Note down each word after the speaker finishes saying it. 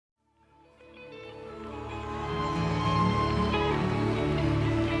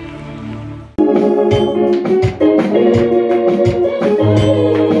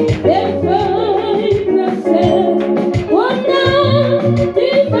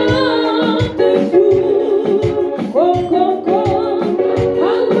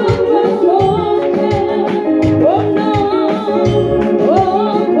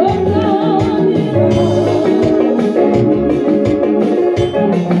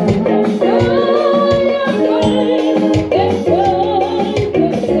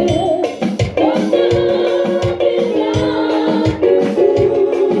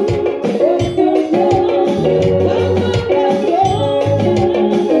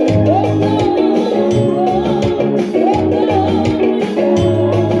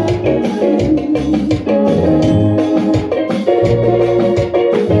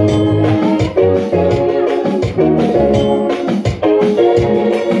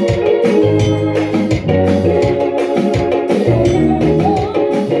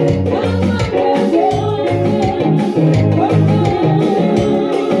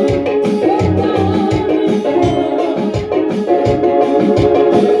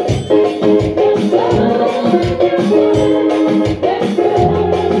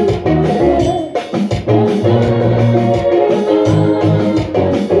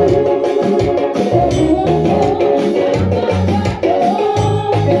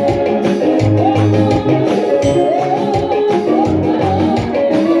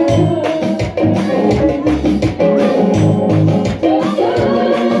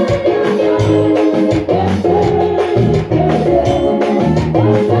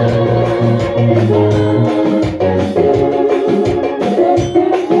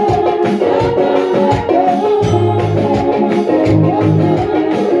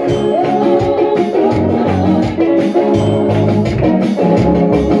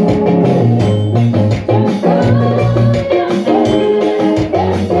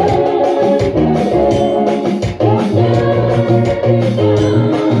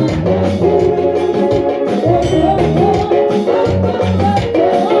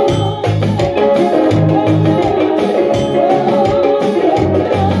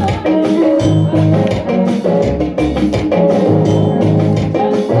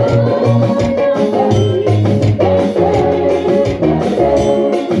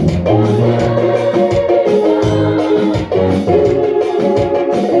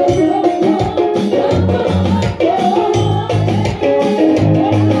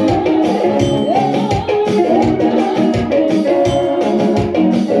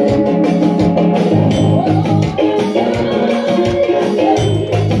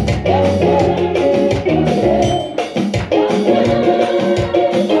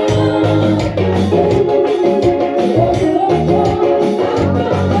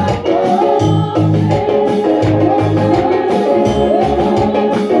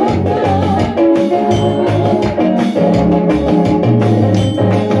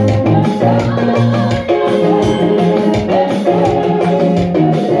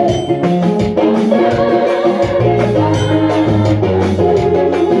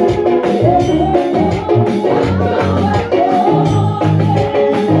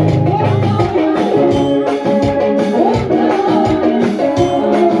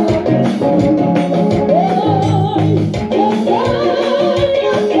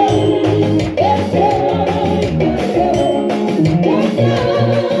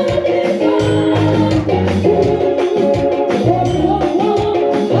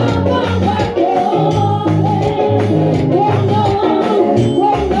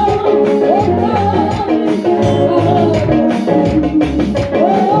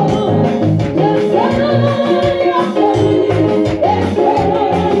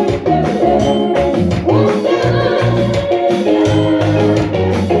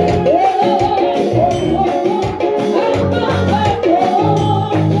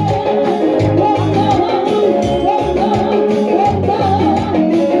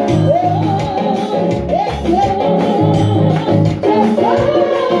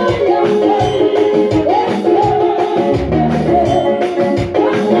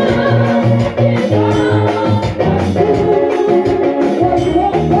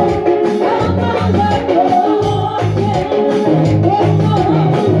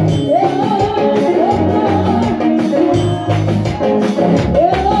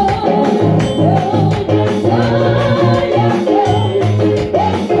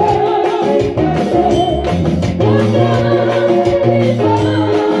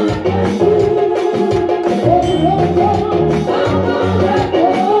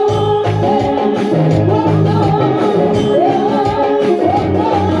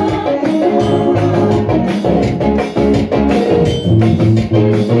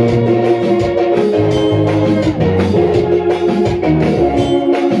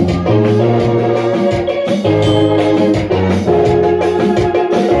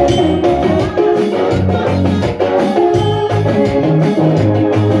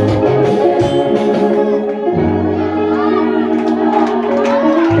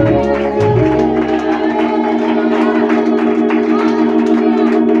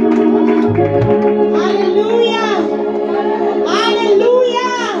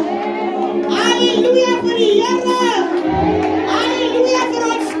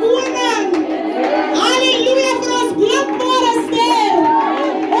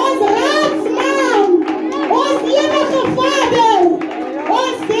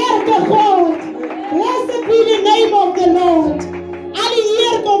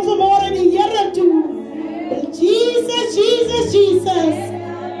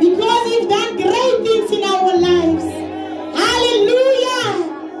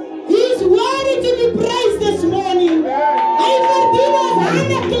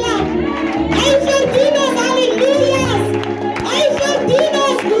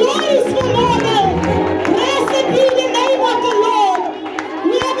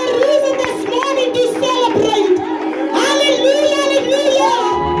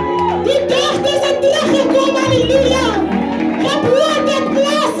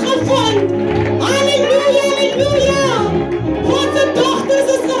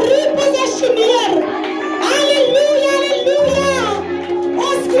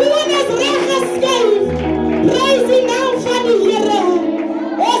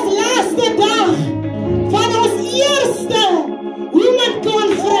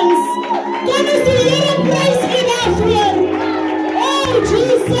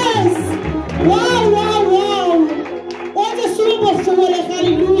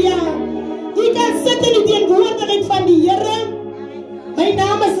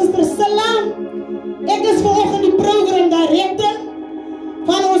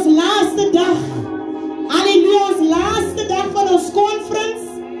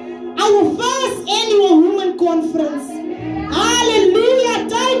conference. Hallelujah,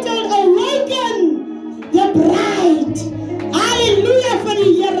 titled Awaken the Bride. Hallelujah van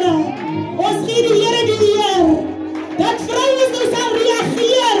die Here. Ons gee die Here die eer. Dat vrouwen nou sal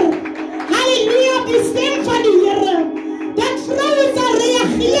reageer. Hallelujah, op die stem van die Here. Dat vrouwen sal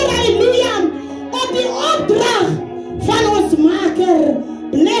reageer, hallelujah, op die opdracht van ons Maker.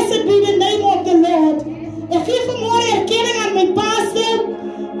 Blessed be the name of the Lord. Ek gee vanmorgen erkenning aan my pastor,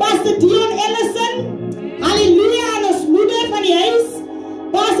 Pastor Dion Ellison. Hallelujah, aan ons moeder van die huis,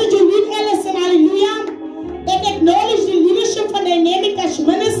 Pastor Jolene Ellison, hallelujah. Ek acknowledge the leadership van Dynamic Cash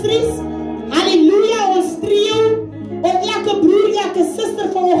Ministries. Hallelujah, ons trio, ook elke broer, elke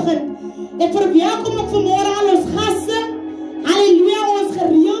sister vanoggend. Ek verwelkom ook vanmorgen al ons gaste. Hallelujah, ons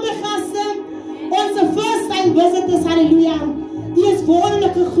gereelde gaste. Onze first time visitors, hallelujah. Die is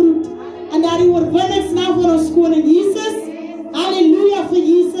wonderlijk gegroet. En daar die oorwinningsnaam van ons koning Jesus. Hallelujah vir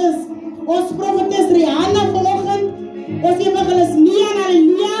Jesus. Ons prophetess Rehana vanoggend. Ons evangelis Mia,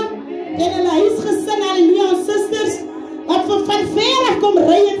 hallelujah. En hulle huisgesin, hallelujah, ons sisters. Wat van ver kom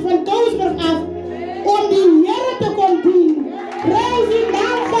rijden van Kousburg af. Om die Here te kom dien. Praise die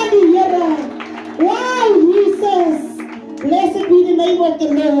naam van die Here. Wow, Jesus. Blessed be the name of the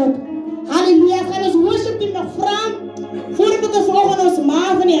Lord. Hallelujah. Gaan ons worship team nog vragen. Voordat ek volgende ons ma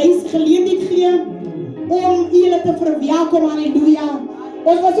van die huis geleentheid gee. Om julle te verwelkom. Halleluja.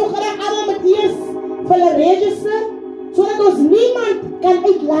 Ons was so graag allemaal met eers vir hulle register. Zodat ons niemand kan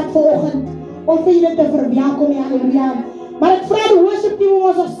uitlaat vanoggend. Om vir julle te verwelkom. Halleluja. Maar ek vraag die worship team om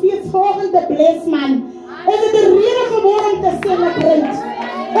ons nog steeds volgende te bless, man. Is het een reden geworden om te celebrate?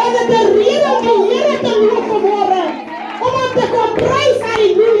 Is het een reden om die Here te loof geworden? Om hem te kom prijs,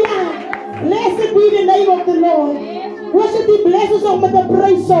 halleluja. Blessed be the name of the Lord. Worship die bless ons ook met de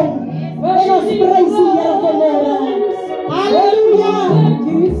prijssong. En ons prijs die Here vanmorgen. Halleluja.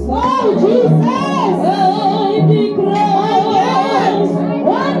 Oh, Jesus.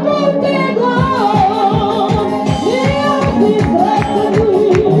 What could be gone? Oh,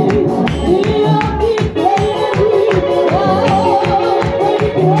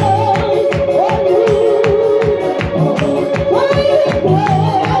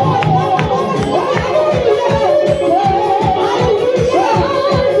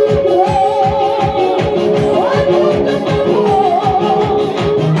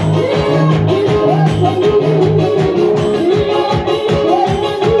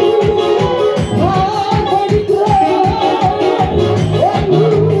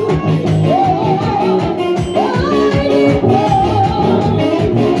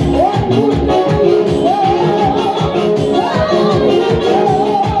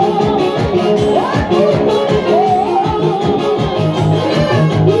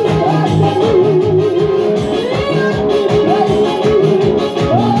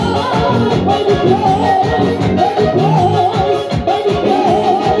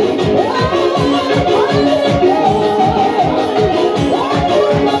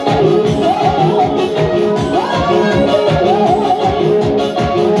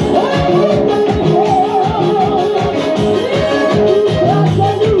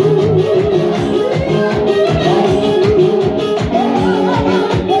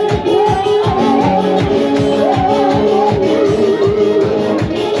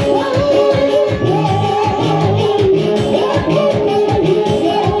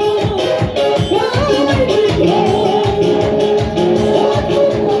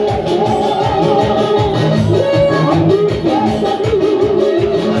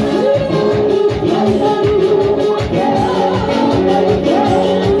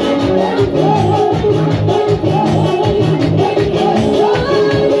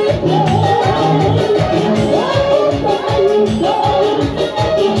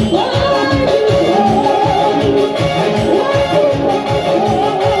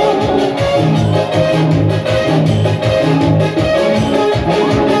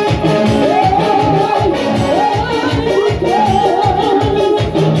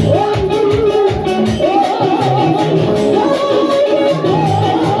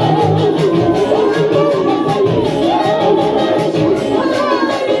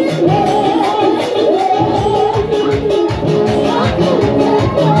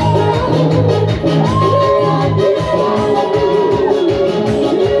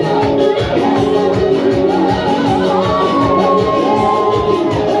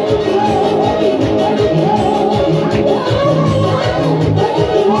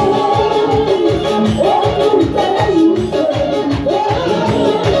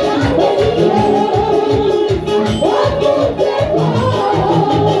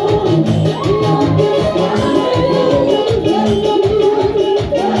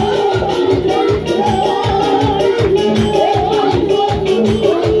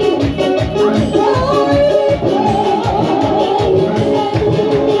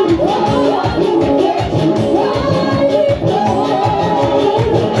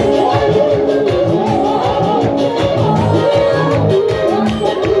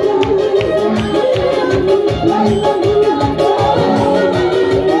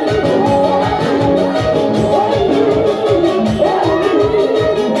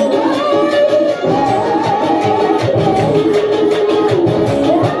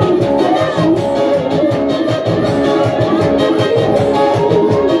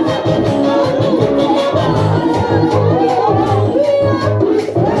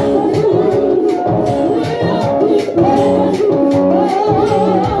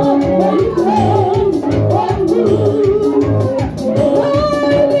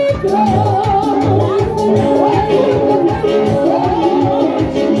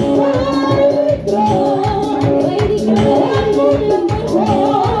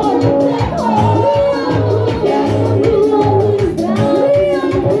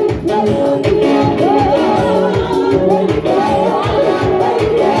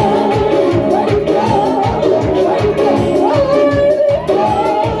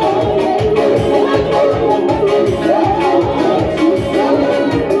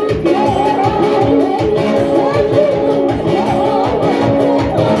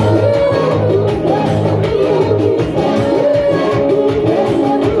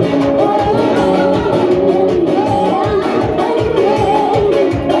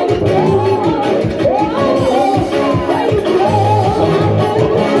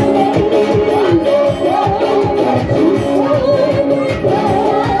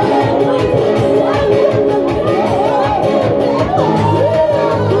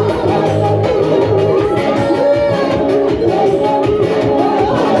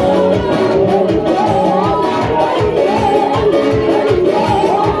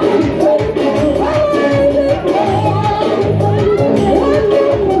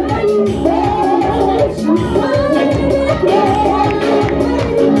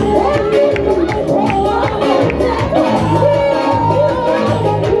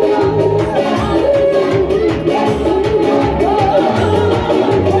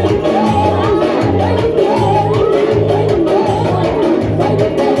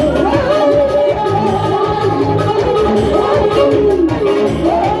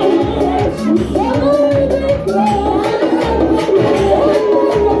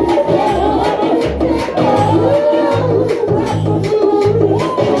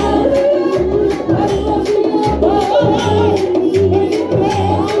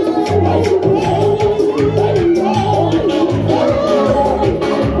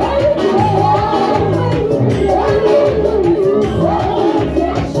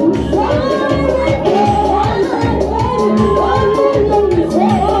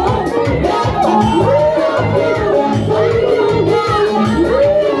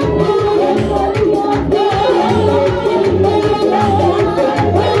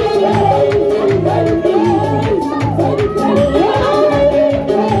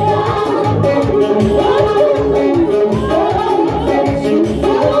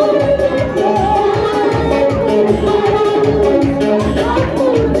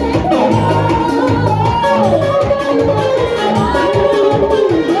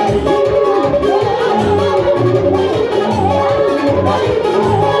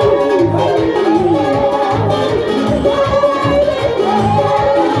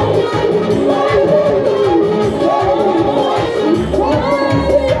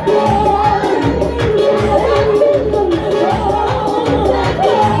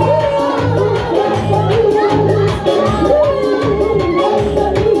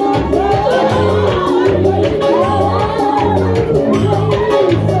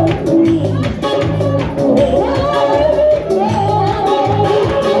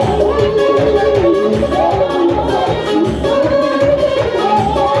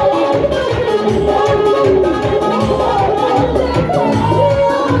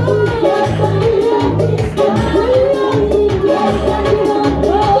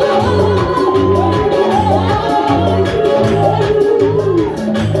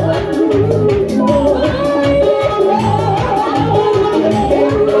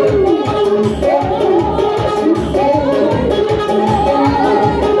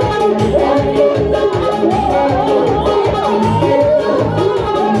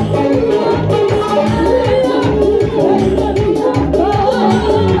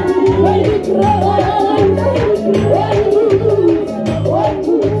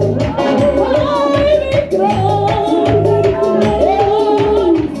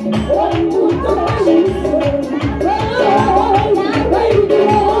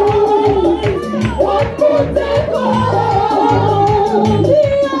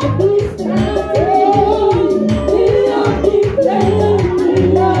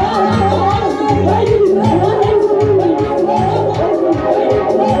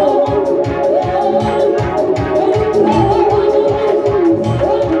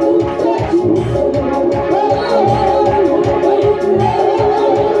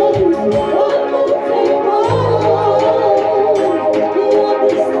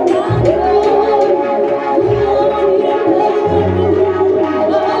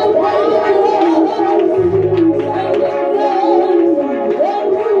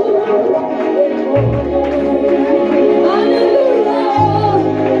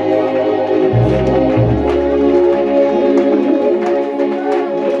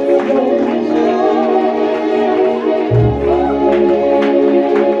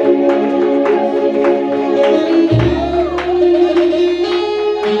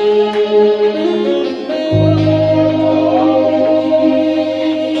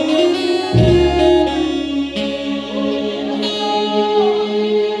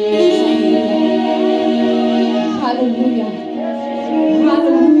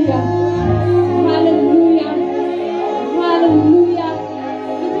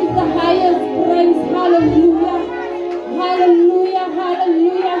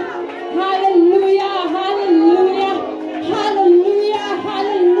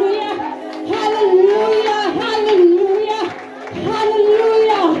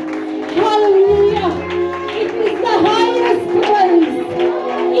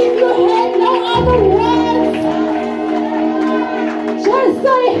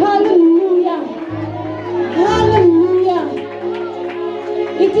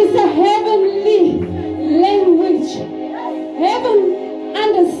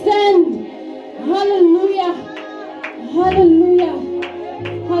 understand. Hallelujah. Hallelujah.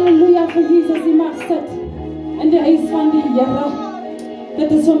 Hallelujah vir Jesus. U mag sit in die huis van die Here.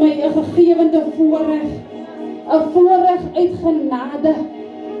 Dit is vir my 'n gegewende voorreg. 'n Voorreg uit genade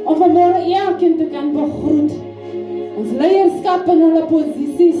om vanmôre elkeen te kan begroet. Ons leierskap in hulle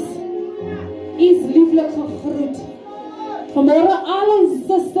posisies is lieflik gegroet. Vanmôre al ons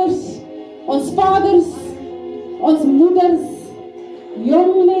susters, ons vaders, ons moeders,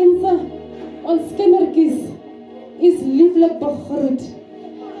 jong mense, ons kindertjies is lieflik begroet.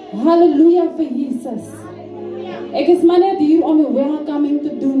 Halleluja vir Jesus. Ek is maar net hier om 'n welcoming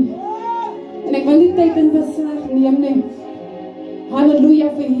te doen. En ek wil nie tyd in beslag neem nie. Halleluja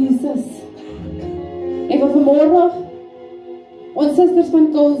vir Jesus. Ek wil vanmôre ons susters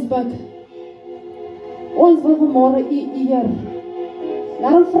van Koelsburg, ons wil vanmôre u eer.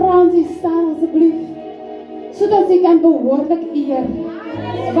 Daarom vra ons u staan asseblief, sodat u kan behoorlik eer.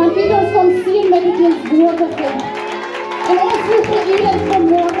 Want u ons kom sien met die teenwoordigheid. En ons wil vir u dit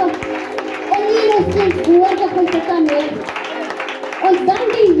vanmôre, om u ons teenwoordigheid te kan hê. Ons dank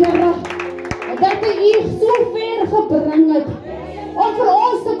die Here, dat hy u so ver gebring het, om vir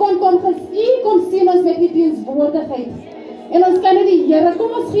ons te kom sien ons met die teenwoordigheid. En ons kan die Here,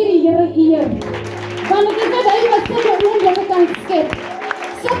 kom ons gee die Here eer. Want dit is dat hy wat sulke oomblikke kan skep,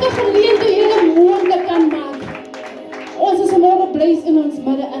 sulke geleenthede moontlik kan maak. Ons is vanmôre bly in ons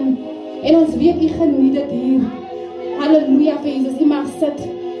midde in, en ons weet u geniet dit hier. Halleluja vir Jesus, u mag sit.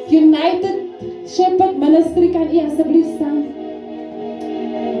 United Shepherd Ministry, kan u asseblief staan?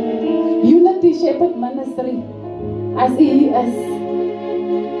 Unity Shepherd Ministry, as u hier is.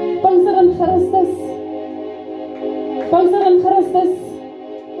 Pinkster in Christus. Pinkster in Christus.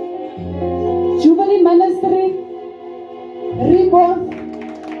 Jubilee Ministry. Reborn.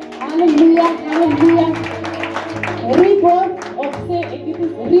 Halleluja, halleluja. Reborn, of sê ek dit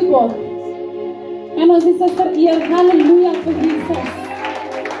is reborn. En ons is vereer, halleluja vir Jesus.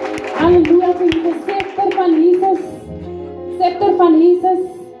 Halleluja vir Jesus, scepter van Jesus. Scepter van Jesus.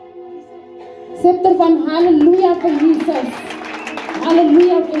 Scepter van halleluja vir Jesus.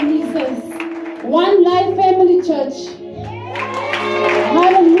 Halleluja vir Jesus. One Life Family Church.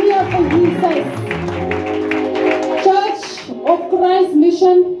 Halleluja vir Jesus. Church of Christ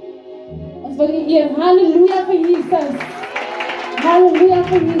Mission. Ons wil eer, halleluja vir Jesus. Halleluja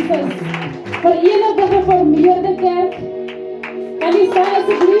vir Jesus. Verenigde Geformeerde Kerk. Kan die staan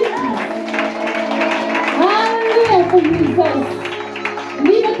asseblief? Halleluja vir Jesus.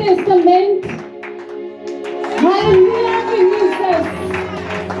 Nieuwe Testament. Halleluja vir Jesus.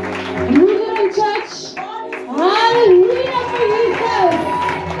 Lutheran Church. Halleluja vir Jesus.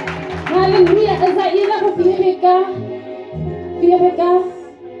 Halleluja. Is daar enige VGK? VGK?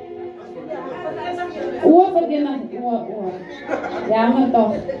 Ja, maar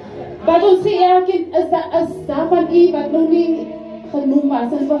toch. Wat ons sê elkeen is daar van u wat nog nie genoem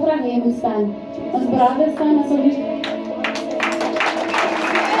was. Ons wil graag heen moet staan. Ons brothers staan asseblief.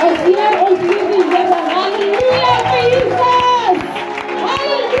 Ons eer die Here. Halleluja vir Jesus.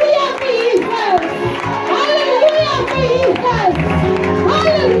 Halleluja vir Jesus. Halleluja vir Jesus.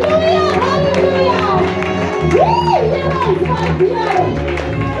 Halleluja, halleluja. Here, ons waardeer.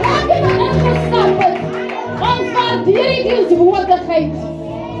 Elkeen wat ingestap het. Ons waardeer die teenwoordigheid.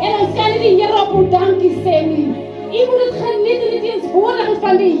 En ons kan nie die Here op hoe dankie sê nie. U moet het geniet in die teenwoordigheid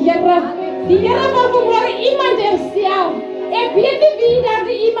van die Here. Die Here wil vanmôre iemand herstel. Ek weet nie wie daar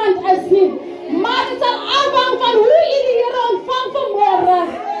die iemand is nie. Maar dit sal afhang van hoe u die Here ontvang vanmôre.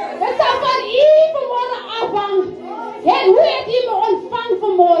 Dit sal van u vanmôre afhang. En hoe het u me ontvang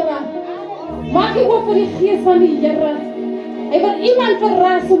vanmôre? Maak u oop vir die gees van die Here. Hy wil iemand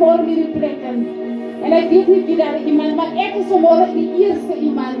verras vanmôre in die plek in. En ek weet nie wie daar iemand, maar ek is vanmôre die eerste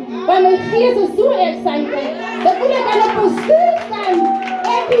iemand. Want my gees is so excited. Dat moet ek aan op 'n stoel staan.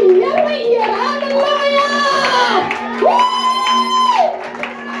 Ek die Here eer. Halleluja!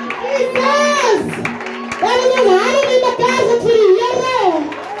 Jesus! Kan jy ons hande in mekaar sit vir die Here?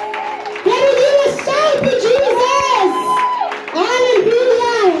 Can we give a shout to Jesus?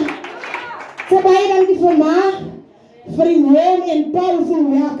 Halleluja! So baie dankie vir my, vir die warm and powerful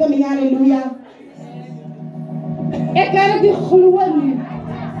welcoming. Halleluja! Ek kan dit nie glo nie.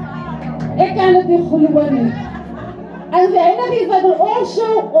 Ek kan dit nie glo nie. As die enige is wat ons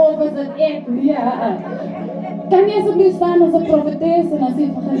show of is dit ek? Ja. Kan jy asseblief staan as 'n profetes en as 'n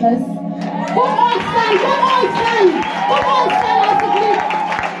evangelis? Kom ons staan, kom ons staan. Kom ons staan asseblief.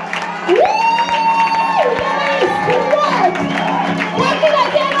 Woe! Jy is groot. Dankie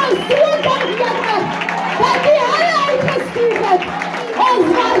dat jy ons so dankie het. Dat jy alle uitgestuur het. Ons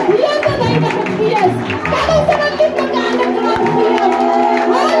waardeer dit Heilige Gees. Kan ons dit met mekaar klap gee?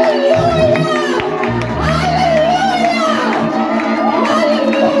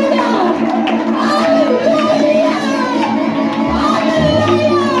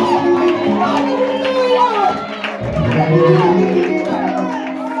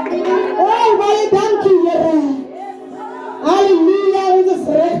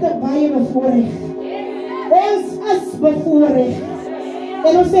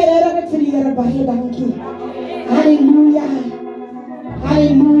 baie dankie. Halleluja.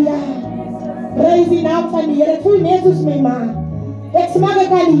 Halleluja. Prys die naam van die Here. Ek voel net soos my ma. Ek smaak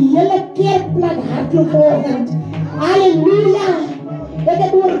ek aan die hele kerkplek hardloop vanoggend. Halleluja. Ek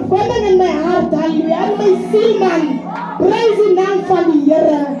het oorwinning in my hart. Halleluja. In my siel, man. Prys die naam van die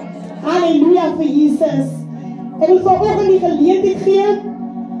Here. Halleluja vir Jesus. Ek wil vanoggend die geleentheid gee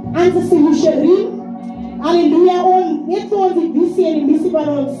aan Suster Sherine. Halleluja, om net vir ons die visie en die missie van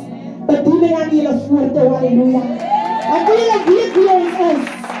ons bediening aan julle voor te hou. Halleluja. En wil julle weet wie ons is?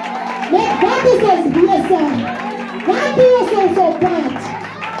 Met wat is ons besig? Wat is ons op pad?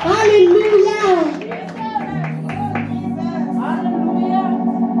 Halleluja.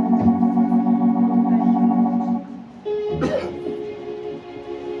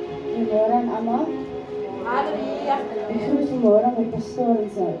 Goeiemorgen allemaal. Halleluja. Ik groet vanmorgen mijn pastoor in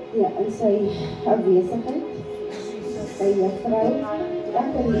zijn afwezigheid. Bij juffrouw.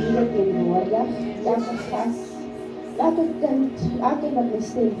 Elke lieden tegenwoordig. Elke gast. Elke kind. Elke wat mijn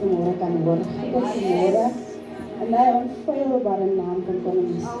stem vanmorgen kan horen. Tot vanmorgen. En hij onfeilbare naam kan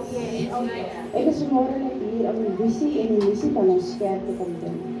komen. Ik is vanmorgen net hier om die visie en die missie van ons kerk te komen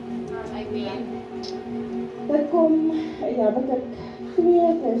doen. Dat kom, ja, wat ik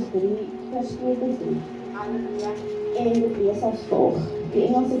 2:3. En dit lees as volg. Die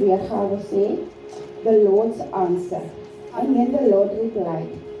Engelse weergawe sê, the Lord's answer. And then the Lord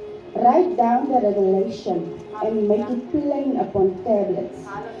replied, write down the revelation and make it plain upon tablets,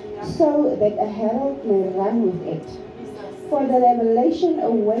 so that a herald may run with it. For the revelation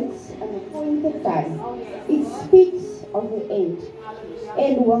awaits an appointed time. It speaks of the end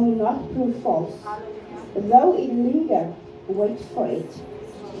and will not prove false. Though it linger, wait for it.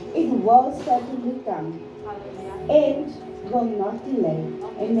 It will certainly come and will not delay.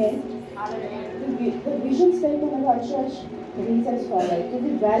 Amen. The vision statement of our church reads as follows: to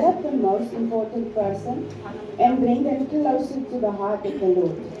develop the most important person and bring them closer to the heart of the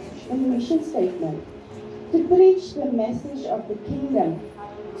Lord. The mission statement: to preach the message of the kingdom,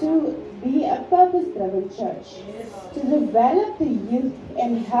 to be a purpose-driven church, to develop the youth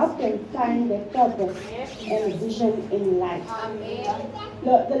and help them find their purpose and vision in life.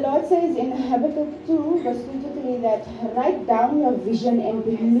 The Lord says in Habakkuk 2, verse 2 to 3, that write down your vision and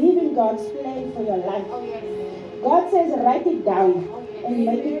believe in God's plan for your life. God says write it down and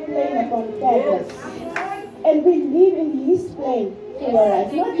make it plain upon tablets. And believe in His plan for your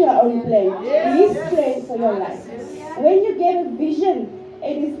life, not your own plan, His plan for your life. When you get a vision,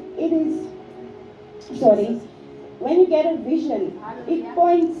 when you get a vision, it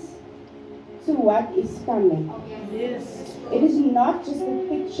points to what is coming. It is not just a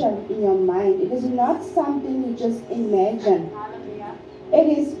picture in your mind. It is not something you just imagine.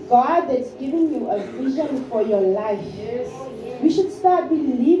 It is God that's giving you a vision for your life. We should start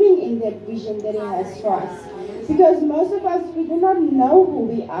believing in that vision that He has for us. Because most of us, we do not know who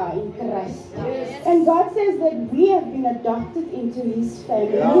we are in Christ. And God says that we have been adopted into His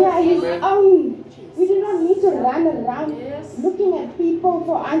family. We are His own. We do not need to run around looking at people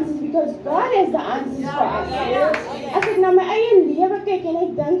for answers, because God has the answers for us. As ek na my eie lewe kyk en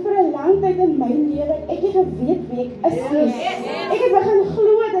ek dink vir 'n lang tyd in my lewe, ek het geweet wie ek is nie. Ek het begin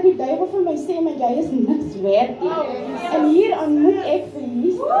glo dat die duiwel vir my sê maar jy is niks werd nie. En hier ontmoet ek vir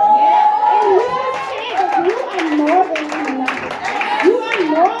Jesus. En Jesus sê dat you are more than enough. You are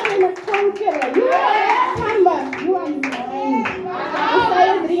more than a conqueror. You are a overcomer. You are mine.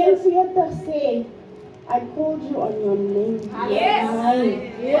 Isaiah 43 sê, I called you on your name. Yes. Mine.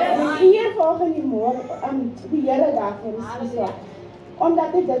 En hier volgens die Here daarvoor is gesorg. Omdat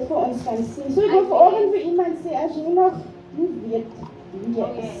ek dit vir ons kan sê. So ek wil vanoggend vir iemand sê, as jy nog nie weet wie jy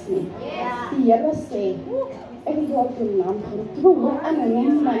is nie. Die Here sê, ek het jou op jou naam geroep. Hoe aan 'n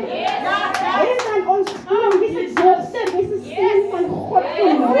mens man. Hy is aan ons toon, dis die dochter, dis die stem van God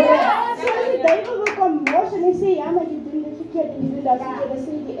vanmôre. So as die duiwel wil kom mors en hy sê, ja, maar jy doen dit verkeerd en jy doen dat verkeerd, dan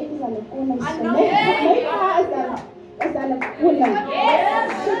sê jy, ek is aan 'n koning. My pa is aan 'n koning.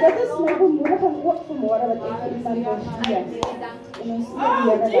 So dit is my bemoediging ook vanmôre wat ek vir iemand wil gee. En ons sê die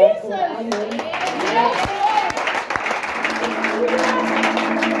Here daarvoor. Amen.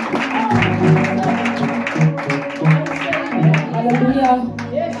 Halleluja.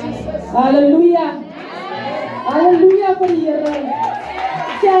 Halleluja. Halleluja vir die Here.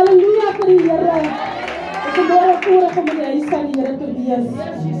 Sê halleluja vir die Here. Ek is môre voorreg om in die huis van die Here te wees.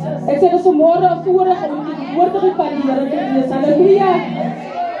 Ek sê dis môre voorreg om die woord van die Here te wees. Halleluja.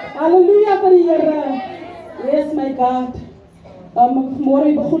 Halleluja vir die Here. Yes, my God. Môre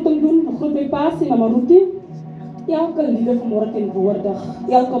die begroeting doen. Groet my pa, sê Mama Rutie. Elke liede vanmôre teenwoordig.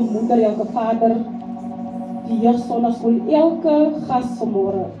 Elke moeder, elke vader. die sonnaskool, elke gas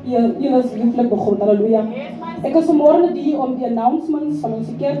vanmorgen. Hier is lieflijk begroet, halleluja. Ik is vanmorgen hier om die announcements van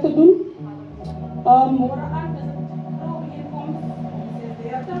onze kerk te doen. Morgen aan is het bijeenkomst,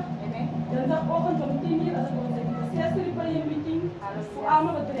 6:30. Dinsdagochtend om 10:00 als het onze 6:00 meeting. Voor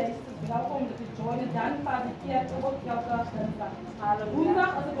allemaal wat bereid is, welkom dat u joinen. Dan gaat de kerk ook elke dinsdag.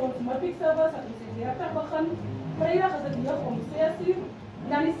 Woensdag als het onze midweek service, dat is 6:30 begin. Vrijdag is het hier om 6:00.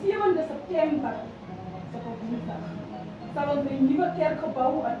 Dan is 7 September, dat op woensdag, zal ons een nieuwe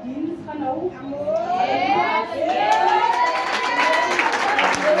kerkgebouw uit dienst gaan houden.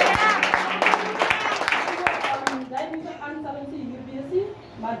 Zij moeten aanstellen hier bezig,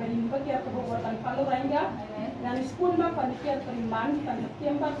 maar bij die nieuwe kerkgebouw wordt dan Paloranga. Dan is schoonmaak van de kerk van die maand, van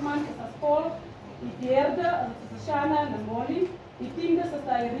september maand, is als volgt. Die derde, dat is Shana en Molly. Die 10e is de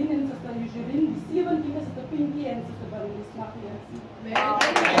Irene en de Eugenie. Die 17e is de Pinky en de Baronis. Mag je zien.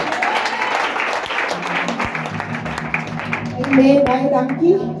 Amen, baie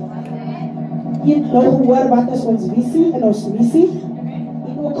dankie. Je hebt nou gehoord wat is ons visie en ons missie. Je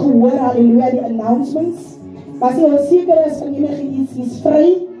hebt ook gehoord, halleluja, die announcements. Maar als je onzeker is van enige iets, is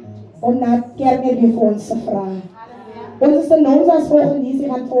vrij om naar het kerk weer voor ons te vragen. Onze announcements volgen die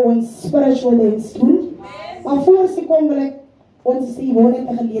gaan voor ons spiritual dance doen. Maar voor ze komen wil ik ons die woning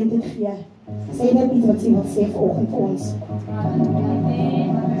een geleentheid geven. Zij net iets wat ze wil zeggen volgend voor ons.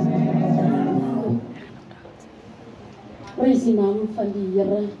 Prijs die naam van die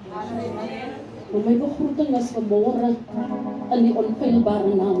Here. Maar my begroeting is vanmorgen in die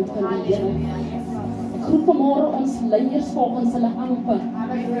onfeilbare naam van die Here. Ek groet vanmorgen ons leiers volgens hulle ampe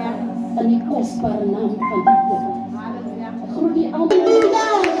in die kostbare naam van die Here. Ek groet die ampe.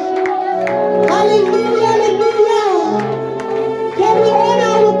 Hallelujah, hallelujah. Can we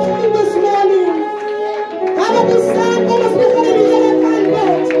honor our King this morning? Gaan we bestaan, kom ons beginnen die Here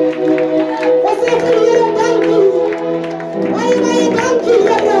aanbid. We zeggen die Here dankie. Baie dankie,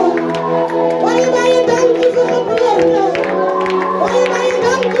 Here. Baie dankie vir geboorte. Baie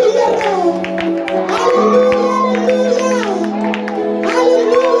dankie, Here. Hallelujah, hallelujah.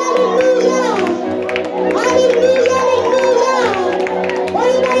 Hallelujah, hallelujah. Hallelujah, hallelujah.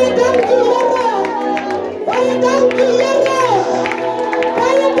 Baie dankie, Here. Baie dankie, Here.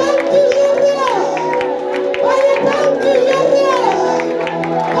 Baie dankie, Here. Baie dankie, Here.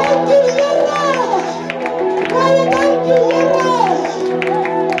 Dankie, Here. Baie dankie, Here.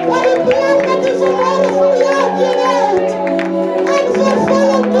 Baie plan wat u vanmorgen voor jou geeft. En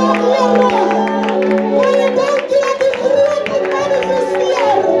vervullen door, Here. Baie dankie dat u groot het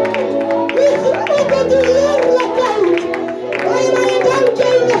manifesteer. U groot het u heerlijkheid. Baie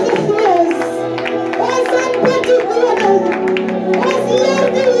dankie, Heilige Geest. Ons aanbid u koning. Ons eer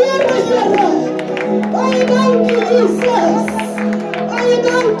die Here, Here. Baie dankie, Jesus. Baie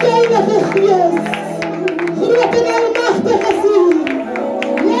dankie, Heilige Geest. Groot en almachtige ziel.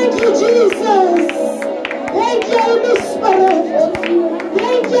 Thank you, Jesus. Thank you, Holy Spirit.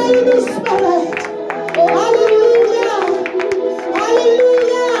 Thank you, Holy Spirit. Hallelujah.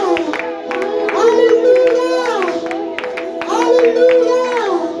 Hallelujah. Hallelujah. Hallelujah.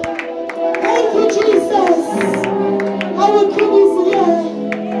 Thank you, Jesus. Our King is here.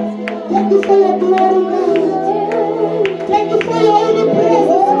 Thank you for your glory, God. Thank you for your holy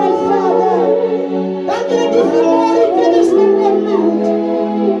presence, my Father. Thank you that you feel more goodness than one minute.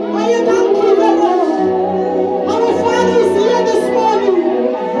 I thank you, Lord. Our Father is here this morning.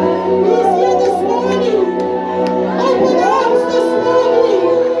 He is here this morning. Open arms this morning.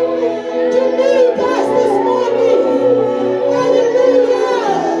 To meet us this morning. Hallelujah.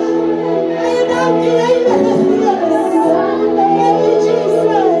 I thank you, Heilige Geest. Thank you,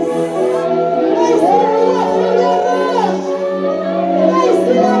 Jesus. I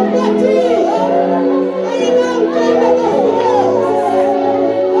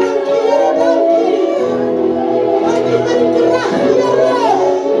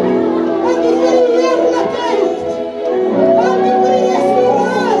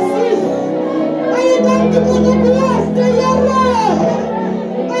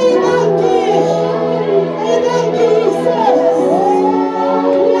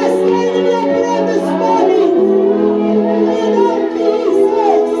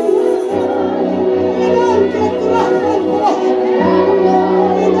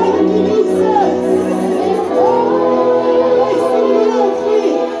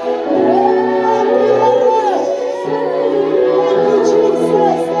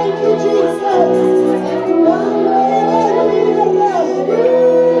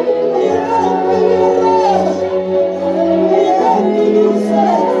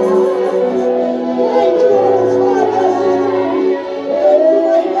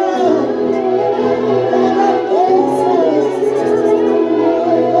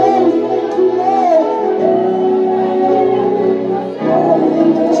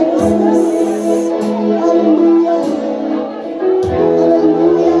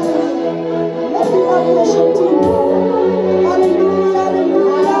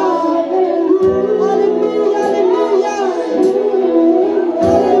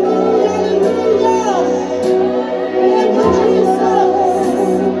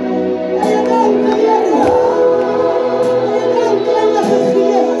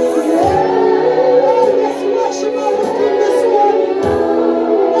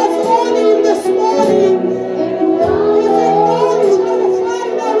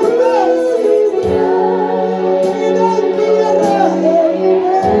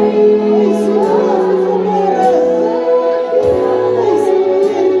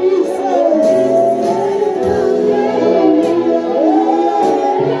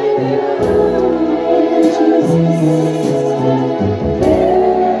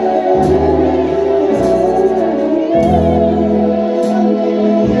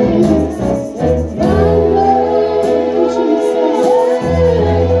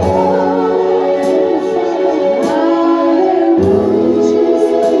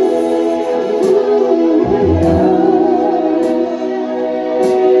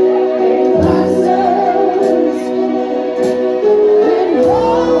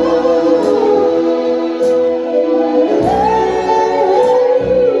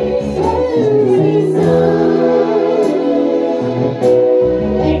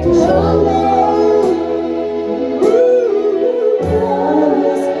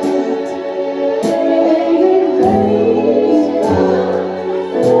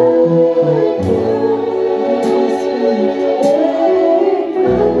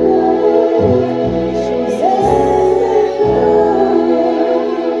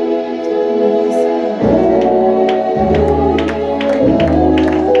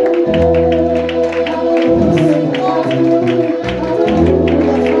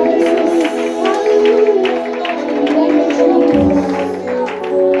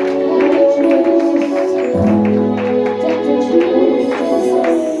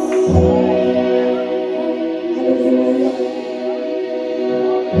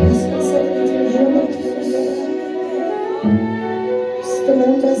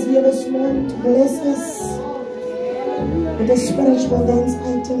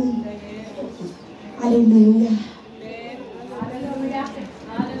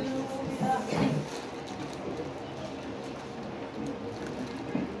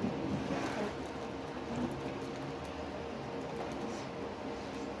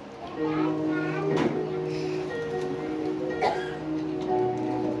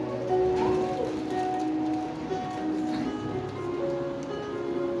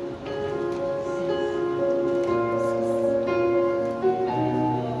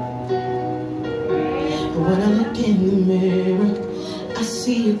When I look in the mirror, I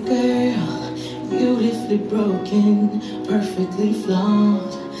see a girl, beautifully broken, perfectly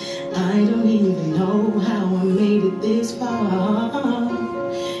flawed. I don't even know how I made it this far.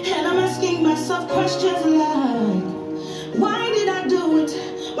 And I'm asking myself questions like, why did I do it?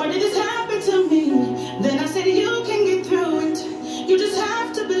 Why did this happen to me? Then I said, you can get through it. You just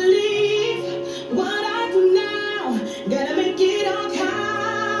have to believe what I do now. Gotta make it all count.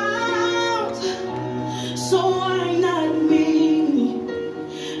 So why not me?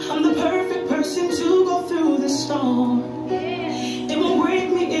 I'm the perfect person to go through the storm. It won't break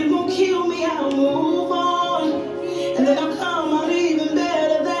me, it won't kill me, I'll move on. And then I'll come out even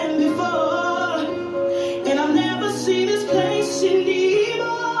better than before. And I'll never see this place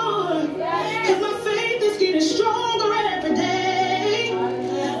anymore. Cause my faith is getting stronger every day.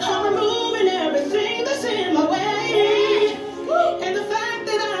 I'm removing everything that's in my way. And the fact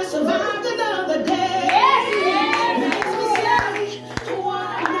that I survived another day makes me say,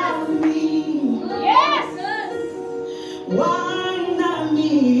 why not me? Yes! Why not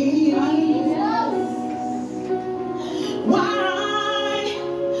me? Why?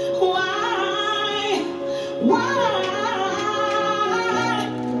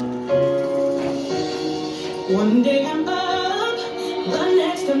 One day I'm up, the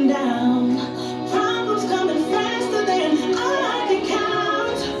next I'm down. Problems coming faster than I can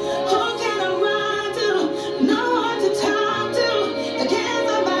count. Who can I run to? No one to talk to. Can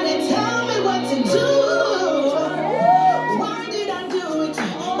somebody tell me what to do? Why did I do it?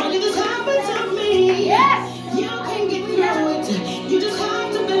 Why did this happen to me? Yes! You can get through it. You just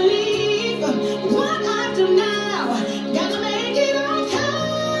have to believe what I do now. Gotta make it all count.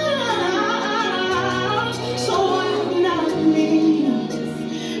 So why not me?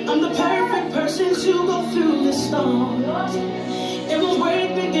 I'm the perfect person to go through the storm. It won't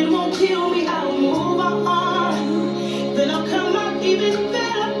break me, it won't kill me, I'll move on. Then I'll come out even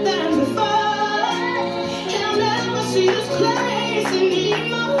better I'll never see this place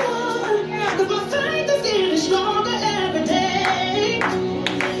anymore. 'Cause my faith is getting stronger every day.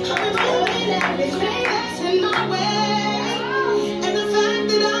 I'm removing everything that's in my way. And the fact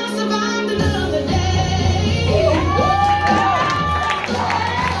that I survived another day.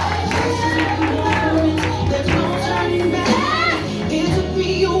 There's no turning back. It took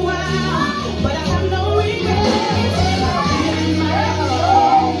me a while, but I have no regrets. I'm giving my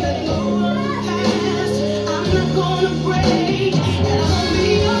all, let go of the past. I'm not gonna break, and I won't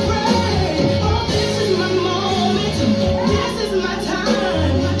be afraid. Oh, this is my moment, this is my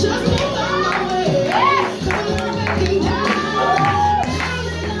time. Just move on my way, 'cause I'm not backing down. Now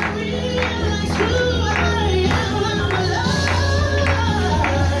that I realize who I am, I'm alive.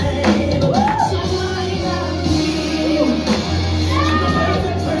 So why not you? I'm the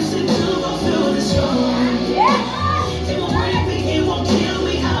perfect person to go through the storm. It won't break me, it won't kill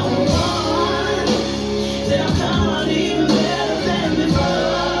me, I will run. Then I'll come out even better than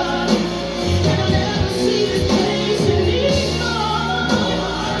before. And I'll never see this place anymore.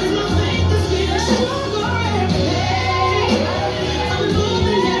 'Cause my faith is getting stronger every day. I'm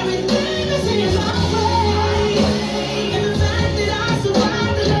removing everything that's in my way. And the fact that I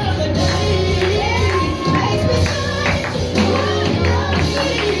survived another day makes me shine. Why not me?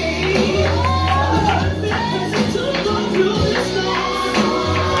 I'm the perfect person to go through this storm.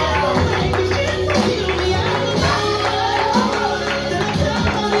 It won't break me, it won't kill me, I will run. Then I'll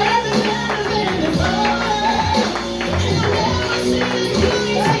come out even better than before. And I'll never see this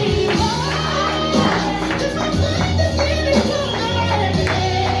place anymore. 'Cause my faith is getting stronger every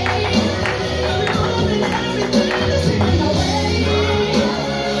day. I'm removing everything that's in my way.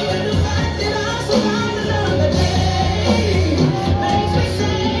 And the fact that I survived another day makes me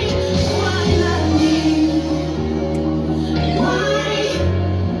say, why not me? Why?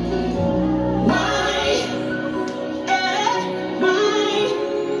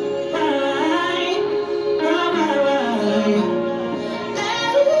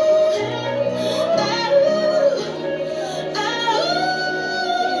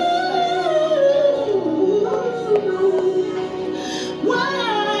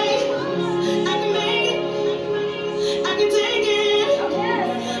 I can make it, I can take it,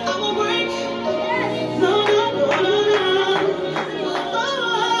 I won't break. No, no, no, no, no. Oh,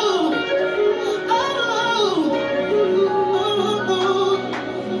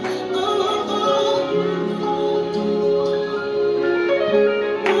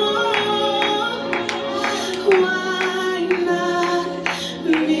 oh, why not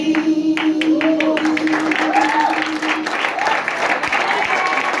me?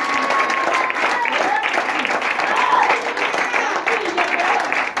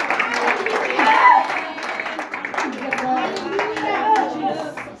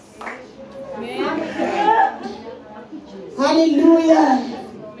 Hallelujah.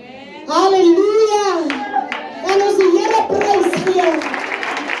 Hallelujah. En ons die Here prys gee.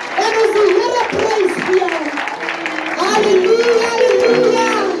 En ons die Here prys gee. Hallelujah.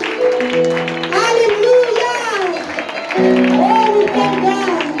 Hallelujah. Hallelujah. Oh, we thank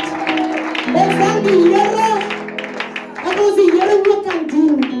God. Ons dank die Here. En ons die Here ook kan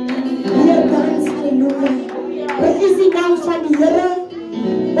dien. Heer dans, hallelujah. Prys die naam van die Here.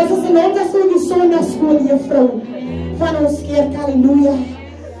 Ons is in ons so die sondagschool, juffrou. Van ons kerk, hallelujah.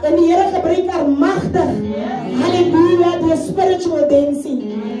 En die Here gebruik haar magtig, hallelujah, die spiritual dancing.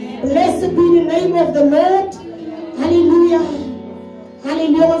 Blessed be the name of the Lord, hallelujah.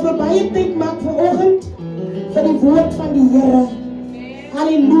 Hallelujah, ons wil baie tyd maak vanoggend vir die woord van die Here.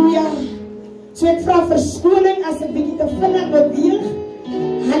 Hallelujah. So ek vra verskoning as ek bietjie te vinnig beweeg.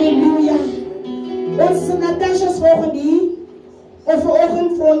 Hallelujah. Ons Natasha's volgende hier, of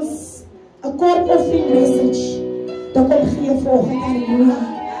vanoggend vir ons 'n kort offering message. Dan kom gee volgende, hallelujah.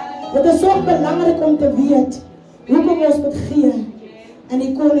 Het is ook belangrijk om te weet hoekom ons moet gee in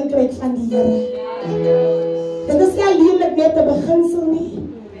die koninkryk van die Here. Dit is nie alleenlik net 'n beginsel nie.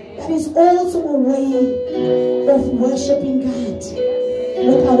 That is also a way of worshiping God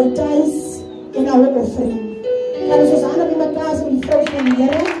with our tithes and our offering. Kan ons hande by mekaar so die vrou van die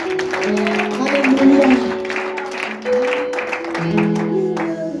Here. Hallelujah. Immanuel.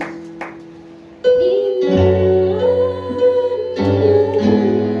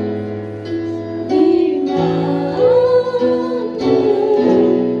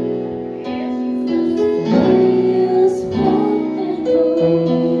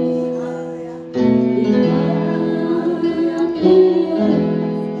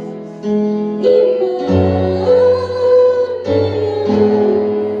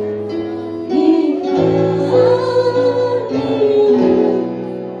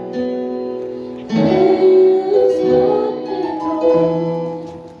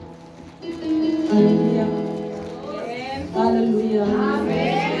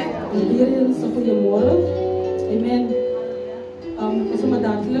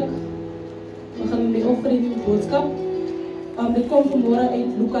 gewoonlik begin met die offering boodskap. Dit kom vanmôre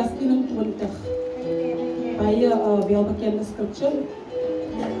uit Lukas 21. Baie welbekende scripture.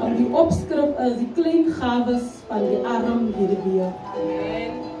 Die opskrif is die klein gawes van die arm weduwee.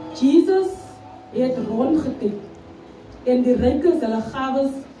 Jesus het rondgekyk en die rykes hulle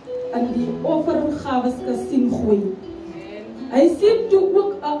gawes in die offergaweskas sien gooi. Hy sien toe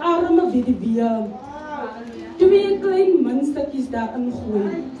ook 'n arme weduwee 2 klein muntstukkies daarin gooi.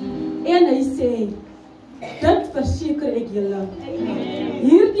 En hy sê, dit verseker ek julle,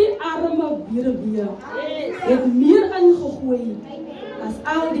 hierdie arme weduwee het meer ingegooi as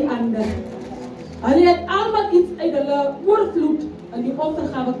al die ander. Hulle het almal iets uit hulle oorvloed in die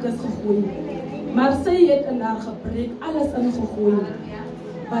offergawekis gegooi, maar sy het in haar gebrek alles ingegooi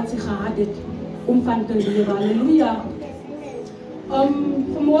wat sy gehad het om van te lewe. Halleluja.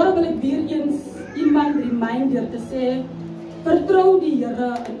 Vanmôre wil ek weer eens iemand reminder te sê, vertrou die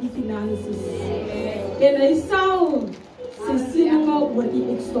Here in die finansies. En hy sal sy seëninge oor die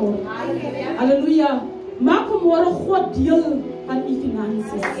uitstort. Halleluja. Maak vanmôre God deel van die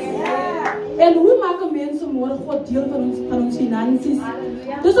finansies. En hoe maak 'n mens vanmôre God deel van ons finansies?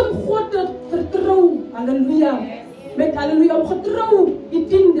 Dis om God te vertrou. Halleluja. Met halleluja, om getrou die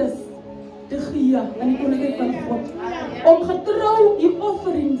tiendes te gee aan die koninkryk van God. Om getrou die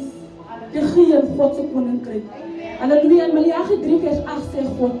offerings te gee in God se koninkryk. Halleluja. In Maleagi 3 vers 8 sê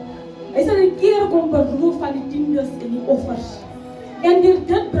God, hy sal die keer kom beroof van die tiendes en die offers. En deur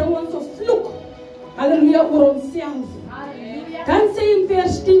dit bring ons 'n vloek. Halleluja, oor onsself. Dan sê in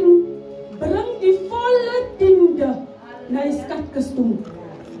vers 10, bring die volle tiende na die skatkis toe.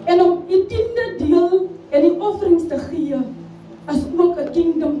 En om die tiende deel en die offerings te gee, is ook 'n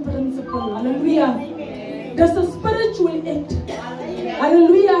kingdom principle. Halleluja. Dis 'n spiritual act.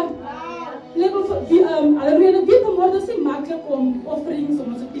 Halleluja. Halleluja, dit is vanmorgen is nie maklik om offerings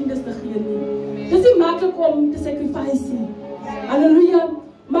om ons tiendes te gee nie. Dit is nie maklik om te sacrifice. Halleluja.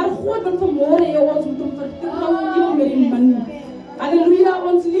 Maar God wil vanmorgen hê ons moet hom vertrou ewen met die min. Halleluja.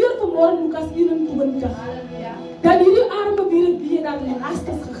 Ons leer vanmorgen Lukas 21. Dat hierdie arme weduwee dan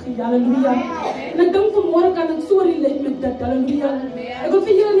lastes gegee. Halleluja. En ek dink vanmorgen kan ek so relate met dit. Halleluja. Ek wil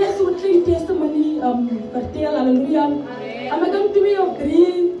vir julle net so 'n klein testimony vertel. Halleluja. Ek dink 2 of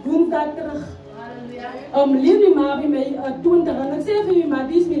 3 woensdae terug. Leer die ma by my R20. Ek sê vir my ma,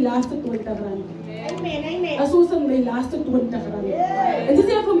 dis my laaste R20. Amen. As ons in my laaste R20. En sy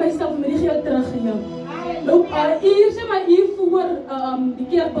sê vir myself, met die geld teruggee. Nou, hier sê maar hier voor die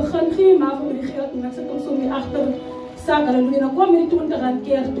kerk begin gee, maar vir my die geld en ek sit hom so mee agter sak. Halleluja. Dan kom met die R20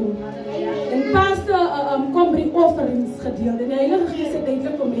 kerk toe. En pastor kom by die offerings gedeel. En die Heilige Gees het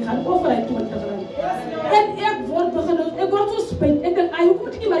duidelik vir my gaan offer uit R20. En ek word so spyt. Ek dink, hoekom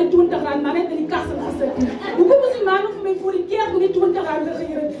moet ek nie maar die R20 maar net in die kas gesit nie? Hoekom moet die man vir my voor die kerk met die R20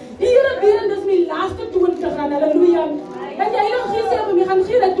 gegee het? Die Here weet, dis my laaste R20. Halleluja. En die Heilige Gees sê vir my, gaan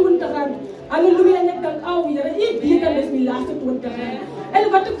gee dat R20. Halleluja. En ek dink, Here, U weet dat dis my laaste R20. En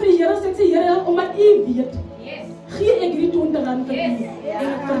wat ek vir die Here sê, Here, omdat U weet, gee ek die R20 vir U. En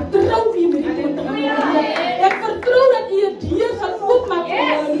ek vertrou U met die R20. Ek vertrou dat U 'n deur sal oopmaak vir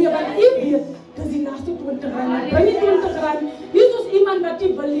my. Halleluja. Want U weet, dis die laaste R20. Bring die R20. Hier is ons iemand wat U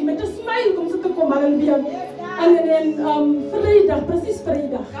wil, met 'n smile kom sit te kom. Halleluja. En Vrydag, presies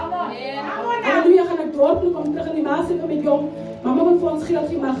Vrydag. Halleluja, gaan ek dorp toe kom terug in die maas en met jong. Mama wil vir ons geld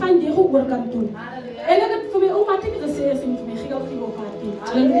gee, maar gaan jy ook oorkant doen. En ek het vir my ouma gesê, sy moet vir my geld gee op haar tyd.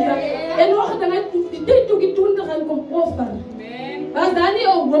 Halleluja. En nog dan het die tyd toe die R20 kom offer. Was daar nie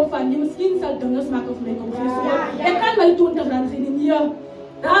 'n hoop van, jy miskien sal dinges maak of my kom gee. Ek kan my R20 gee nie.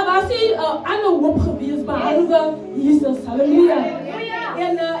 Daar was nie 'n ander hoop gewees behalwe Jesus. Halleluja.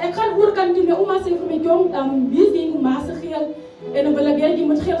 En ek gaan oorkant doen. My ouma sê vir my jong, wie is die ouma se geld? En dan wil ek jy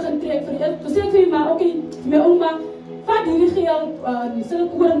moet geld gaan trek vir dit. Toe sê ek vir my, okay, my ouma, vat hierdie geld, sit dit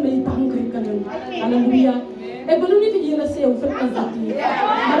oor in my bankrekening. Halleluja. Ek wil nie vir julle sê hoeveel is dit nie.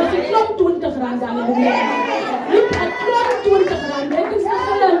 Maar as ek klop R20, halleluja. Ek klop R20. Ek is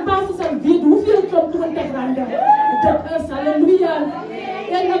vir hulle pas sal weet hoeveel klop R20. Dit is halleluja.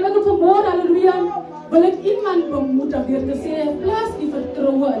 En dan ek vanmôre, halleluja, wil ek iemand bemoedig weer te sê, plaas die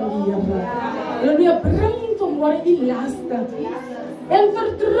vertroue in die Here. Halleluja, bring vanmôre die laste. En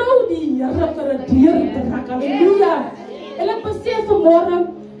vertrou die Here vir 'n deur te raak. Halleluja. En ek besef vanmôre,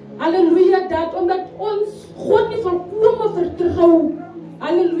 halleluja, dat omdat ons God nie volkome vertrou,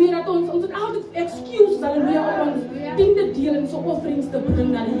 halleluja, dat ons het altyd excuses, halleluja, om ons tiende deel en so offerings te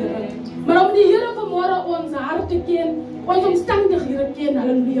bring na die Here. Maar om die Here vanmôre ons hart te ken, ons omstandighede ken,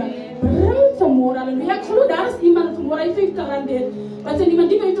 halleluja. bring vanmorgen, halleluja. Ik geloof daar is iemand vanmorgen, hij 50 rand heeft. Wat zijn iemand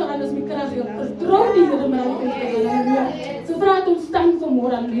die 50 rand is, mikra zich. Vertrouw die Heer met al 50 rand, halleluja. Ze vraagt ons stand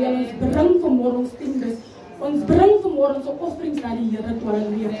vanmorgen, halleluja. En ons brengt vanmorgen ons tiendes. Ons brengt vanmorgen onze offerings naar de Heer,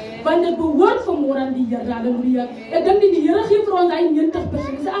 halleluja. Want het behoort vanmorgen aan die Heer, halleluja. Ik denk dat de Heer geeft voor ons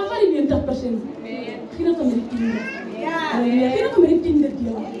 90%. Ze aangaan die 90%. Geen dat van mijn tiende. Halleluja. Geen dat van mijn tiende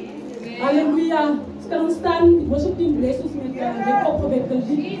deel. Halleluja. Kan ons staan, ik was op die blessings met de opgewekte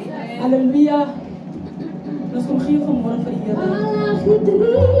lied. Halleluja. Dat is om geven vanmorgen voor Heer.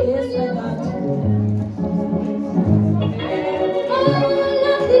 Yes, my God.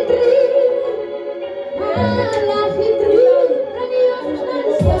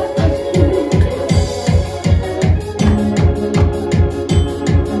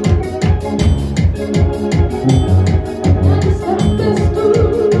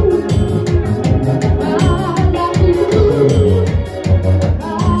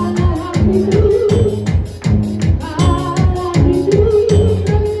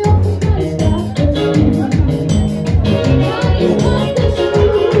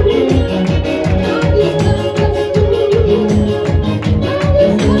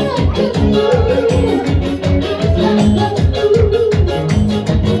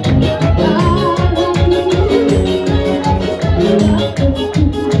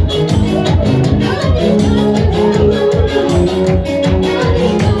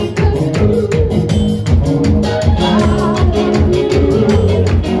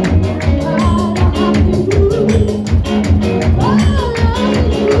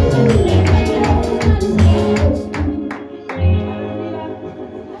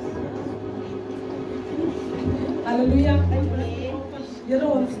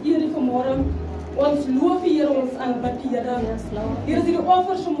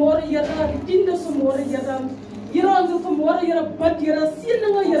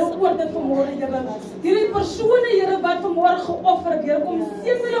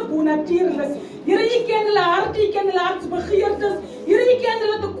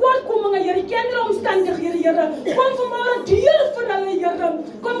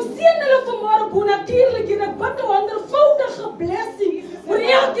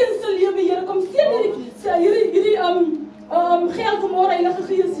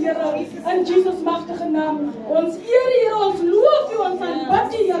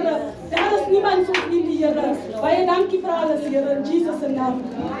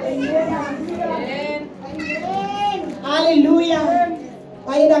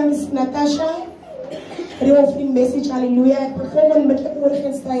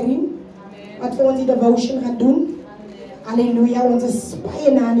 Wat voor ons die devotion gaat doen. Halleluja, onze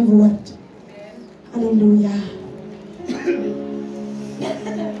spijen aan die woord. Halleluja.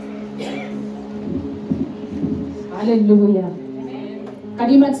 Halleluja. Kan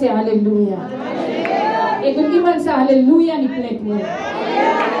iemand zeggen halleluja? Ik wil iemand zeggen halleluja in die plek hoor.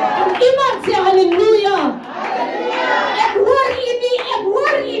 Kan iemand zeggen halleluja? Ik hoor je niet, ik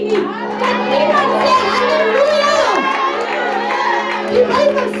hoor je niet. Kan iemand zeggen halleluja? Die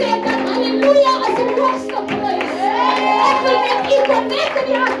Bijbel zegt dat halleluja is een hoogste prijs. Ik wil met u connecten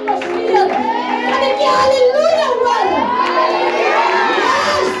die atmosfeer. Kan ik je halleluja horen?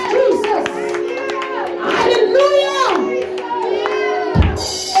 Yes, Jesus. Halleluja.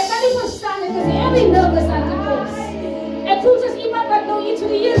 Ik kan niet verstaan, het is heel nervous aan de komst. Het voelt als iemand wat nou iets voor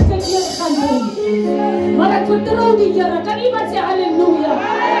de eerste keer gaat doen. Maar ik vertrouw die Heer. Kan iemand zeggen halleluja?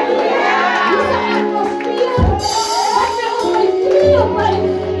 Deze atmosfeer, wat mij op mijn knieën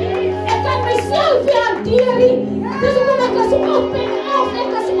brengt. Ik kan mezelf weer hanteren. Dus ik kom eens op en af, ik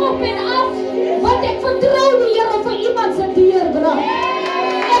was op en af. Want ik vertrouw die Heer voor iemand zijn dier bracht.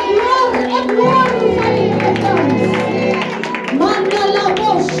 Ik hoor hoe van ik bekend. Mandala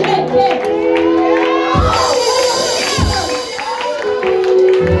Bosheke.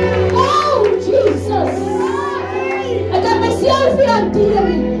 Oh, Jesus. Ik kan mezelf weer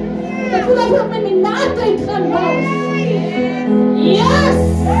hanteren. Ik voel dat ik met mijn naadheid gaan bouwen. Yes!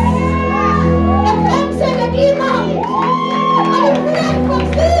 Ik ben zeggen iemand. Maar ik ben van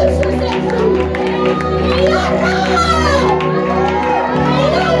veel gezegd. Ja!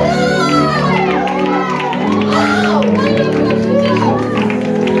 Oh, mijn lieve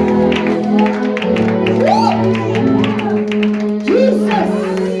Jesus!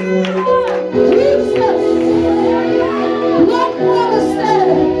 Jesus! Look what is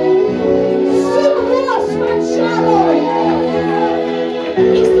there! Zoek van Sharon!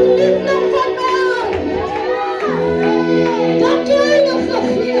 Ik liep nog van mij! Dank je, Heilige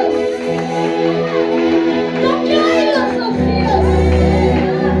Geest! Dank je, Heilige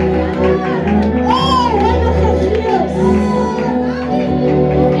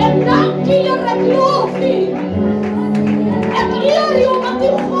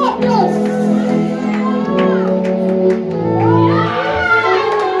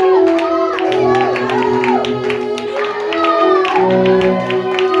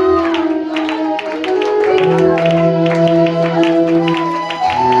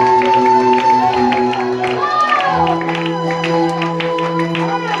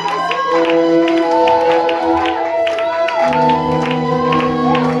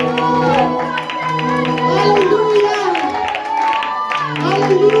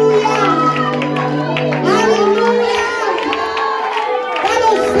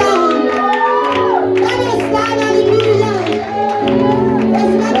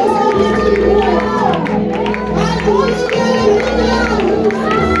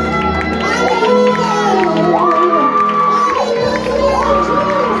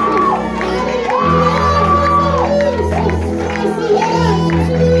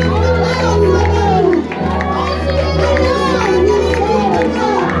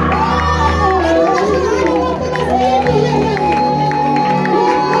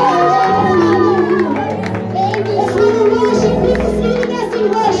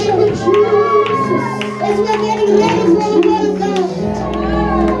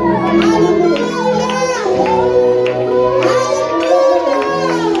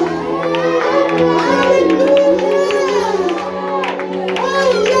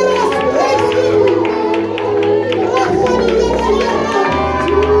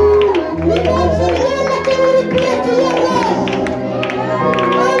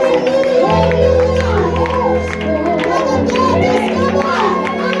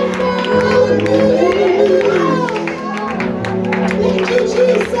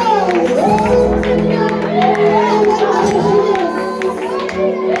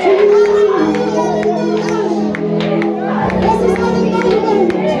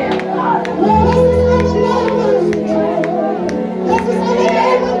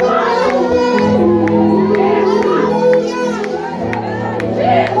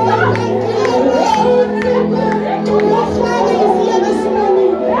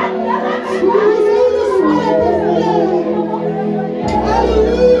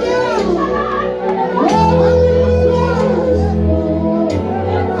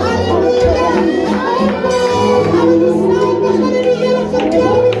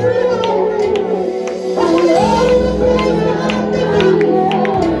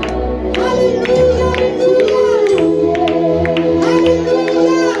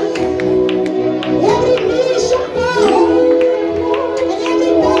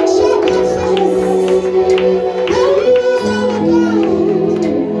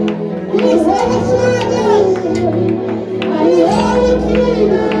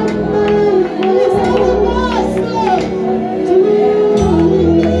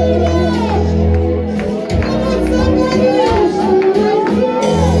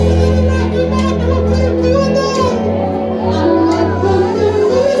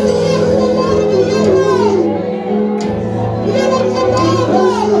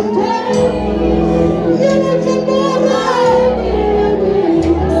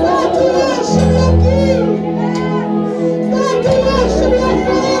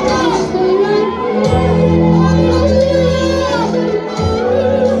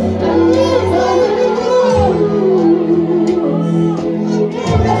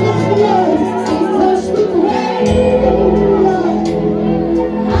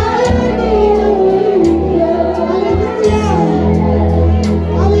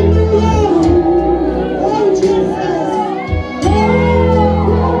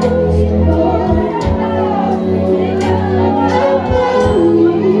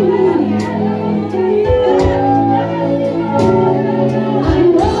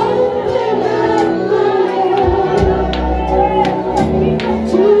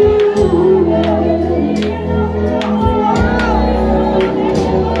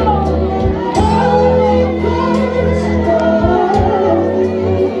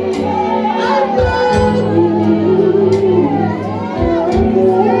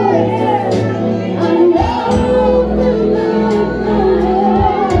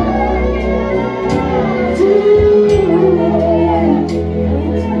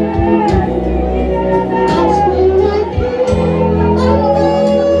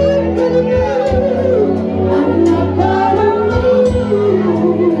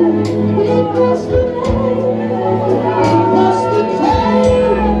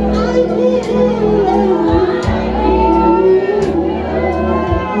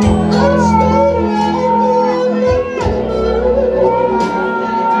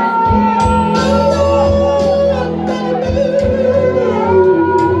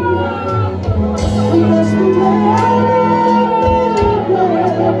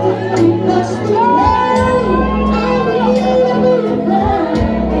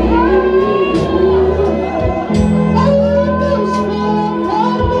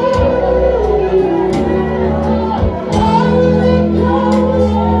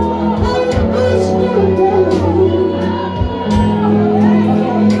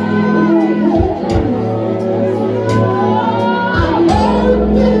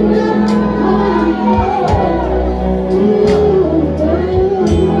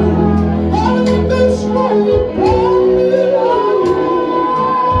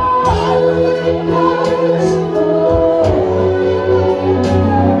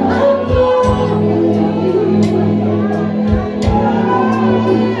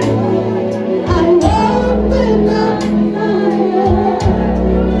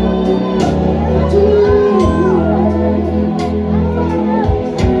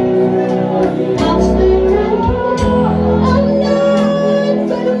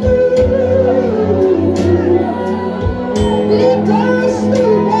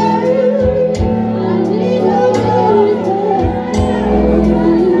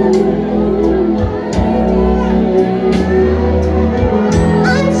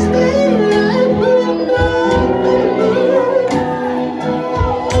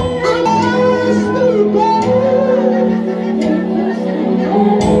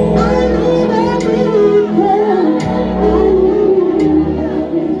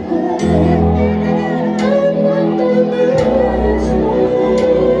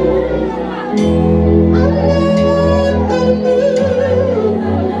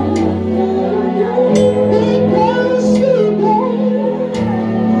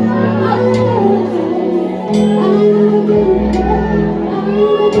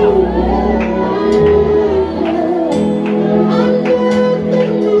Thank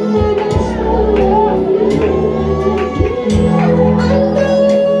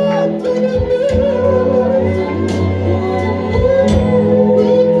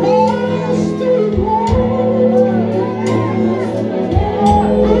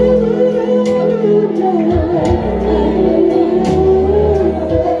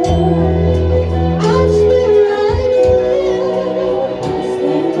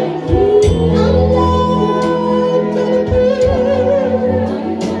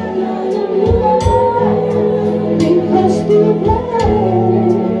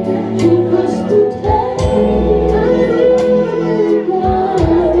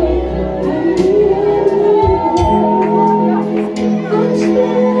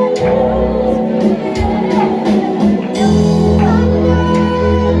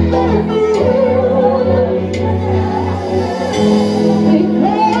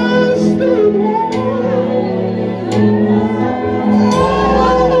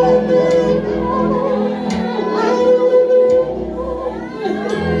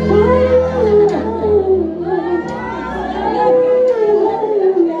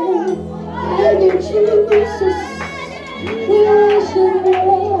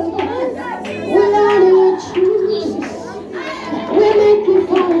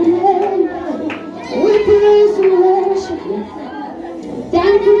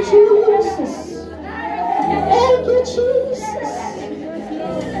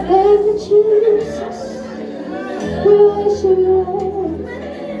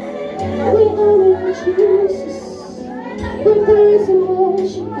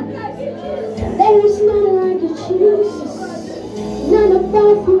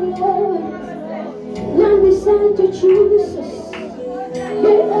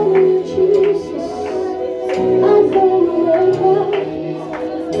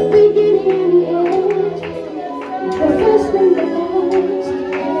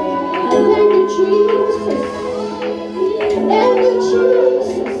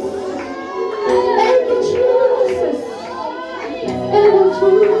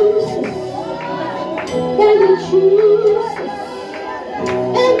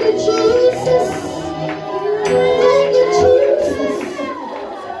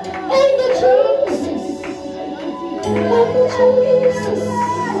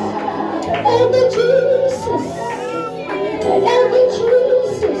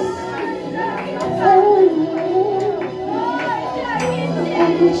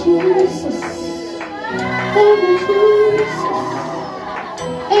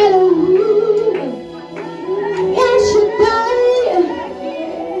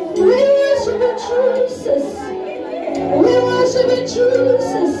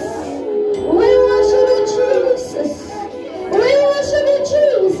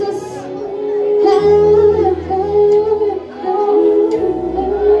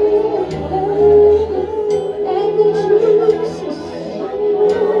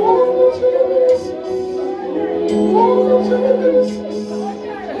you.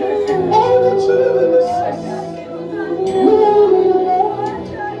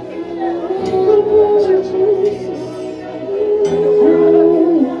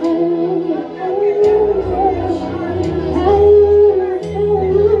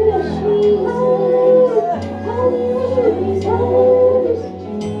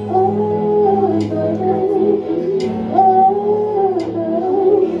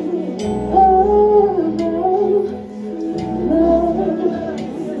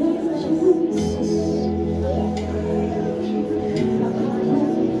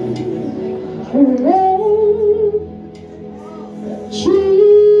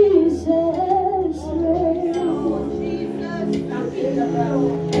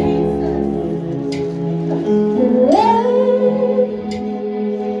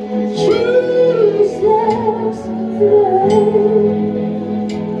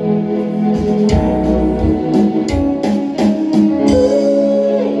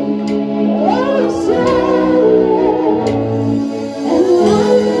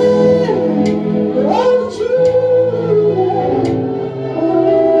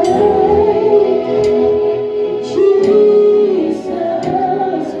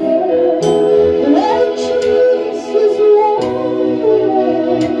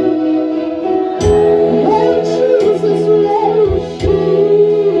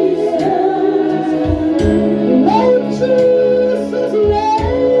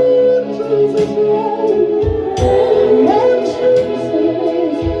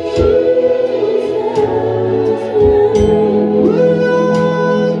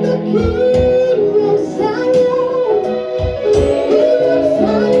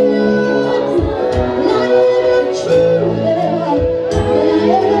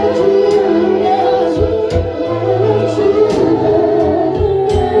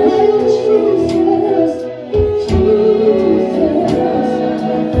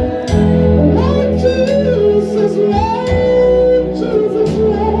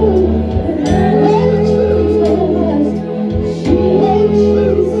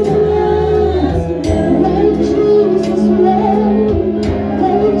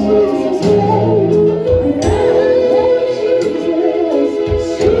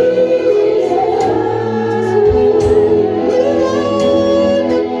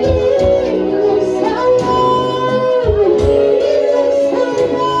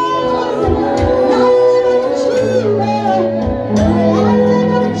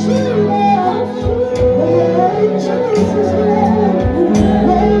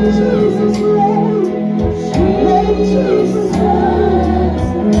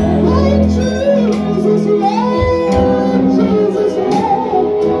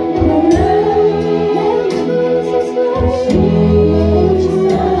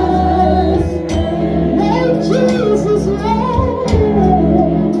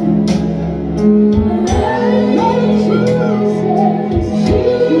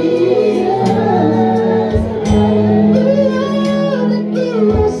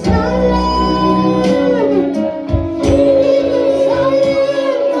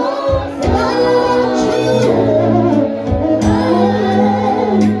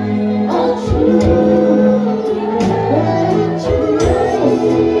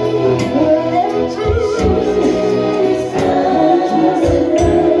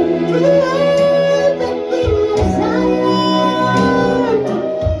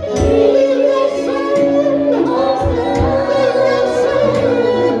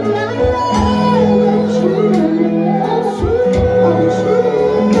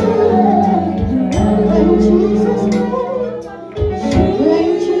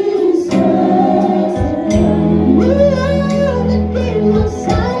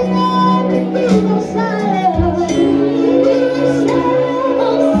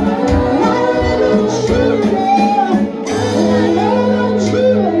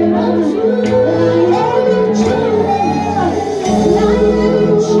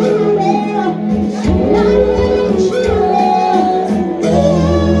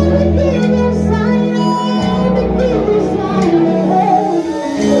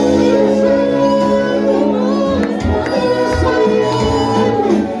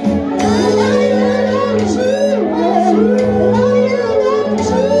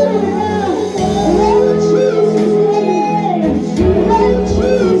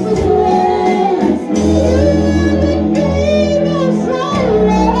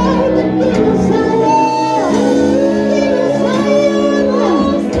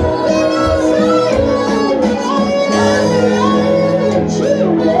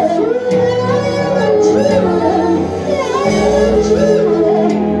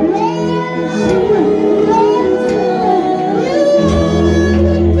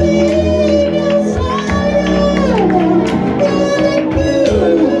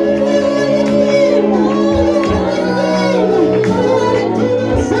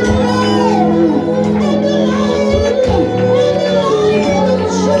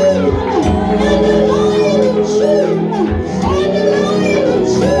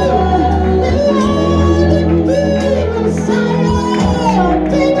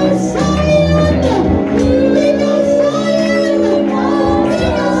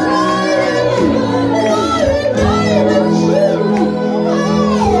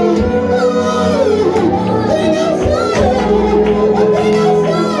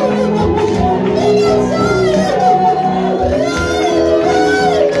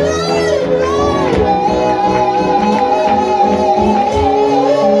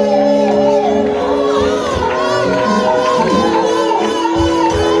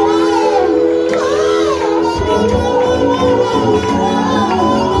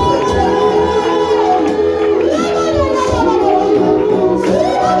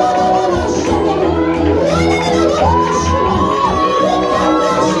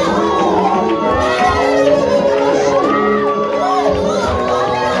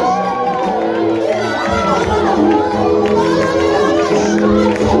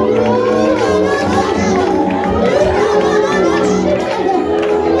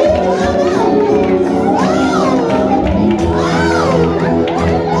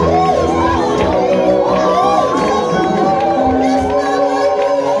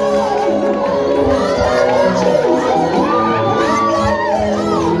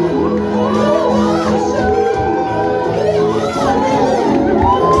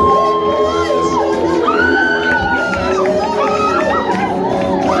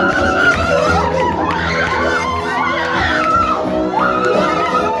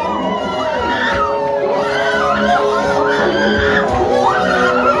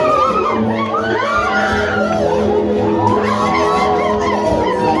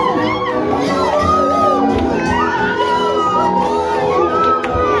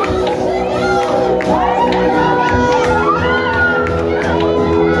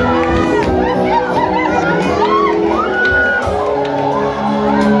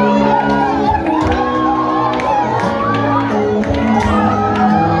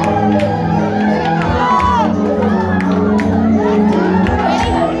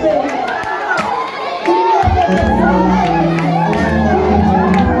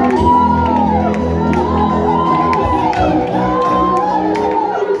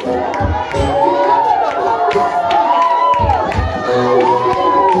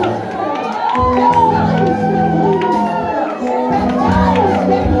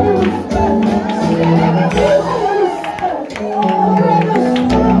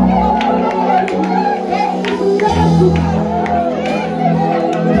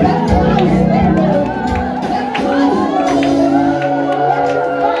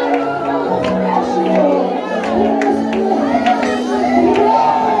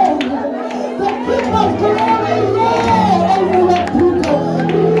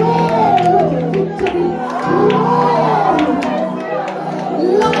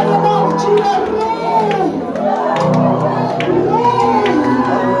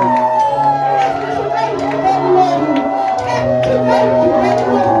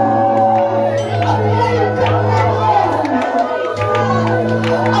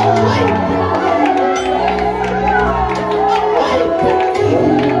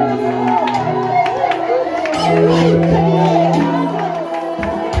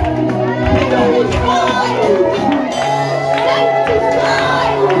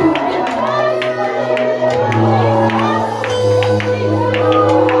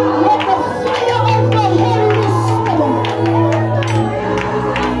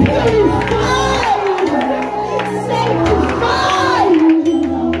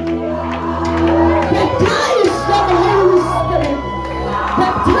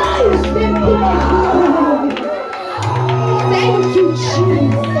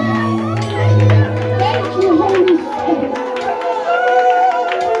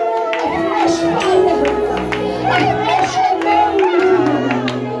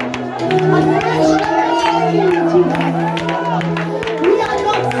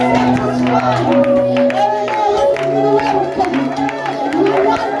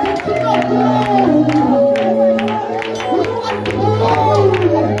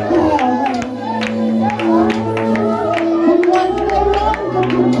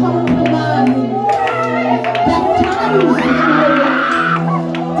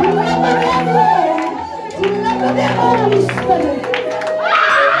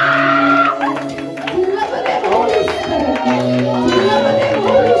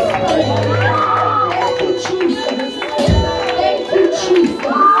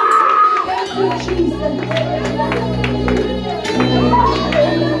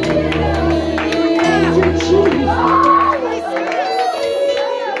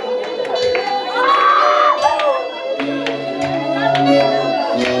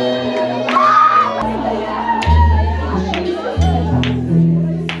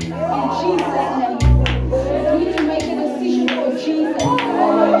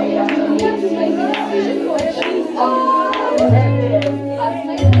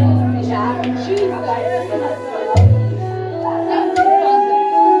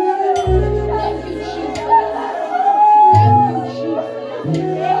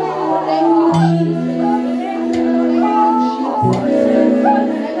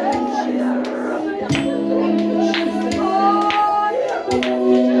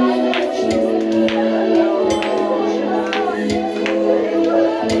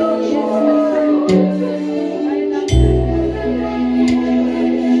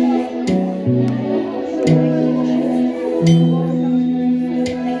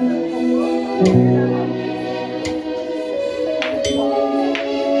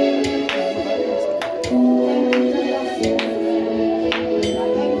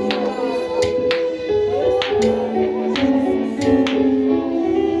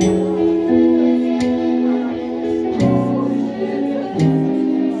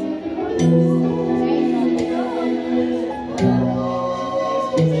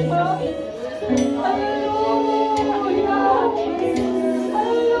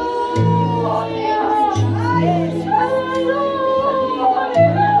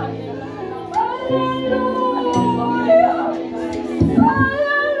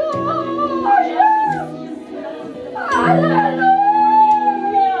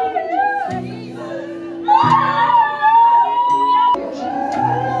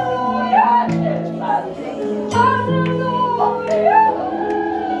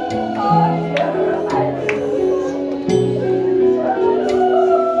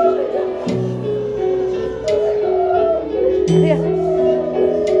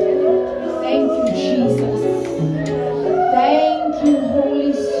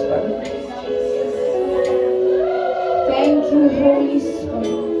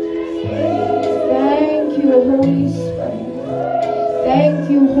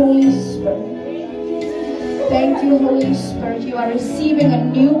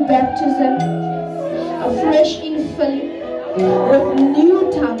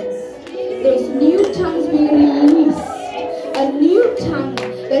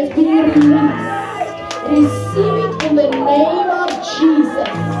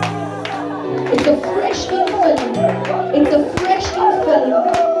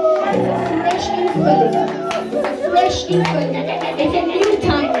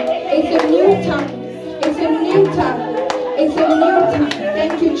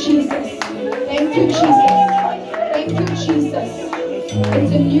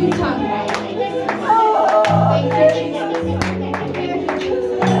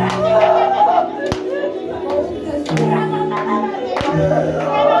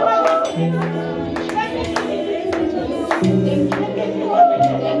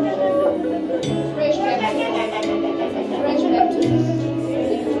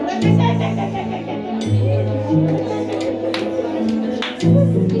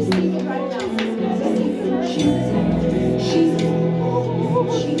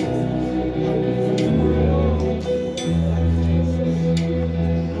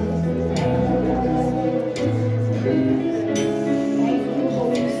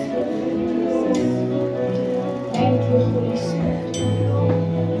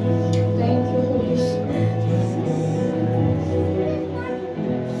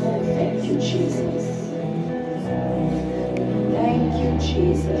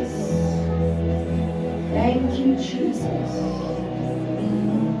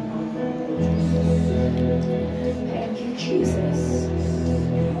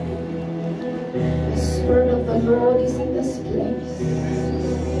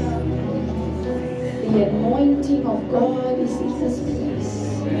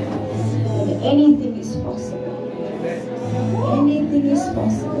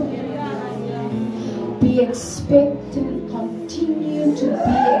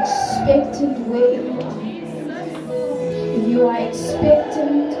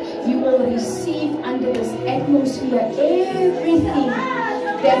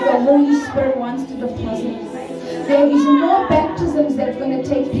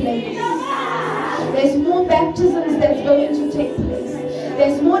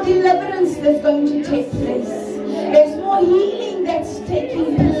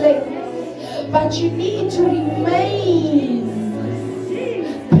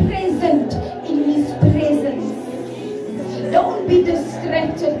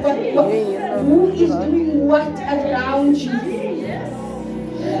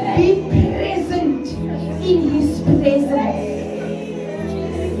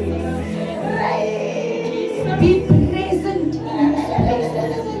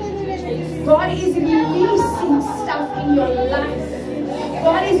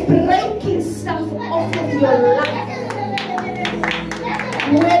 God is breaking stuff off course of your life.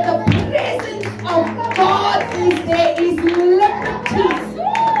 Where the presence of God is, there is liberty.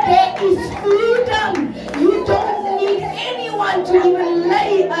 There is freedom. You don't need anyone to even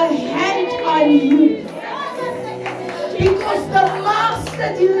lay a hand on you. Because the master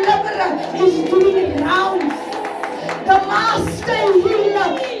deliverer is doing rounds. The master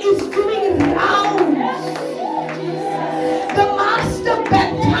healer is doing rounds. The master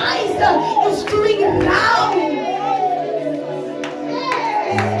baptizer is doing rounds.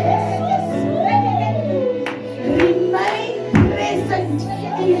 Remain present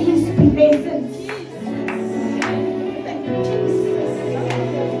in his presence.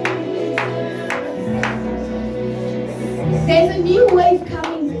 There's a new wave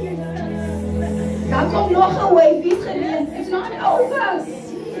coming. Daar komt nog een wave. Wie is geleerd? It's not over.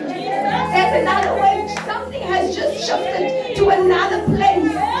 There's another wave. Something has just shifted to another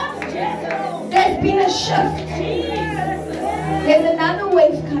place. There's been a shift. There's another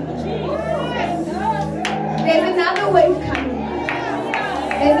wave coming. There's another wave coming.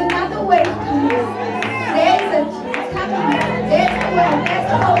 There's another wave coming. There's it. It's coming. There's the wave. There's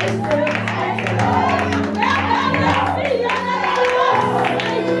the Holy Spirit.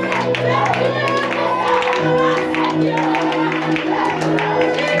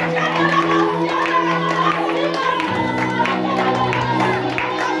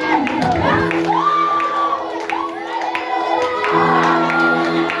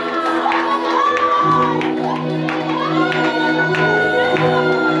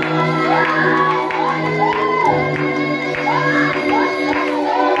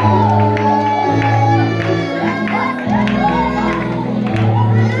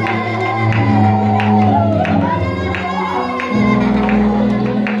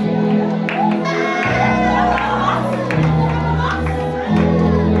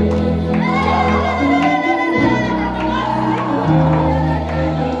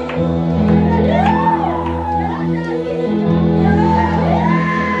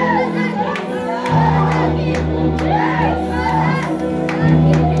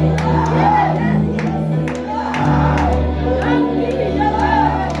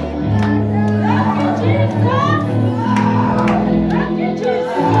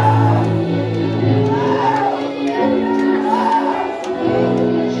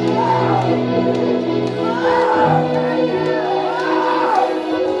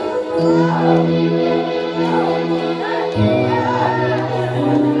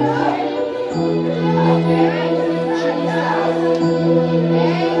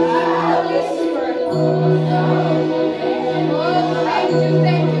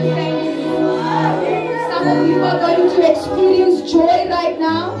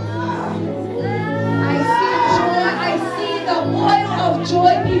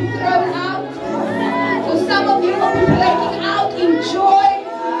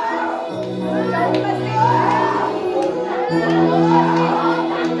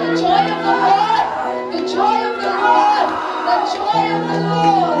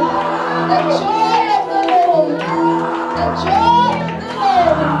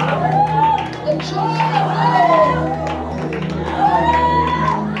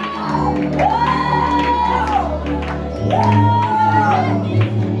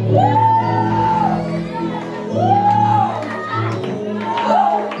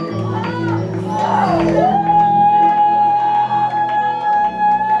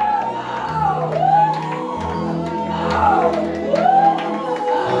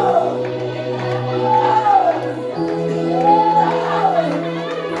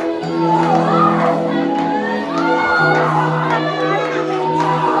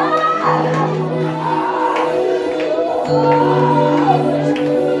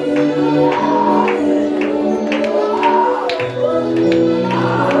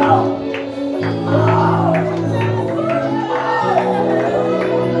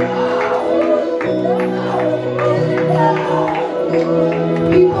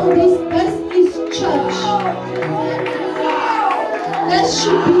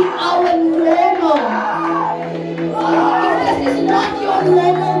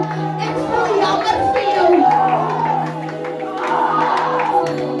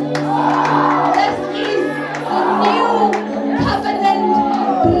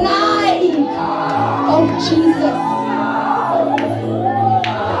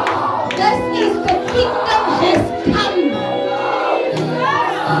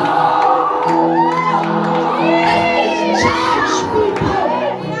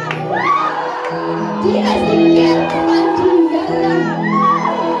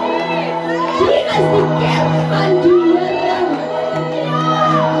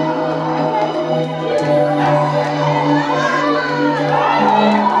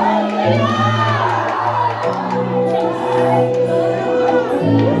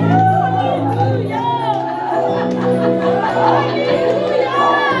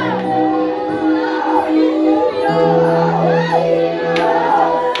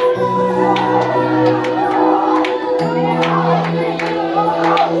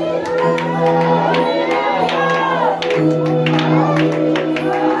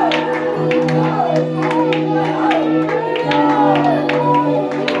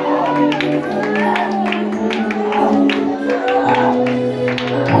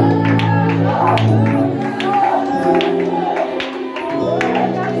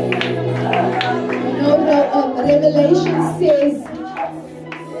 says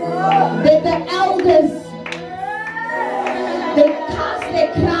that the elders, they cast their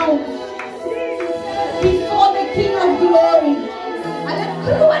crowns before the King of Glory. Hulle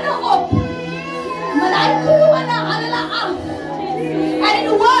kroon op, maar hy kroon hulle af. And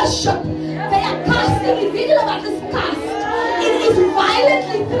in worship, they are casting, in middle of this cast, it is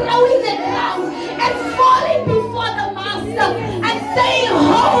violently throwing the crown and falling before the Master and saying,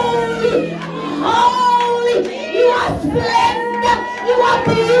 holy, holy, you are splendid, you are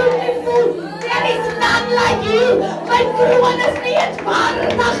beautiful, there is none like you. My kroon is nie eens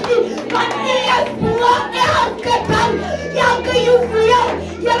waardig nie, want U is bo elke ding, elke juweel,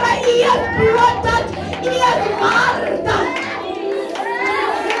 Here, U is bloot dat U is waardig.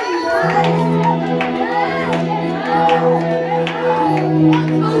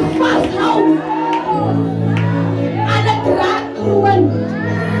 Ons vashou aan 'n draadkroon.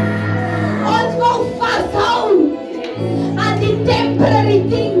 Ons wil vashou aan die temporary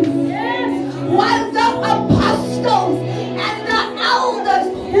things. While the apostles and the elders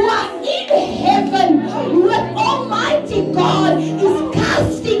who are in heaven with Almighty God is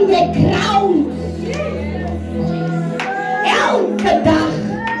casting their crowns. Elke dag.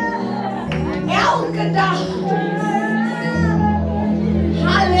 Elke dag.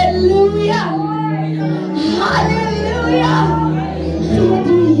 Hallelujah. Hallelujah. Gee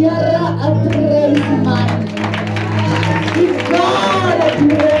die Here 'n prys, man. Give God a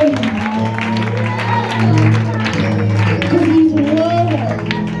praise. Because He's worthy.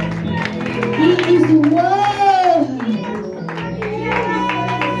 He is worthy.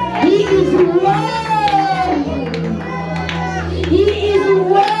 He is worthy. He is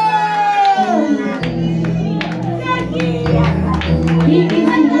worthy. He is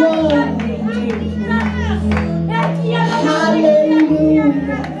worthy. Hallelujah.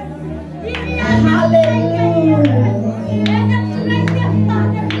 Hallelujah.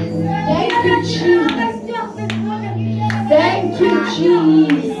 Thank you, Jesus. Thank you,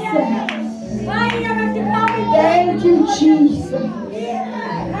 Jesus. Thank you, Jesus.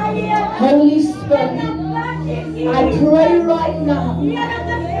 Holy Spirit, I pray right now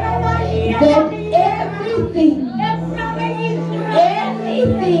that anything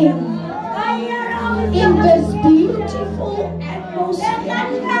in this beautiful atmosphere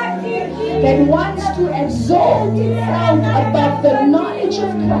that wants to exalt itself above the knowledge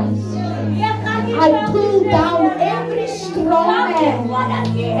of Christ, I pull down every strong man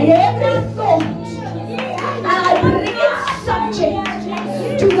and every thought, and I bring it subject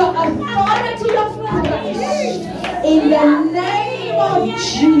to the authority of Christ in the name of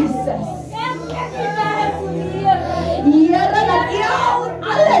Jesus. Here dat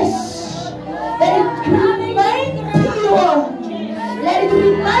alles, let it remain pure. Let it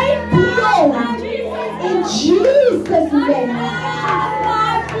remain pure in Jesus' name.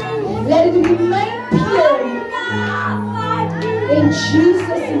 Let it remain pure in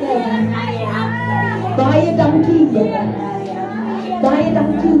Jesus' name. Baie dankie, Here. Baie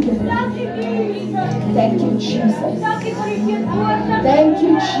dankie, Here. Thank you, Jesus. Thank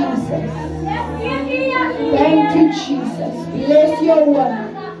you, Jesus. Thank you, Jesus. Bless your word.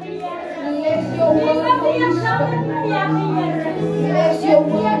 Bless your word, Holy Spirit. Bless your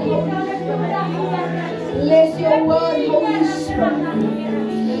word, Holy Spirit. Bless your word, Holy Spirit.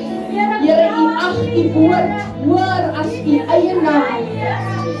 Here, U ag die woord hoor as U eie naam.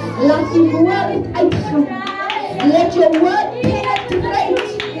 Laat die woord uitgaan. Let your word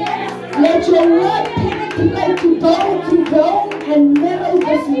penetrate. Let your word penetrate to bone and marrow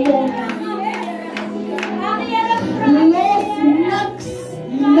this morning. Los niks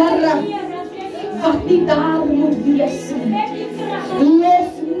nirre wat nie daar moet wees nie.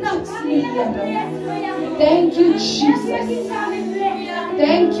 Los niks nie, Here. Thank you, Jesus.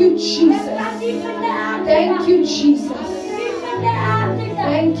 Thank you, Jesus. Thank you, Jesus.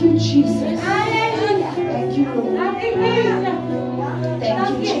 Thank you, Jesus. Thank you, Lord. Thank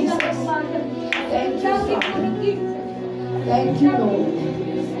you, Jesus. Thank you, Father. Thank you, Lord.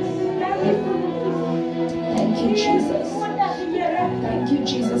 Thank you, Jesus. Thank you,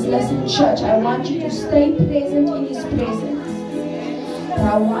 Jesus. Listen, church, I want you to stay present in His presence. But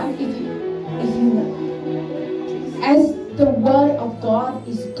I want if you, as the word of God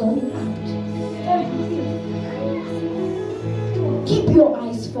is going out, keep your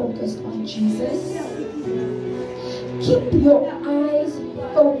eyes focused on Jesus. Keep your eyes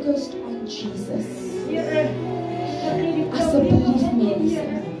focused on Jesus. As a belief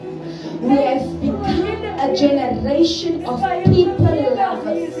medicine, we have become a generation of people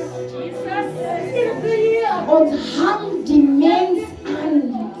lovers. Ons hang die mens aan.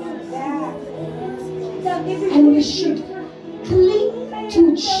 And we should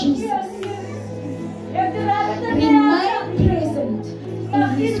Jesus. Remain present in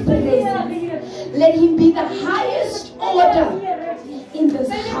His presence. Let Him be the highest order in this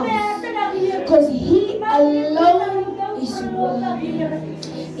house. Because He alone is worthy.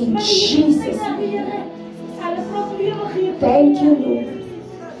 In Jesus' name. Thank you, Lord.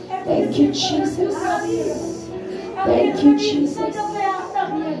 Thank you, Jesus. Thank you, Jesus.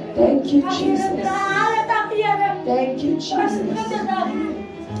 Thank you, Jesus. Thank you, Jesus.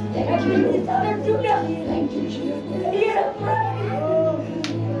 Thank you, Lord. Thank you,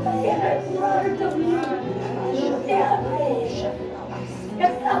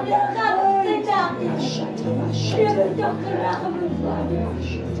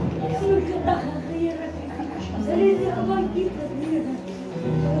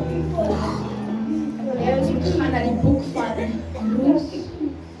 Ik ga naar die boek van Ruth.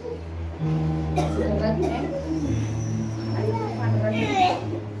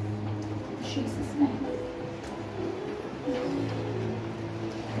 Jesus' name.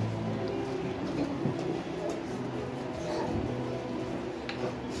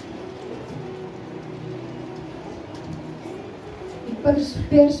 Die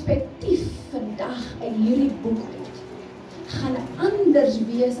perspektief vandag in hierdie boek gaan anders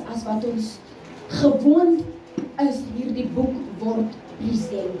wees as wat ons gewoond is hierdie boek word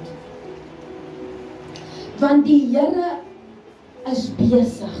present. Want die Here is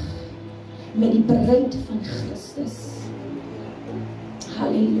besig met die bruid van Christus.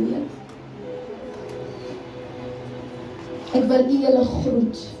 Halleluja. Ek wil julle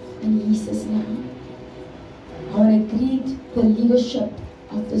groet in Jesus naam. I want to greet the leadership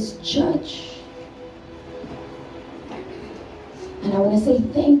of this church. And I want to say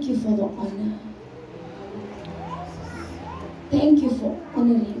thank you for the honor. Thank you for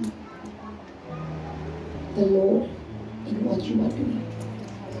honoring the Lord in what you are doing.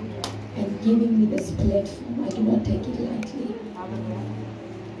 And giving me this platform. I do not take it lightly.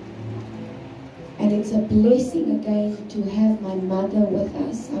 And it's a blessing again to have my mother with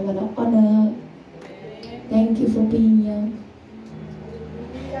us. I want to honor her. Thank you for being here.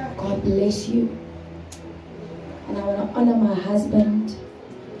 God bless you. And I want to honor my husband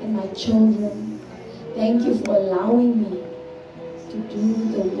and my children. Thank you for allowing me to do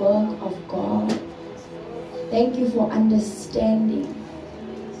the work of God. Thank you for understanding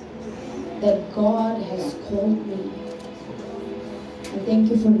that God has called me. And thank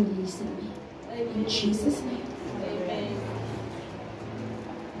you for releasing me. In Jesus' name.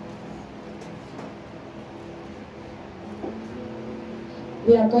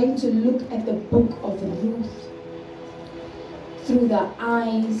 We are going to look at the book of Ruth through the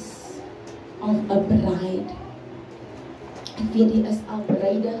eyes of a bride. Ek weet die is al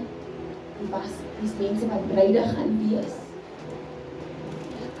bruide, die mense wat bruide gaan wees.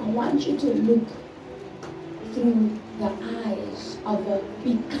 I want you to look through the eyes of a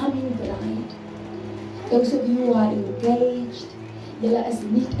becoming bride. Those of you who are engaged, julle is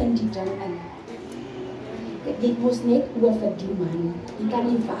nie in die ding in. Dit moes net oor vir die man. Jy kan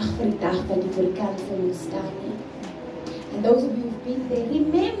nie wag vir die dag wat jy voor die kant van ons staan nie. And those of you who've been there,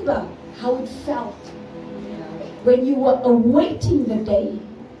 remember how it felt when you were awaiting the day.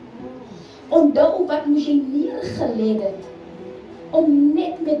 Onthou wat moes jy neergelê het om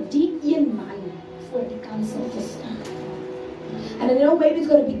net met die een man voor die kansel te staan. And I know maybe it's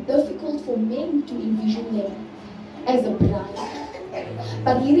going to be difficult for men to envision them as a bride.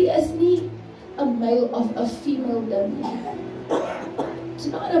 But hierdie is nie a male of a female domain. It's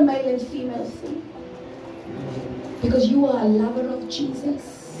not a male and female thing. Because you are a lover of Jesus.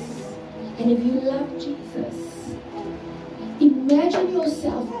 And if you love Jesus, imagine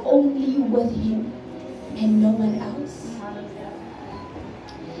yourself only with Him and no one else.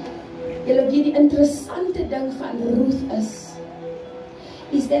 Julle weet die interessante ding van Ruth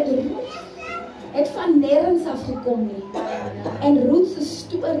is that Ruth het van nergens af gekom nie. En Ruth se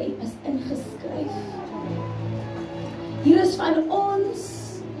storie is ingeskryf. Hier is van ons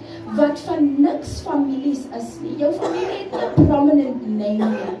wat van niks families is nie. Jou familie het nie 'n prominent name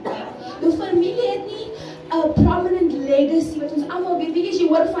nie. Jou familie het nie 'n prominent legacy wat ons almal weet. Wie jy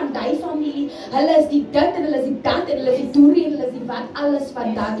hoor van die familie, hulle is die dit en hulle is die dat en hulle is die toerie en hulle is die wat alles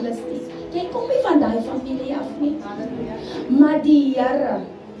van Douglas is. Jy kom nie van die familie af nie. Maar die Here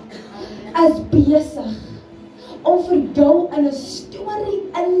is besig om vir jou in 'n storie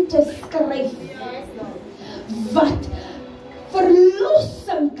in te skryf wat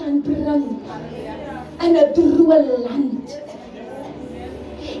verlossing kan bring in 'n droë land.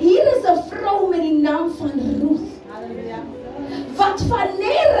 Hier is 'n vrou met die naam van Ruth wat van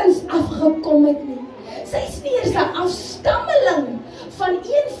nêrens afgekom het nie. Sy is nie eens 'n afstammeling van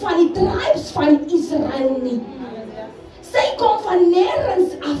een van die tribes van Israel nie. Sy kom van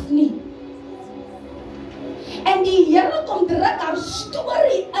nêrens af nie. En die Here kom druk haar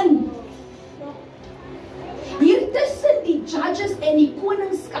storie in. Hier tussen die judges en die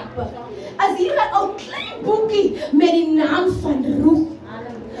koningskappe is hier 'n ou klein boekie met die naam van Ruth.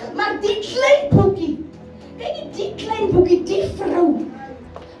 Maar die klein boekie, kyk die klein boekie, die vrou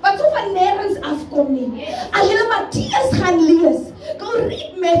wat so van nêrens afkom nie. As jy Matteus gaan lees, go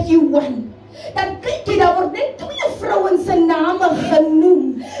read Matthew 1. Dan kyk jy, daar word net 2 vrouens se name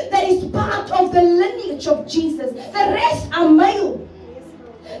genoem. That is part of the lineage of Jesus. The rest are male.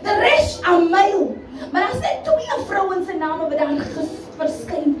 The rest are male. Maar daar is 2 vrouens se name wat daar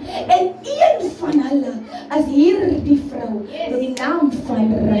verskyn. En een van hulle is hierdie vrou met die naam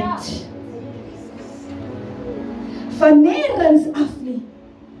van Ruth. Van nêrens af nie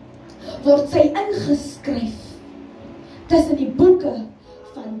word sy ingeskryf tussen die boeke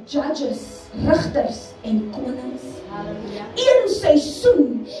van Judges, Rigters en Konings. Een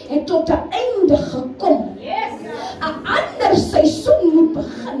seisoen het tot 'n einde gekom. 'n Ander seisoen moet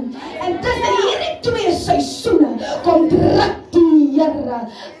begin. En tussen hierdie 2 seisoene kom druk die Here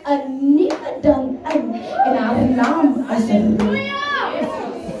 'n nuwe ding in. En haar naam is Ruth.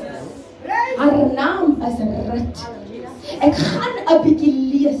 Haar naam is Ruth. Ek gaan 'n bietjie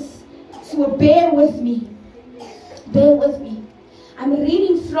lees. So bear with me. Bear with me. I'm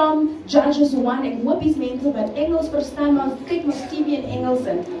reading from Judges 1. Ek hoop die mense wat Engels verstaan, maar kyk my TV in Engels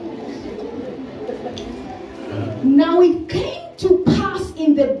in. Now it came to pass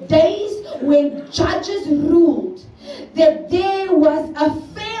in the days when judges ruled that there was a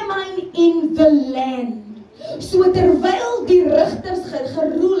famine in the land. So terwyl die rigters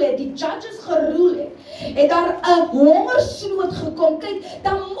geroel het, die judges geroel het daar 'n hongersnood gekom. Kyk,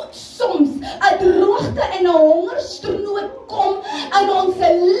 dan moet soms 'n droogte en 'n hongersnood kom in ons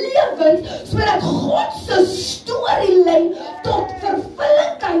lewens, sodat God se storielyn tot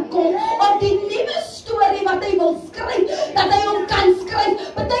vervulling kan kom, op die nuwe storie wat hy wil skryf, dat hy hom kan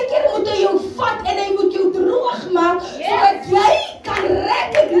skryf. Partykeer moet hy jou vat en hy moet jou droog maak, sodat jy kan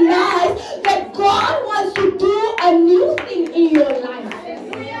recognize that God wants to do a new thing in your life.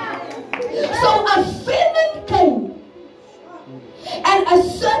 So a famine came, and a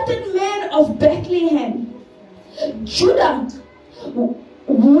certain man of Bethlehem, Judah,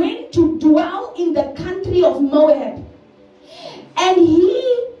 went to dwell in the country of Moab, and he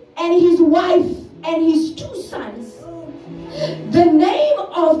and his wife and his 2 sons. The name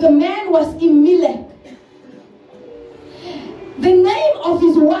of the man was Elimelech. The name of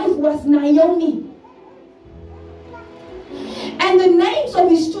his wife was Naomi. And the names of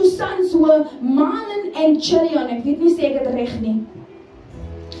his 2 sons were Mahlon and Chilion. Ek weet nie seker dit reg nie.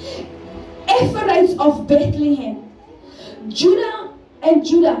 Ephraimites of Bethlehem. Judah,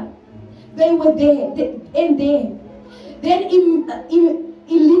 they were there. Then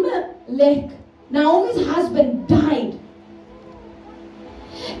Elimelech, Naomi's husband, died.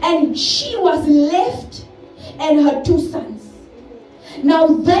 And she was left and her 2 sons. Now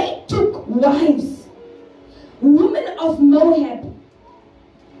they took wives, women of Moab.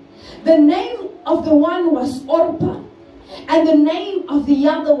 The name of the one was Orpah, and the name of the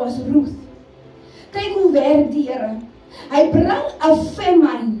other was Ruth. Kyk hoe werk die Here. Hy bring 'n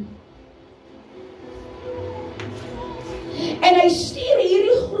famine. En hy stuur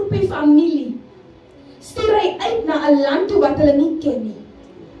hierdie groepie familie, stuur hy uit na 'n land toe wat hulle nie ken nie.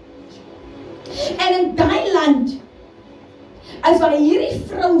 En in daai land as waar hierdie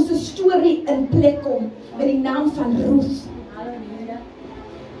vrou se storie in plek kom met die naam van Ruth.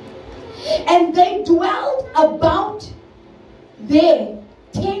 And they dwelled about there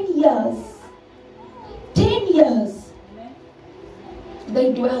 10 years. 10 years.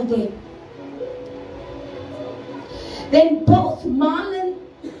 They dwelled there. Then both Mahlon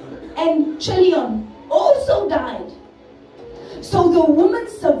and Chilion also died. So the woman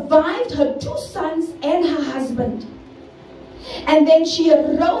survived her 2 sons and her husband. And then she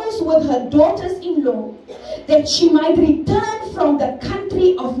arose with her daughters-in-law that she might return from the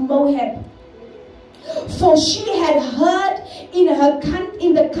country of Moab. For she had heard in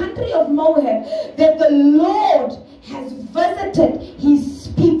the country of Moab that the Lord has visited his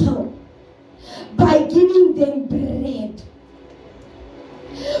people by giving them bread.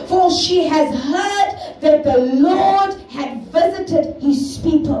 For she has heard that the Lord had visited his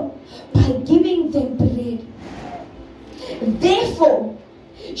people by giving them bread. Therefore,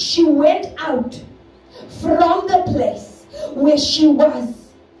 she went out from the place where she was,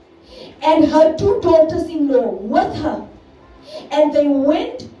 and her 2 daughters-in-law with her, and they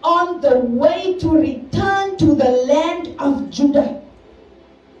went on the way to return to the land of Judah.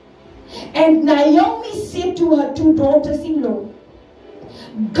 And Naomi said to her two daughters-in-law,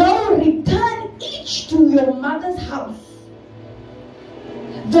 go return each to your mother's house.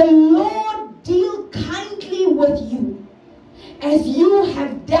 The Lord deal kindly with you, as you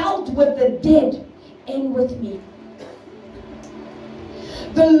have dealt with the dead and with me.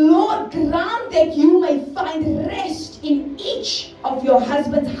 The Lord grant that you may find rest in each of your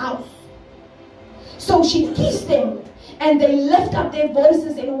husband's house. So she kissed them, and they lifted up their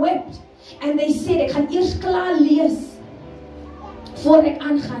voices and wept. And they said, ek gaan eers klaar lees voor ek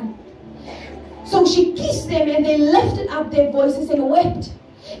aangaan. So she kissed them, and they lifted up their voices and wept.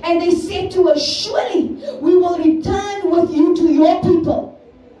 And they said to her, surely we will return with you to your people.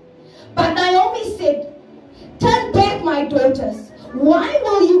 But Naomi said, turn back, my daughters. Why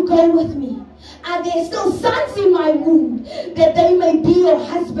will you go with me? Are there still sons in my womb, that they may be your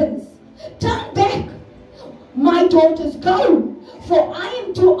husbands? Turn back, my daughters, go, for I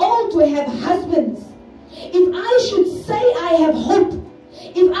am too old to have husbands. If I should say I have hope,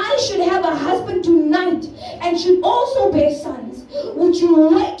 if I should have a husband tonight and should also bear sons, would you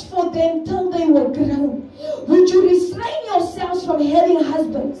wait for them till they were grown? Would you restrain yourselves from having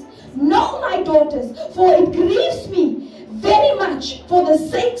husbands? No, my daughters, for it grieves me very much for your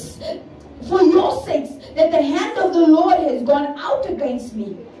sakes, that the hand of the Lord has gone out against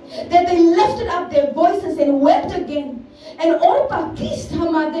me. That they lifted up their voices and wept again. And Orpah kissed her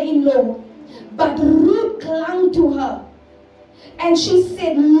mother-in-law, but Ruth clung to her. And she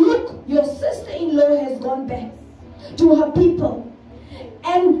said, look, your sister-in-law has gone back to her people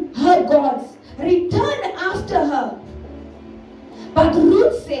and her gods. Return after her. But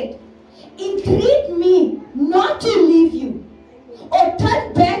Ruth said, entreat me not to leave you or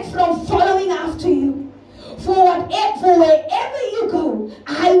turn back from following after you. For wherever you go,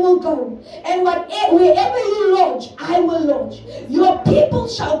 I will go. And wherever you lodge, I will lodge. Your people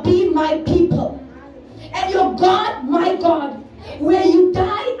shall be my people. And your God, my God. Where you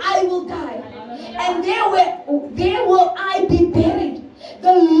die, I will die. And there will I be buried.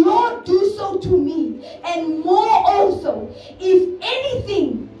 The Lord do so to me, and more also, if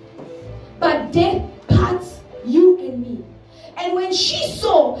anything but death parts you and me. And when she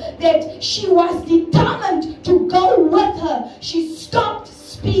saw that she was determined to go with her, she stopped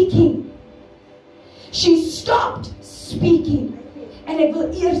speaking. She stopped speaking. En ek wil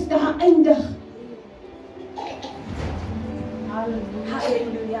eers daar eindig.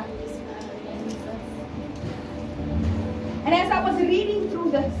 Hallelujah. And as I was reading through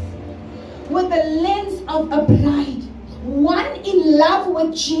this, with the lens of a bride, one in love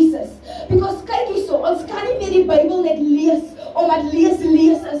with Jesus. Because kyk hierso, ons kan nie meer die Bybel net lees, omdat lees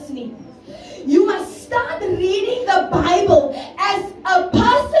is nie. You must start reading the Bible as a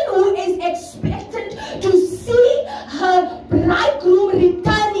person who is expectant to see her bridegroom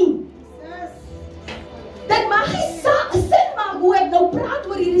returning. Dit mag nie sin maak hoe ek nou praat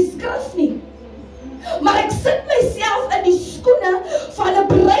oor hierdie skrif nie. Maar ek sit myself in die skoene van 'n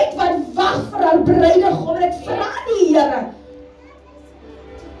bruid wat wag vir haar bruidegom en ek vra die Here.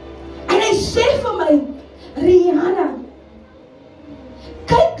 En hy sê vir my, Rehana,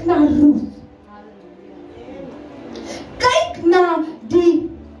 kyk na Ruth. Kyk na die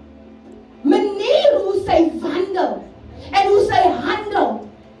manier hoe sy wandel en hoe sy handel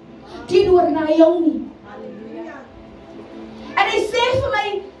teenoor Naomi. En hy sê vir my,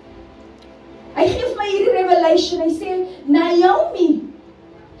 hy gee vir my hierdie revelation, hy sê, Naomi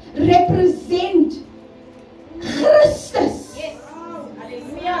represent Christus. Yes.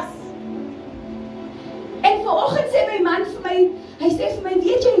 Hallelujah. En vanoggend sê my man vir my, hy sê vir my,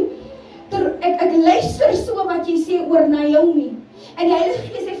 weet jy, ek luister so wat jy sê oor Naomi. En die Heilige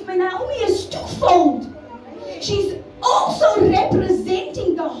Gees sê vir my, Naomi is twofold. She's also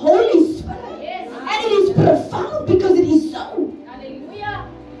representing the Holy Spirit. Yes. And it is profound because it is so. Hallelujah.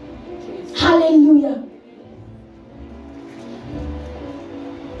 Hallelujah.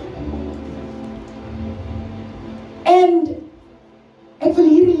 And ek wil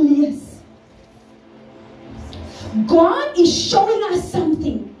hierdie lees. God is showing us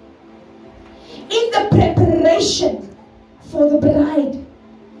something in the preparation for the bride,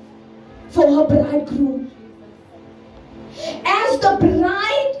 for her bridegroom. As the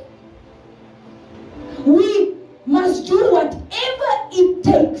bride, we must do whatever it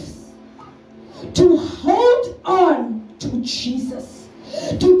takes to hold on to Jesus,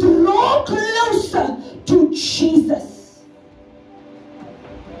 to draw closer to Jesus.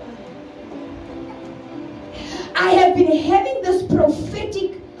 I have been having this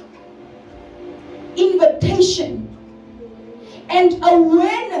prophetic invitation and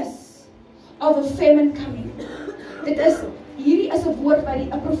awareness of a famine coming. Dit is hierdie is 'n woord wat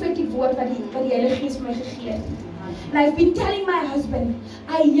 'n prophetic woord wat die Heilige Gees vir my gegee het. And I've been telling my husband,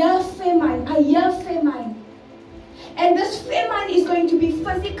 I hear famine, I hear famine. And this famine is going to be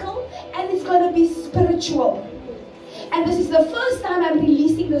physical and it's going to be spiritual. And this is the first time I'm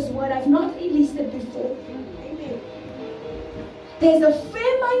releasing this word. I've not released it before. There's a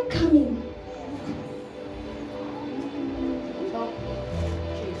famine coming.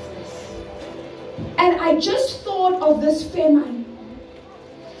 And I just thought of this famine.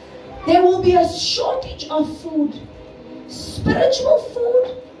 There will be a shortage of food, spiritual food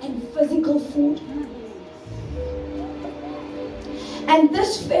and physical food. And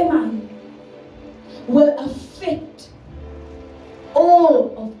this famine will affect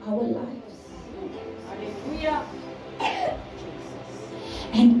all of our lives. Hallelujah.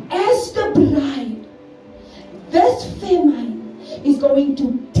 And as the bride, this famine is going to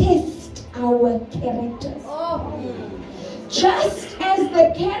test our characters. Just as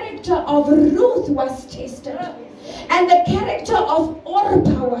the character of Ruth was tested and the character of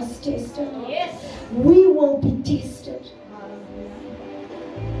Orpah was tested, we will be tested.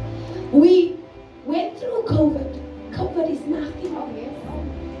 We went through COVID. COVID is nothing.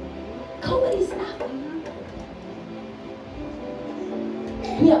 COVID is nothing.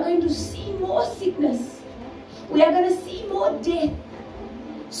 We are going to see more sickness. We are going to see more death,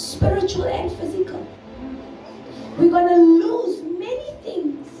 spiritual and physical. We're going to lose many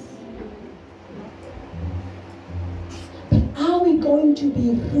things. But are we going to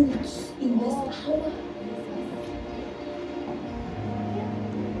be roots in this hour?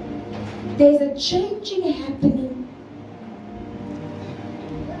 There's a changing happening.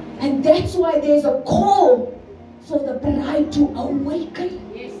 And that's why there's a call for the bride to awaken.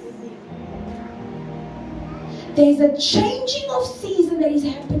 There's a changing of season that is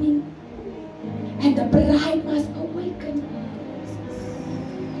happening. And the bride must awaken.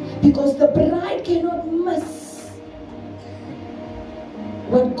 Because the bride cannot miss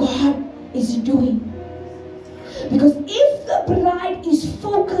what God is doing. Because if the bride is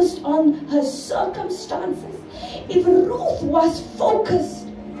focused on her circumstances, if Ruth was focused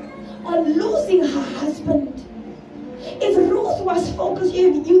on losing her husband, if Ruth was focused,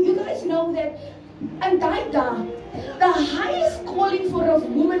 you guys know that, and the highest calling for a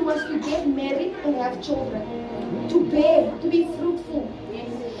woman was to get married and have children, to bear, to be fruitful.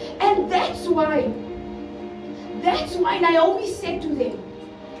 And that's why Naomi said to them,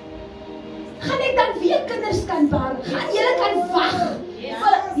 gaan ek dan weer kinders kan baar? Gaan julle kan wag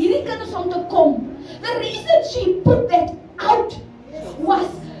vir hierdie kinders om te kom? The reason she put that out was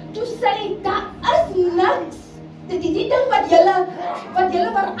to say that is niks. Die ding wat julle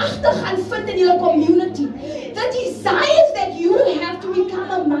waaragtig gaan vind in julle community. The desires that you have to become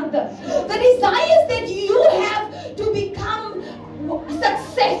a mother. The desires that you have to become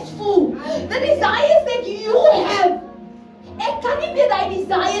successful. The desires that you have. Ek kan nie meer die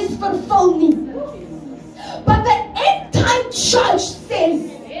desires vervul nie. But the end time church says,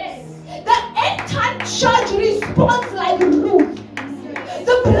 the end time church responds like Ruth.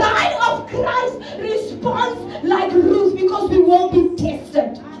 The bride of Christ responds like Ruth because we won't be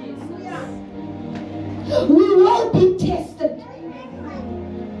tested. We won't be tested.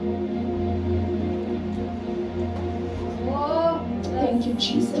 Thank you,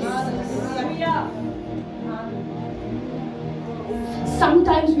 Jesus.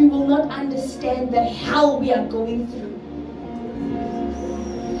 Sometimes we will not understand the hell we are going through.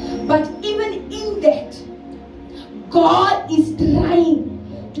 But even in that, God is trying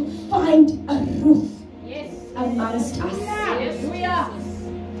to find a Ruth amongst us.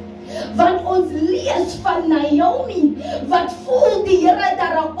 Want ons lees van Naomi wat voel die Here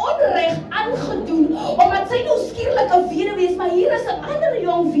daar 'n onreg aangedoen omdat sy nou skielik 'n weduwee is, maar hier is 'n ander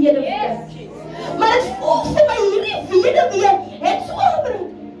jong weduwee. Maar dit voel vir my hierdie weduwee het so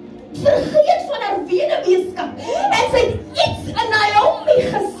vergeet van haar weduweeskap en sy het iets in Naomi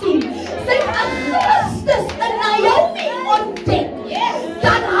gesien. Sy het 'n Christus in Naomi ontdek.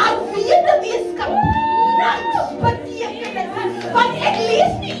 Dan haar weduweeskap niks beteken het. Want ek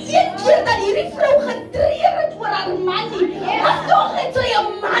lees nie een keer dat hierdie vrou getreur het oor haar man nie. Maar tog het sy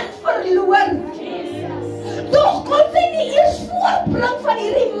 'n man verloor. Tog kon sy nie eers voortbring van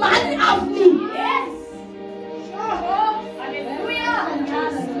hierdie man af nie.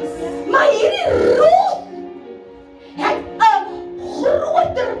 Maar hierdie Ruth het 'n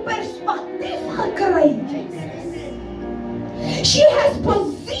groter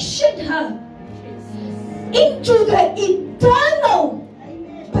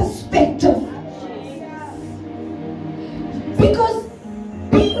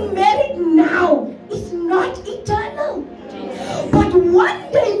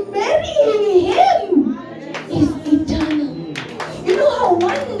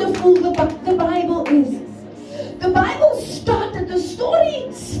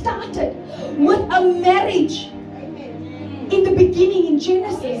started with a marriage. In the beginning, in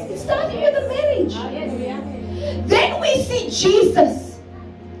Genesis, it started with a marriage. Then we see Jesus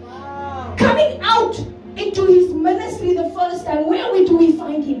coming out into his ministry the first time. Where do we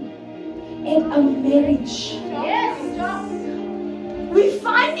find him? At a marriage. We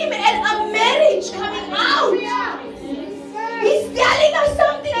find him at a marriage coming out. He's telling us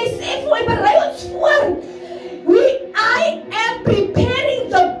something. I said for I am preparing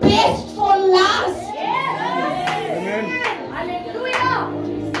the best for last. Hallelujah.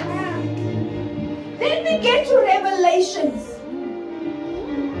 Then we get to Revelations.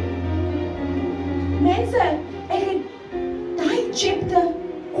 Mensen, ek het daai chapter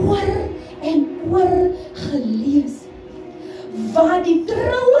oor en oor gelees. Waar die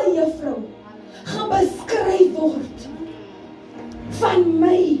troue juffrou gebeskryf word van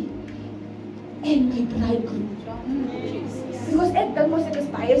my en my bruidgroom. Because ek dink mos ek is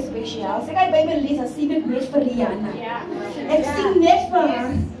baie spesiaal. As ek die Bybel lees, dan sien ek net vir Rehana. Ek sien net vir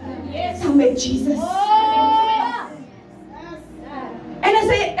haar saam met Jesus. En as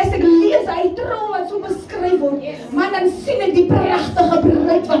ek lees hy trou wat so beskryf word, maar dan sien ek die pragtige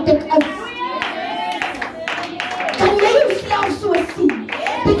bruid wat ek is. Kan jy jouself so sien?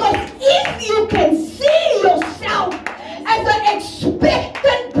 Because if you can see yourself as an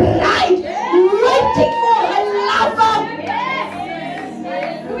expectant bride waiting for a lover,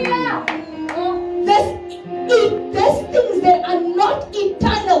 these things that are not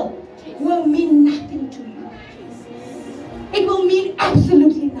eternal will mean nothing to you. It will mean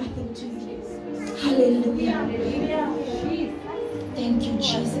absolutely nothing to you. Hallelujah. Thank you,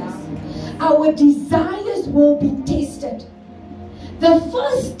 Jesus. Our desires will be tested. The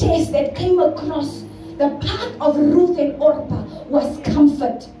first test that came across the path of Ruth and Orpah was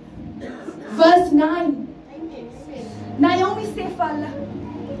comfort. Verse 9. Naomi sê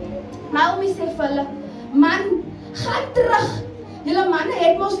vir hulle, man, gaan terug. Julle manne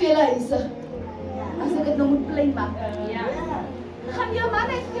het mos vir julle huise. As ek dit nou moet plain maak. Gaan julle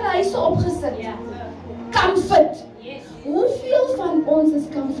manne het vir julle huise opgesit. Comfort. Hoeveel van ons is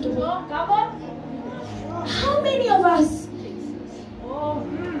comfortable? How many of us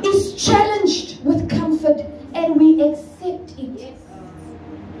is challenged with comfort and we accept it?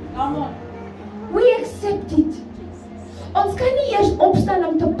 We accept it. Ons kan nie eers opstaan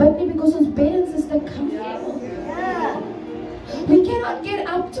om te bid nie because ons beddens is te comfortable. We cannot get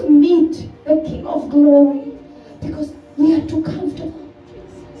up to meet the King of Glory because we are too comfortable.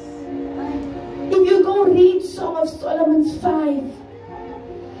 If you go read Song of Solomon's 5,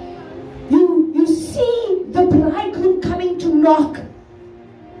 you see the bridegroom coming to knock.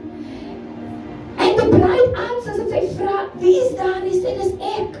 And the bride answers and says, wie is daar? En hy sê, dis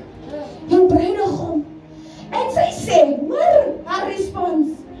ek, jou bruidegom. En sy sê, hoor haar respons.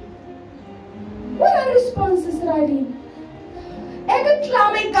 Hoor haar respons is Radie. Ek het klaar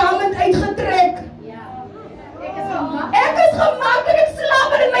my garment uitgetrek. Ek is gemaakt en ek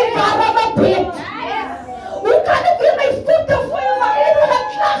slaap in my warme bed. Hoe kan ek weer my voete voel, maar ek het hulle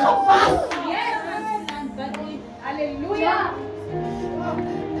klaar gewas? Halleluja.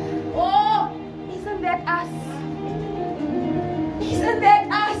 Oh, isn't that us? Isn't that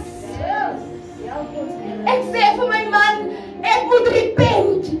us? Ek sê vir my man, ek moet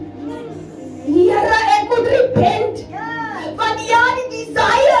repent. Here, ek moet repent. Want ja, die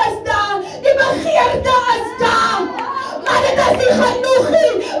desire is daar, die begeerte is daar. Maar dit is nie genoeg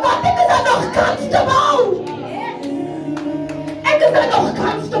nie, want ek is dan nog comfortable. Ek is dan nog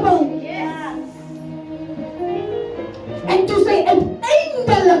comfortable. En toe sy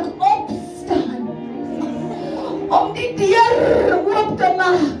uiteindelik opstaan, om die deur oop te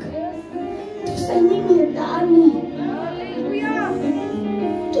maak, toe sy nie meer daar nie.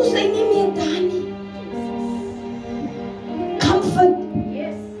 Toe sy nie meer daar nie. Comfort.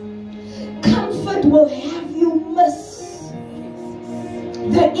 Comfort will have you miss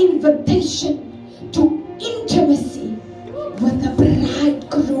the invitation to intimacy with the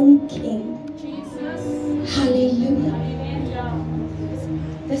bridegroom king. Hallelujah.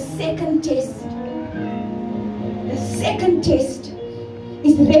 The second test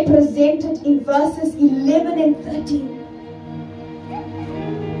is represented in verses 11 and 13.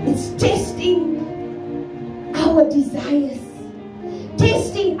 It's testing our desires,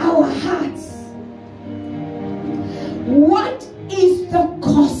 testing our hearts. What is the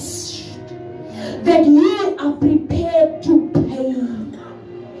cost that you are prepared to pay?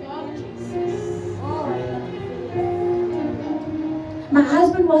 My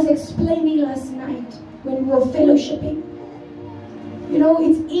husband was explaining last night when we were fellowshipping. You know,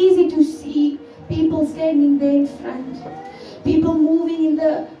 it's easy to see people standing there in front, people moving in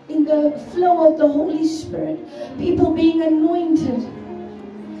the the flow of the Holy Spirit, people being anointed,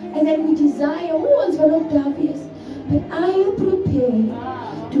 and then we desire, ons wil ook daar wees. But are you prepared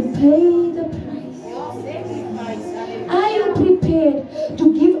to pay the price? Are you prepared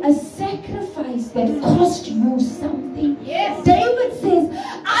to give a sacrifice that cost you something? Yes. David says,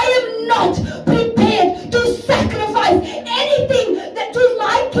 I am not prepared to sacrifice anything that to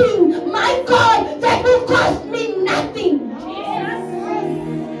my King, my God, that will cost me nothing.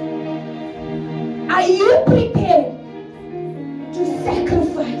 Are you prepared to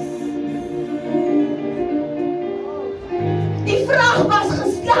sacrifice? Die vraag was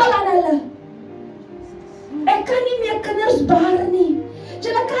gestel aan hulle. Ek kan nie meer kinders baar nie.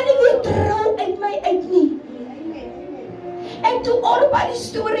 Julle kan nie weer trou uit my uit nie. En toe Orpa die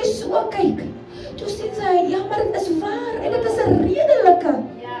storie so kyk, toe sê sy, ja, maar dit is waar en dit is 'n redelike.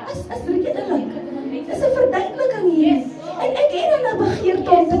 Is redelik. Dit is 'n verduideliking hier. En ek het dan 'n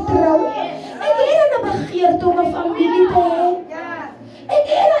begeerte om te trou. Ek het dan 'n begeerte om 'n familie te hê. Ek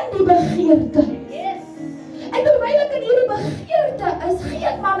het dan die begeerte. En terwyl ek in hierdie begeerte is, gee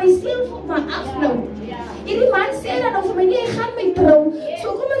ek maar my siel vir my af nou. Hierdie man sê dan of my nie, hy gaan my trou. So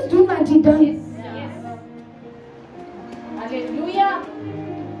kom ons doen wat hy dan. Hallelujah.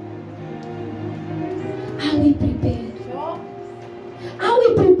 Are we prepared? Are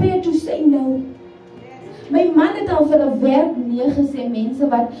we prepared to say no? My man het al vir 'n werk nee gesê, mense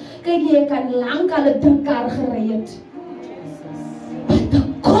wat, kyk jy kan lank al 'n kar gery het. But the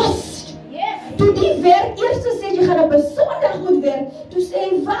cost. Toe die werk eers sê jy gaan op 'n Sondag moet werk, toe sê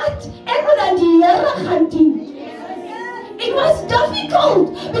hy, wat? Ek wil aan die Here gaan dien. It was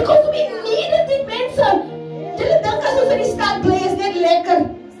difficult because we needed it, mense. Julle dink as ons in die stad bly is net lekker.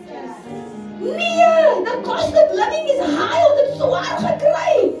 Nee, the cost of living is high, ons het swaar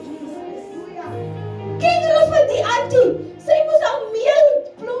gekry. Ken julle van die auntie? Sy moes al meel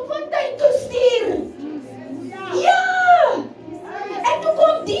Bloemfontein toe stuur. Ja! En toe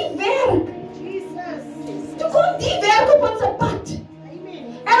kom die werk. Toe kom die werk op ons pad.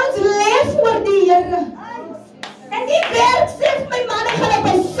 En ons leef oor die Here. En die werk sê vir my man, ek gaan op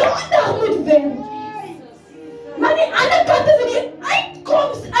 'n Sondag moet werk. Maar die ander kant is die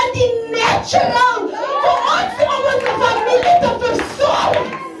uitkoms in die natural vir ons om ons familie te versorg.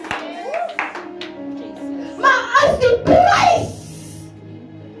 Maar as die prys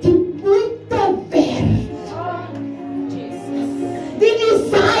die moeite werd, die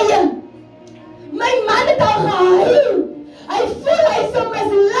desire, my man het al gehuil. Hy voel hy is 'n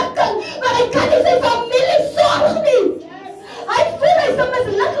mislukking, maar hy kan nie sy familie sorg nie. Hy voel hy is 'n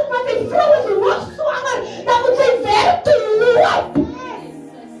mislukking, want sy vrou is hoogswanger, dan moet sy werk toe loop.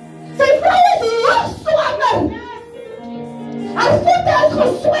 Sy vrou is hoogswanger. Haar voete is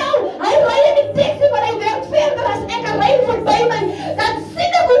geswel. Hy ry in die taxi, maar hy werk verder as ek. Hy ry verby my, dan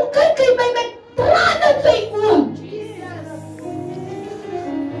sien ek hoe kyk hy my met trane in sy oë.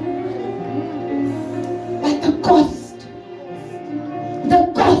 But the cost. The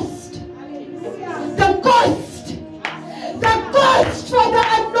cost. The cost. The cost for the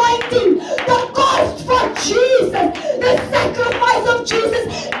anointing. The cost for Jesus. The sacrifice of Jesus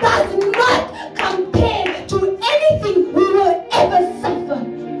does not compare to anything we will ever suffer.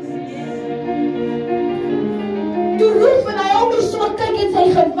 Toe Ruth en Naomi so kyk en sy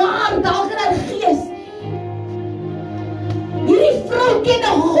gewaar dalk in haar gees. Hierdie vrou ken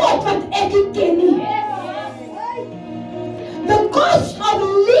 'n God wat ek nie ken nie. The cost of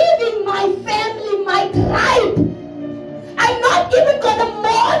leaving my family, my tribe. I'm not even gonna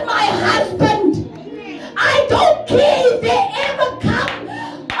mourn my husband. I don't care if they ever come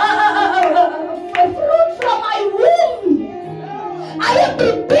a fruit from my womb. I am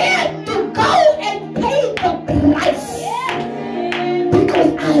prepared to go and pay the price.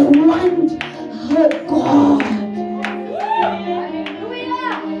 Because I want her God.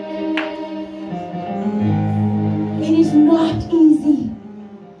 It is not easy.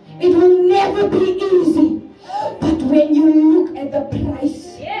 It will never be easy. But when you look at the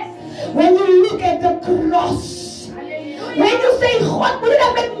price, when you look at the cross, when you say, God, moet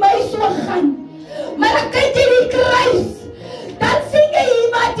dit met my so gaan, maar dan kyk jy die kruis, dan sien jy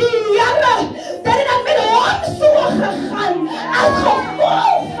iemand die Here, dat dit dan met hom so gegaan, as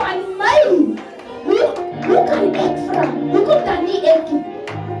gevolg van my. Hoe kan ek vra? Hoe kom dan nie ek?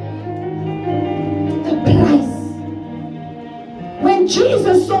 The price. When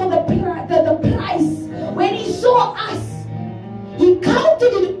Jesus saw the price, when he saw us, he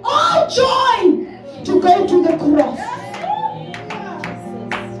counted it all joy to go to the cross.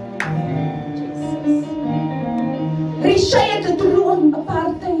 Richie het 'n droom 'n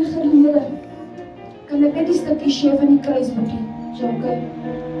paar tye gelede. Kan ek net die stukkie share van die kruisboekie? okay?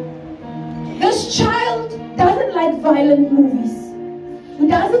 This child doesn't like violent movies. He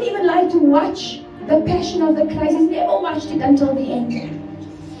doesn't even like to watch The Passion of the Christ. He's never watched it until the end.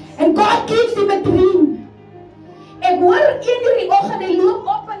 And God gives him a dream. Ek hoor een die oggend, hy loop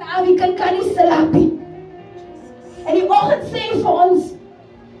op en af, hy kan nie slaap nie. En die oggend sê vir ons,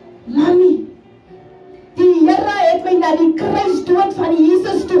 Mami, die Here het my na die kruisdood van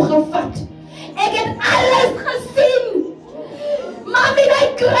Jesus toe gevat. Ek het alles gesien. Mami, die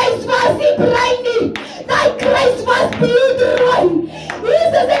kruis was nie bruin nie. Die kruis was bloedrooi.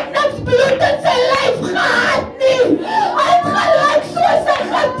 Jesus het niks bloed in sy lyf gehad nie. Hy het gelyk soos 'n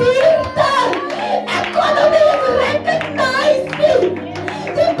gedierte. Ek kon hom nie recognize nie.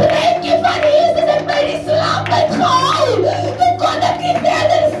 Die prentjie van Jesus het my die slaap uitgehaal. Toe kon ek nie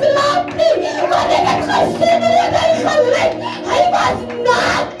verder slaap nie. Want ek het gesien hoe hy gelyk. Hy was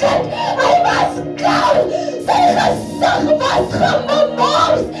naked. Hy was koud. Sy gesig was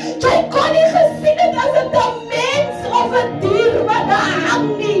gemors. Jy kon nie gesien het as het 'n mens of 'n dier wat daar hang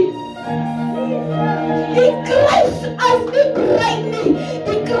nie. Die kruis as nie bruin nie.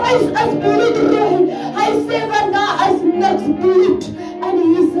 Die kruis as bloedrooi. Hy sê van daar is niks bloed in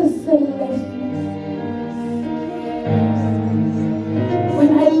Jesus se lyf.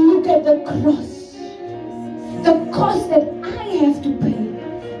 When I look at the cross, the cost that I have to pay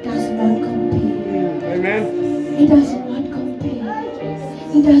does not compare. Amen. It does not compare.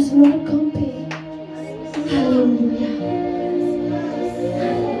 It does not compare. Hallelujah.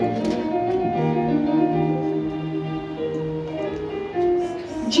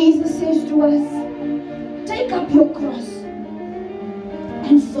 Jesus says to us, take up your cross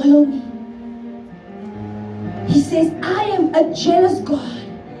and follow me. He says, I am a jealous God.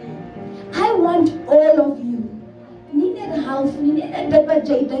 I want all of you. Nie net half nie, net dit wat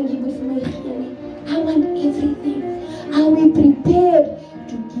jy dink jy moet vir my gee nie. I want everything. Are we prepared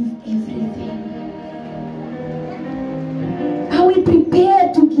to give everything? Are we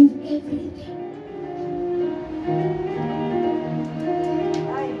prepared to give everything?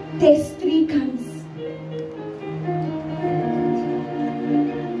 Test 3 comes.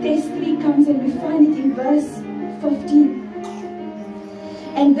 Test 3 comes and we find it in verse 15.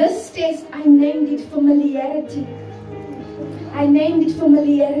 And this test, I named it familiarity. I named it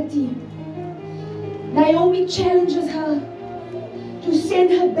familiarity. Naomi challenges her to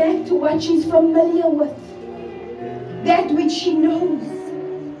send her back to what she's familiar with. That which she knows.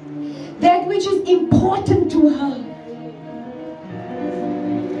 That which is important to her.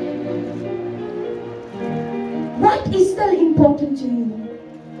 What is still important to you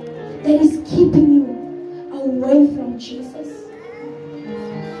that is keeping you away from Jesus?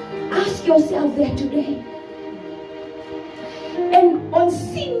 Ask yourself that today. En ons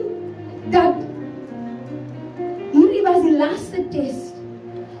sien dat hierdie was die laaste test.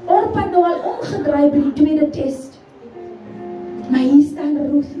 Orpa nou al omgedraai by die tweede test. Maar hier staan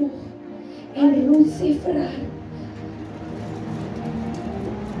Ruth nog. En Ruth sê vir haar,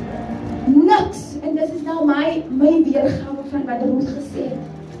 niks. En dit is nou my weergawe van wat Ruth gesê het.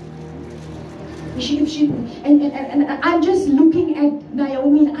 And I'm just looking at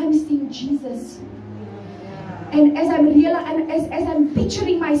Naomi and I'm seeing Jesus. And as I'm as I'm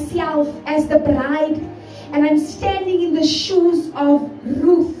picturing myself as the bride, and I'm standing in the shoes of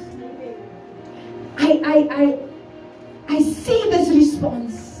Ruth, I see this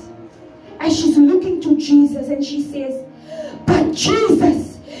response as she's looking to Jesus and she says, but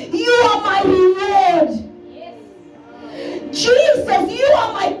Jesus, you are my reward. Yes. Jesus, you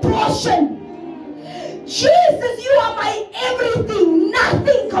are my portion. Jesus, you are my everything.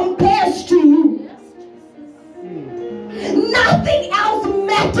 Nothing compares to you. Nothing else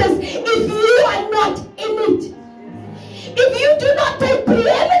matters if you are not in it. If you do not take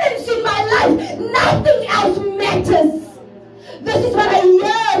preeminence in my life, nothing else matters. This is what I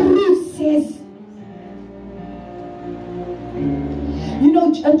hear Ruth says. You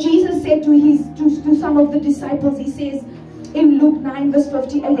know, Jesus said to some of the disciples, he says, in Luke 9 verse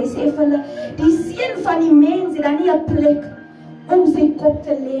 58, they say vir hulle, die seun van die mens het dan nie 'n plek om sy kop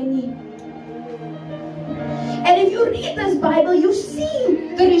te lê nie. And if you read this Bible, you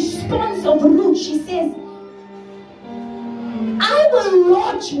see the response of Ruth. She says, I will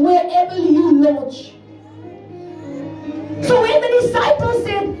lodge wherever you lodge. So when the disciples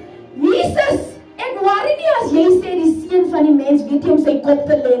said, Jesus, ek worry nie as jy sê die seun van die mens weet nie om sy kop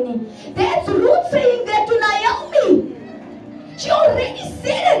te lê nie. That's Ruth saying that to Naomi. She already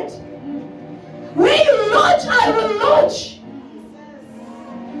said it. Where you lodge, I will lodge.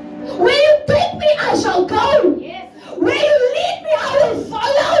 Where you take me, I shall go. Yes. Where you lead me, I will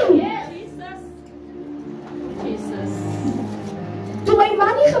follow. Yes. Jesus.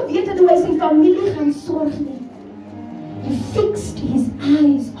 geweet het hoe hy sy familie gaan sorg nie. He fixed his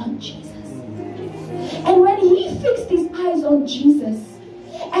eyes on Jesus. And when he fixed his eyes on Jesus,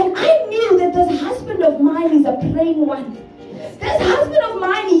 and I knew that this husband of mine is a praying one. This husband of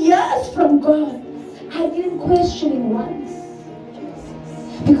mine hears from God. I didn't question him once.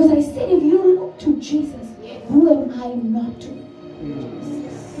 Because I said, if you look to Jesus, who am I not to?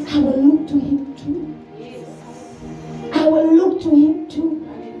 I will look to him too. I will look to him too.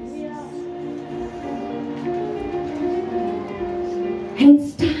 And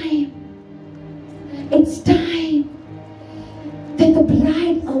it's time that the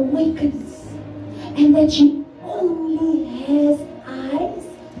bride awakens and that she only has eyes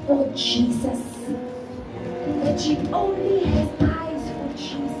for Jesus. That she only has eyes for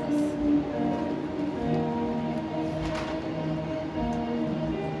Jesus.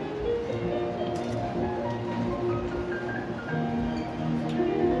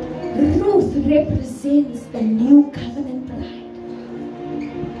 Ruth represents the new covenant bride.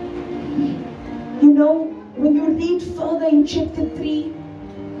 You know, when you read further in chapter 3,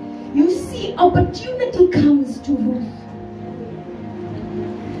 you see opportunity comes to Ruth.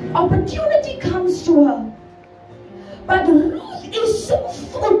 Opportunity comes to her. But Ruth is so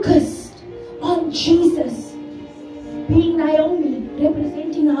focused on Jesus, being Naomi,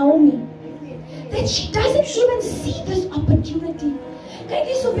 representing Naomi, that she doesn't even see this opportunity. Kyk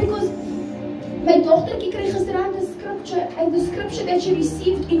hierso, because my daughter kreeg gisterand a scripture, and the scripture that she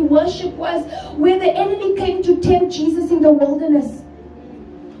received in worship was where the enemy came to tempt Jesus in the wilderness.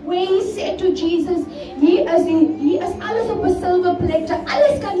 Where he said to Jesus, hier is alles op 'n silwer platter,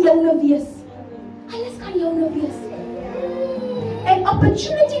 alles kan joune wees. Alles kan joune wees. An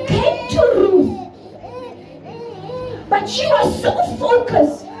opportunity came to Ruth, but she was so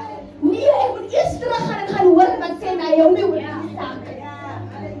focused. Nee, ek moet eers terug gaan en gaan hoor wat sê Naomi oor die saak.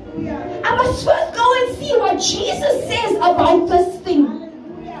 I must first go and see what Jesus says about this thing.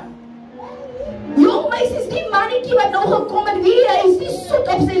 Jong meisies, die mannetjie wat nou gekom het, wie hy is die soet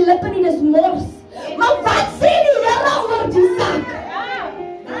op sy lippe en dis mors. Maar wat sê die Here oor die saak?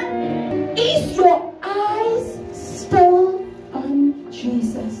 Is your eyes still on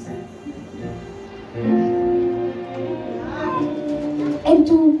Jesus? En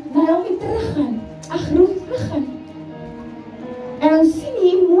toe Naomi teruggaan, Ruth teruggaan. En dan sien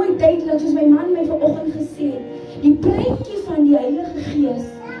jy mooi duidelik, soos my man my vanoggend gesê het, die prentjie van die Heilige Gees,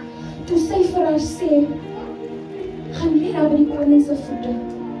 toe sy vir haar sê, gaan lê daar by die koning se voete.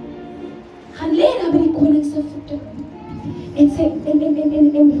 Gaan lê daar by die koning se voete.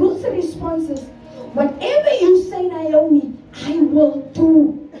 En Ruth's response is, whatever you say, Naomi, I will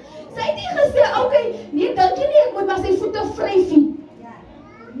do. Sy het nie gesê, okay, nee, dink jy nie, ek moet maar sy voete vryf nie.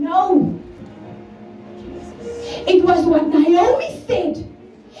 No. It was what Naomi said.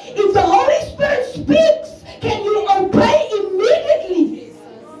 If the Holy Spirit speaks, can you obey immediately?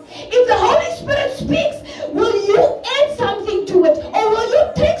 If the Holy Spirit speaks, will you add something to it? Or will you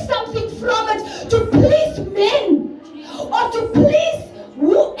take something from it to please men? Or to please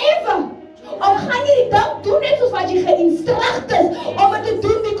whoever? Of gaan jy die ding doen net soos wat jy geïnstruct is om het te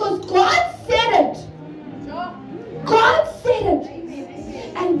doen because God said it. God said it.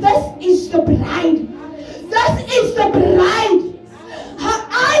 And this is the bride. This is the bride. Her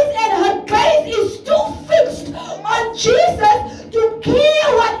eyes and her gaze is too fixed on Jesus to care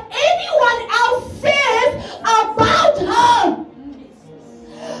what anyone else says about her.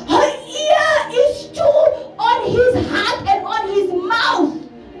 Her ear is too on his heart and on his mouth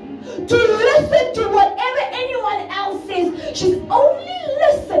to listen to whatever anyone else says. She's only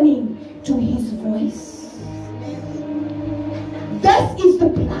listening to his voice. That is the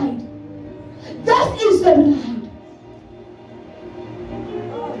bride. That is the bride.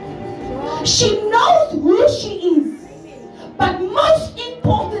 She knows who she is. But most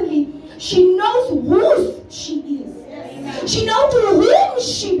importantly, she knows whose she is. She knows to whom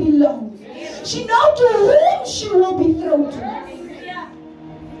she belongs. She knows to whom she will be thrown to.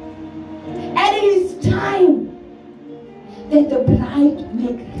 And it is time that the bride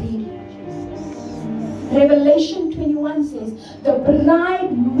make ready. Revelation 21 says, the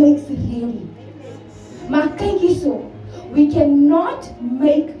bride makes ready. Maar kyk hierso, we cannot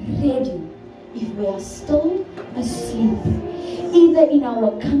make ready if we are still asleep. Either in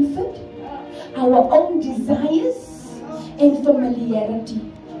our comfort, our own desires, and familiarity.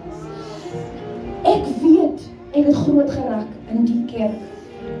 Ek weet, ek het groot geraak in die kerk.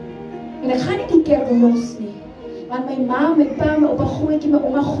 En ek gaan nie die kerk los nie. Want my ma, my pa, my opa grootjie, my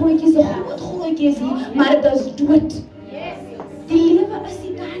oma grootjie, se groot grootjie is hier, maar dit is dood. Die lewe is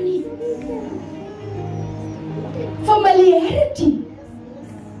nie daar nie. Familiarity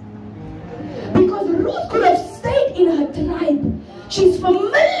She's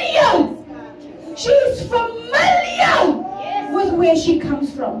familiar. She's familiar with where she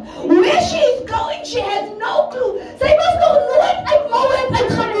comes from. Where she is going, she has no clue. Sy was nog nooit uit Moab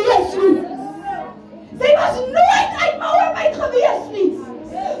uit gewees nie. Sy was nooit uit Moab uit gewees nie.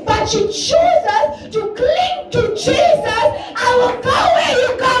 But she chooses to cling to Jesus. I will go where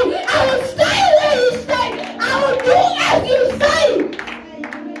you go. I will stay where you stay. I will do as you say.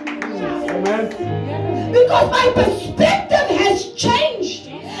 Amen. Because my perspective has changed.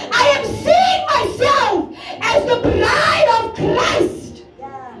 I am seeing myself as the bride of Christ.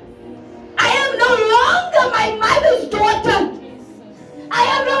 I am no longer my mother's daughter. I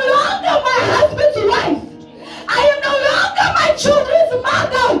am no longer my husband's wife. I am no longer my children's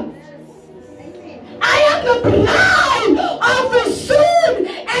mother. I am the bride of the soon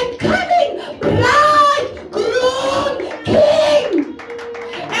and coming bridegroom king.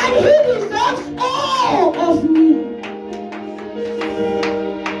 And he deserves all of me.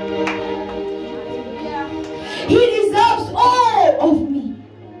 He deserves all of me.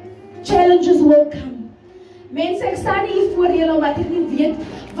 Challenges will come. Mense, ek staan hier voor julle omdat ek nie weet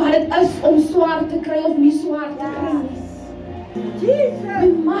wat het is om swaar te kry of nie swaar te kry nie. We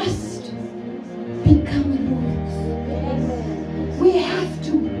must become rulers. We have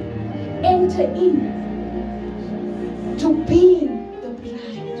to enter in to being the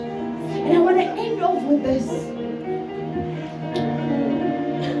bride. And I want to end off with this.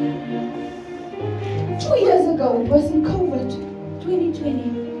 2 years ago, it was in COVID,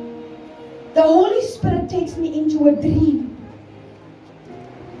 2020. The Holy Spirit takes me into a dream.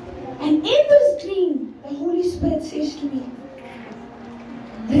 And in this dream, the Holy Spirit says to me,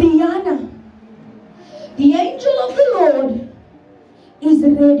 Rehana, the angel of the Lord is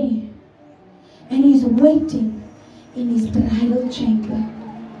ready and is waiting in his bridal chamber.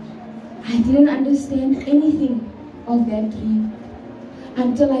 I didn't understand anything of that dream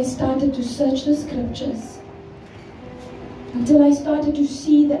until I started to search the scriptures. Until I started to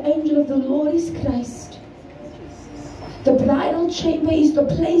see the angel of the Lord is Christ. The bridal chamber is the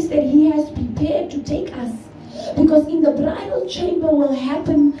place that he has prepared to take us. Because in the bridal chamber will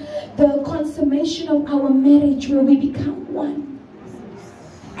happen the consummation of our marriage where we become one.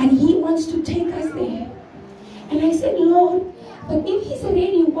 And he wants to take us there. And I said, Lord, but if he's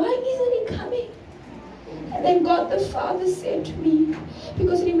ready, why isn't he coming? And then God the Father said to me,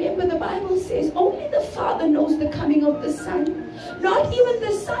 because remember the Bible says only the Father knows the coming of the Son. Not even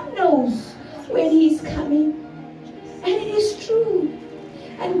the Son knows when he is coming. And it is true.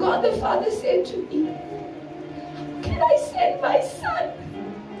 And God the Father said to me, can I send my son?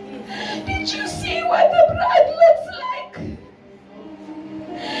 Did you see what the bride looks like?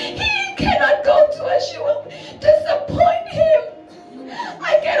 He cannot go to her. She will disappoint him.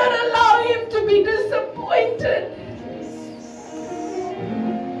 I cannot allow him to be disappointed.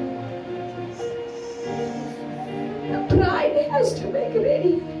 The bride has to make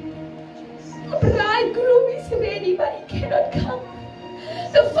ready. The bridegroom is ready, but he cannot come.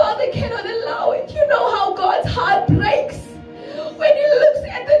 The Father cannot allow it. You know how God's heart breaks when he looks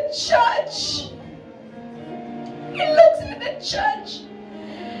at the church. He looks at the church,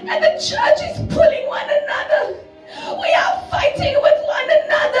 and the church is pulling one another. We are fighting with one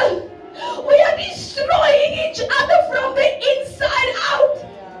another. We are destroying each other from the inside out.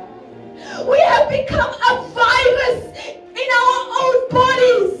 We have become a virus in our own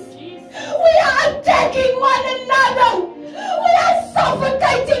bodies. We are attacking one another. We are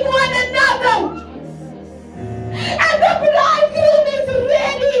suffocating one another. And the bridegroom is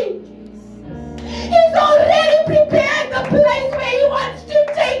ready. He's already prepared the place where he wants to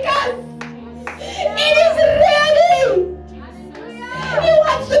take us. It is ready. He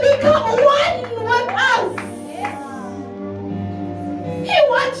wants to become one with us. He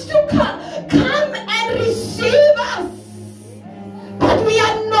wants to come and receive us. But we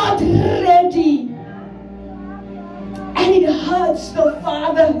are not ready. And it hurts the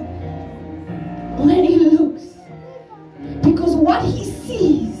Father when he looks. Because what he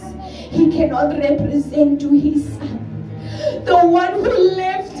sees, he cannot represent to his son. The one who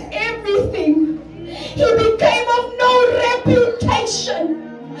left everything. He became of no reputation.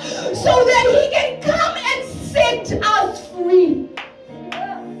 So that he can come and set us free.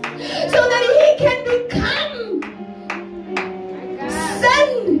 So that he can become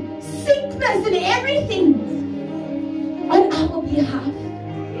sin, sickness, and everything on our behalf.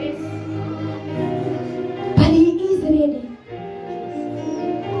 But he is ready.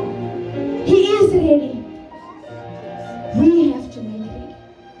 He is ready. We have to make ready.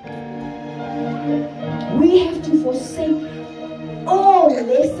 We have to forsake all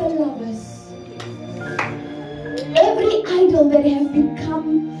lesser lovers. Every idol idol that has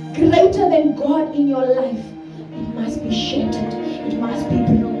become greater than God in your life, it must be shattered. It must be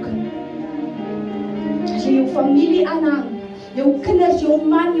broken. As jy jou familie aanhang, jou kinders, jou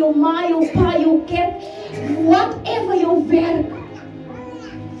man, jou ma, jou pa, jou kerk, whatever your werk,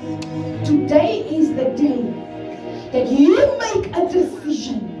 today is the day that you make a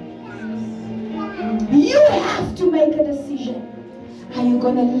decision. You have to make a decision. Are you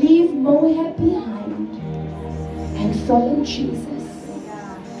going to leave Moab behind and follow Jesus?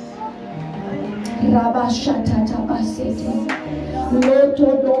 Rabashatata basete. Loto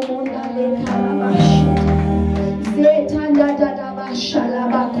domonda le karabashete. Zetanda dada bashala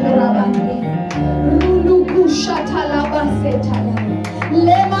bakura bande. Ruluku shatala basetala.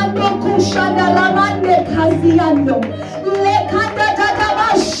 Lemando kushanda lamande kaziando. Lekanda dada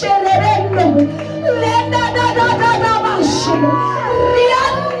basherendo. Lenda dada dada bashere.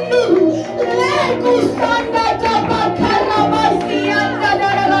 Riandu. Lekusanda dada karabasianda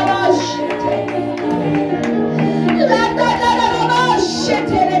dada bashere. Lenda dada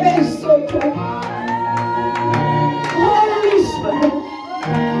bashere besoto. Holy Spirit.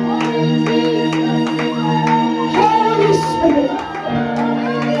 Holy Spirit.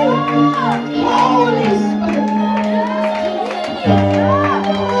 Holy Spirit.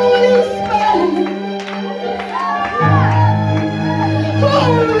 Holy Spirit.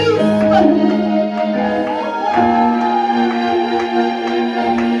 Holy Spirit.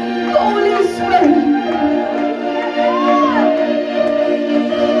 Holy Spirit.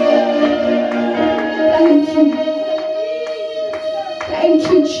 Thank you. Thank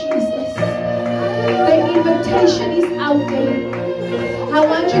you, Jesus. The invitation is out there. I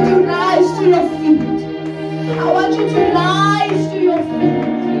want you to rise to your feet. I want you to rise to your feet.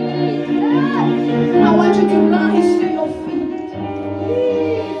 I want you to rise to your feet.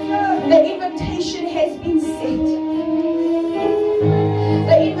 The invitation has been set.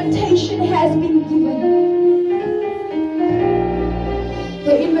 The invitation has been given.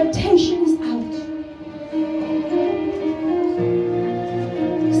 The invitation is out.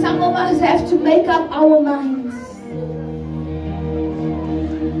 Some of us have to make up our minds.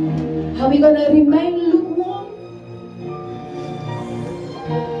 Are we going to remain lukewarm?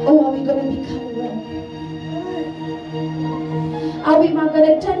 Or are we going to become warm? Are we not going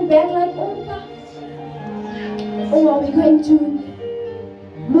to turn back like Oprah? Or are we going to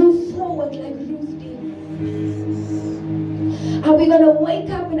move forward like Ruth did? Are we going to wake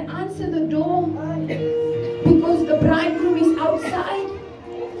up and answer the door because the bridegroom is outside?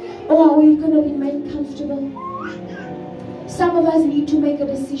 Or are we going to remain comfortable? Some of us need to make a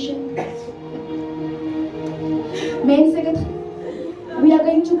decision. Men say we are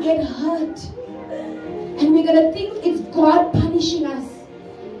going to get hurt. And we're going to think it's God punishing us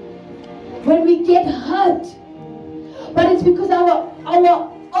when we get hurt. But it's because our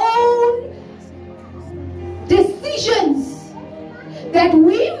own decisions that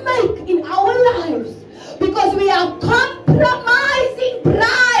we make in our lives, because we are compromising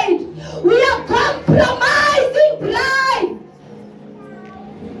pride. We are compromising pride.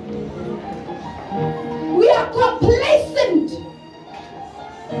 We are complacent.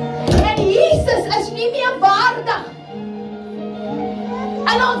 En Jesus is nie meer waardig.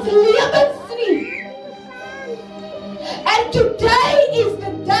 En ons lewens nie. And today is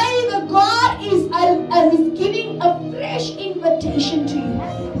the day that God is giving a fresh invitation to you.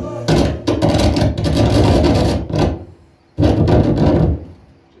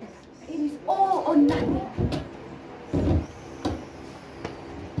 It is all or nothing.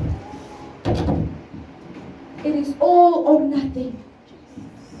 It is all or nothing.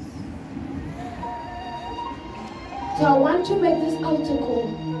 So I want to make this altar call.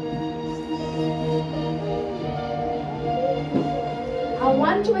 I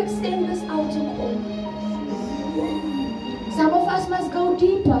want to extend this altar call. Some of us must go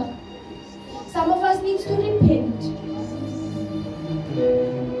deeper. Some of us need to repent.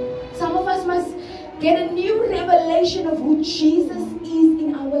 Some of us must get a new revelation of who Jesus is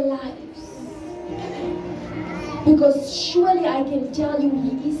in our lives. Because surely I can tell you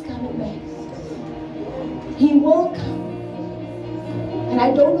He is coming back. He will come. And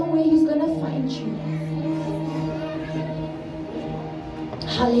I don't know where He's going to find you.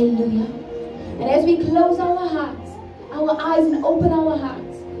 Hallelujah. And as we close our hearts, our eyes, and open our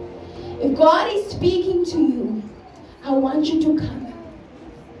hearts, if God is speaking to you, I want you to come.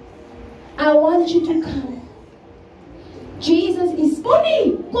 I want you to come. Jesus is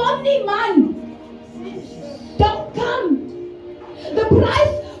coming. Come, man. Don't come. The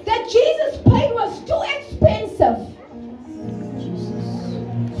price that Jesus paid was too expensive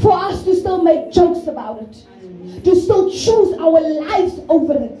for us to still make jokes about it. to still choose our lives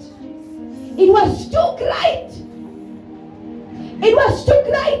over it. It was too great. It was too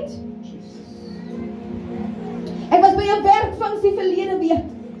great. Ek was by 'n werkfunksie verlede week.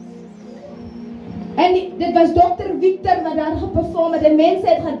 En dit was Dr. Victor wat daar geperform het en mense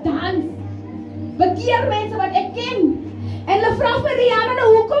het gedans. Bekeer mense wat ek ken. En hulle vra vir Rehana,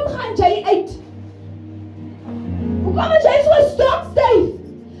 nou hoekom gaan jy uit? Hoekom is jy so stokstyf?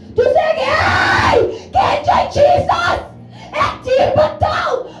 Toe sê ek, hey, ken jy Jesus? Ek het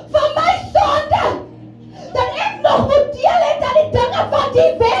betaal vir my sonde. Dat ek nog moet deel het aan die dinge van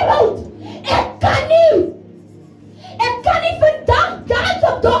die wêreld. Ek kan nie. Ek kan nie vandag dans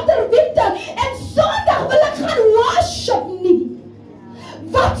op Dr. Victor en Sondag wil ek gaan worship nie.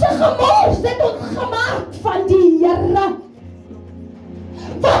 Wat 'n gemors het ons gemaak van die Here.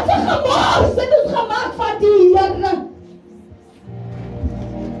 Wat 'n gemors het ons gemaak van die Here.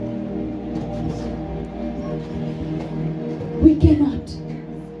 We cannot.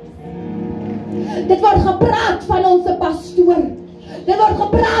 Dit word gepraat van ons pastoor. Dit word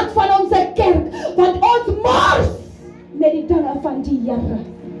gepraat van ons kerk. Want ons mors met die dinge van die Here.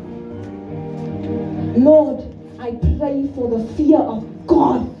 Lord, I pray for the fear of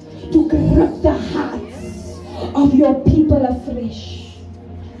God to grip the hearts of your people afresh.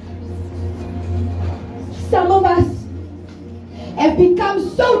 Some of us have become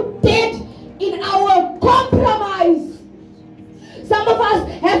so dead in our compromise. Some of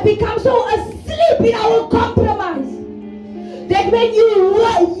us have become so asleep in our compromise that when you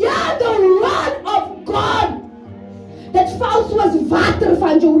hear the word of God, dat val soos water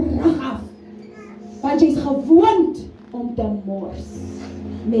van jou rug af. Want jy is gewoond om te mors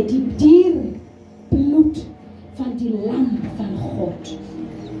met die dier bloed van die lam van God.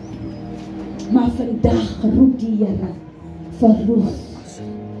 Maar vandag roep die Here vir roes.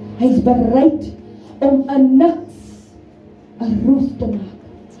 Hy is bereid om 'n niks 'n roes te maak.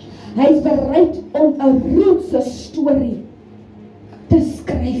 Hy is bereid om 'n roetse storie te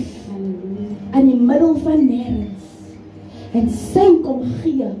skryf in die middel van nêrens. En sy kom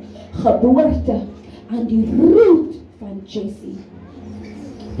gee geboorte aan die root van Jesse.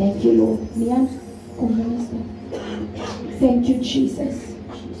 Thank you, Lord. Nian, kom minister. Thank you, Jesus.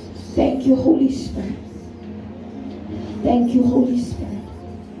 Thank you, Holy Spirit. Thank you, Holy Spirit.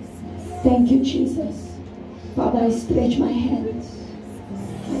 Thank you, Jesus. Father, I stretch my hands.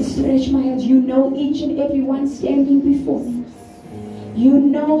 I stretch my hands. You know each and every one standing before me. You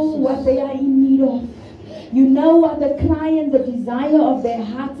know what they are in need of. You know what the cry and the desire of their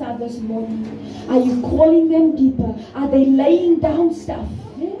hearts are this morning. Are you calling them deeper? Are they laying down stuff?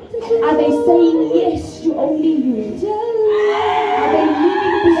 Are they saying yes to only you? Are they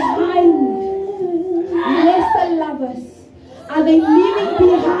leaving behind lesser lovers? Are they leaving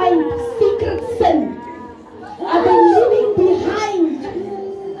behind secret sin? Are they leaving behind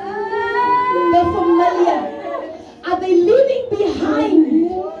the familiar? Are they leaving behind?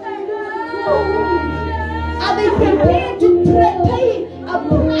 Are they prepared to pay a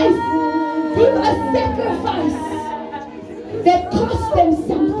price, give a sacrifice that cost them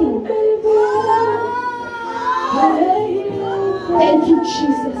something? Thank you,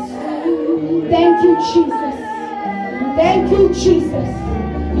 Jesus. Thank you, Jesus. Thank you, Jesus.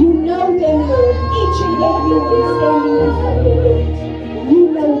 You know them, Lord, each and every one standing before you. You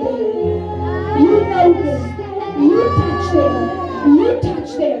know them. You know them. You touch them. You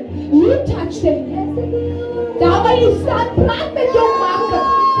touch them. You touch them. Daar waar jy staan, praat met jou maker.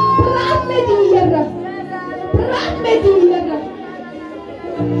 Praat met die Here. Praat met die Here.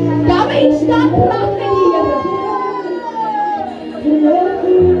 Daar waar jy staan, praat met die Here.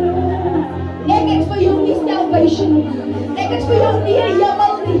 Ek het vir jou nie salvation nie. Ek het vir jou nie 'n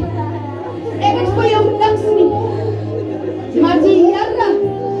hemel nie. Ek het vir jou niks nie. Maar die Here.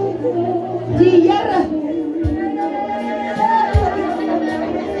 Die Here.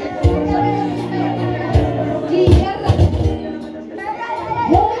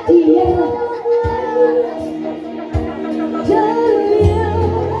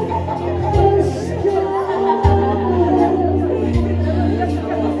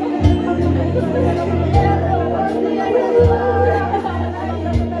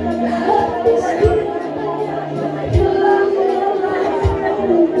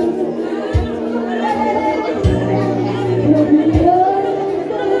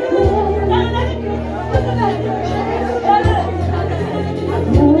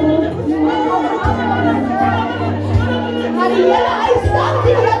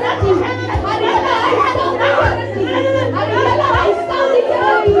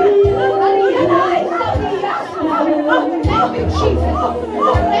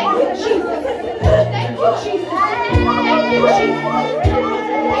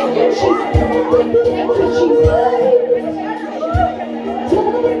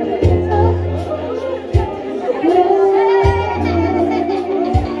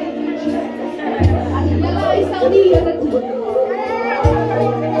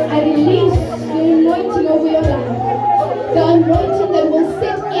 I release the anointing over your life. The anointing that will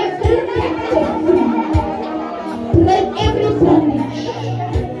set every captive free. Break every bondage.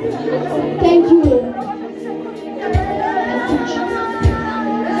 Thank you, Lord.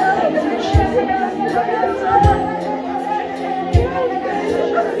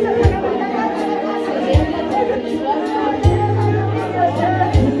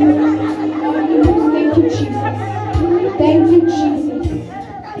 Thank you, Jesus.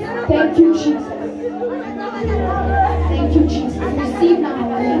 Thank you, Jesus. Thank you, Jesus. Receive now.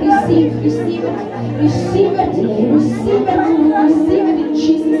 Receive it. Receive it. Receive it in Jesus' name. Receive it in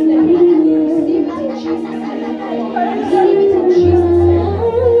Jesus' name. Receive it in Jesus' name.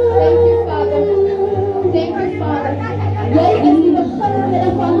 Thank you, Father. Thank you, Father. Jij is die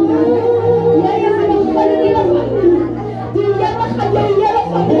beginnende van mij. Jij is die beginnende van mij. Die Here gaat jou Here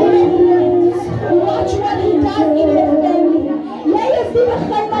van mij. Watch what he does in your family. Jij is die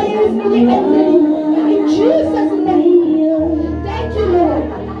begin, maar jy is nie die einde. In Jesus' name. Thank you, Lord.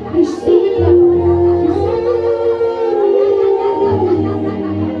 Receive it.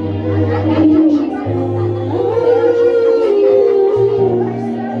 Thank you, Jesus.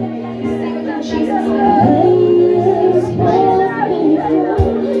 Jesus'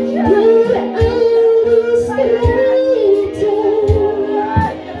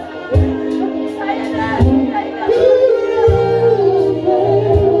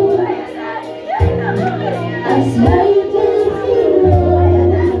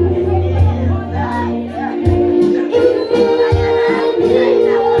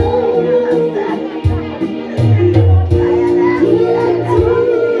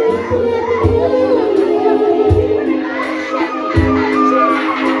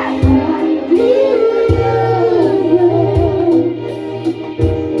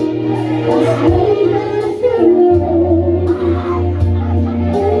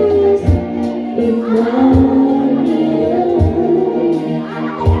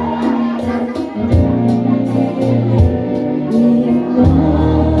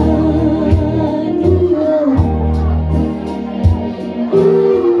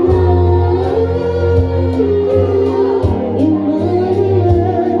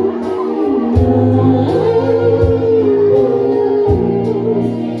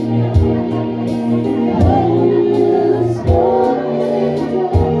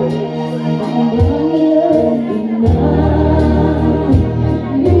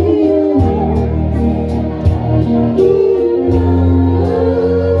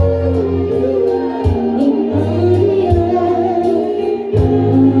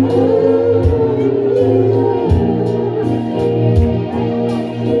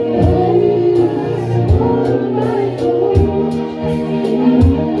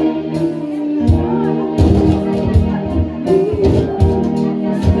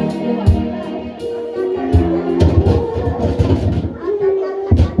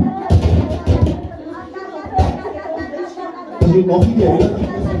 nog nie die Heilige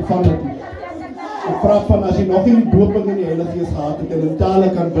Gees ontvang het nie. Ek vraag van as jy nog nie die doping in die Heilige Gees gehad het en in tale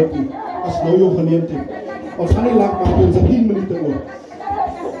kan bid nie, as nou jou geleentheid. Ons gaan nie lang maak, ons het 10 minute oor.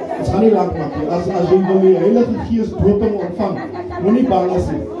 Ons gaan nie lang maak nie. As jy wil die Heilige Gees doping ontvang, moenie bang is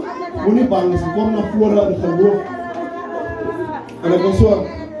nie. Moenie bang is nie. Kom na vore in geloof. En ek wil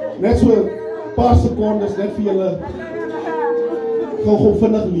net so paar secondes net vir julle gou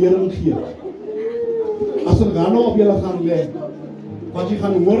vinnig lering gee. As Rehana op julle gaan lê, wat jy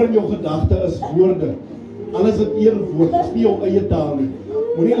gaan hoor in jou gedagte is woorde. Alles is een woord, is nie jou eie taal nie.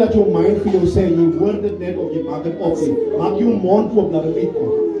 Moenie laat jou mind vir jou sê, jy hoor dit net of jy maak dit op nie. Maak jou mond oop dat dit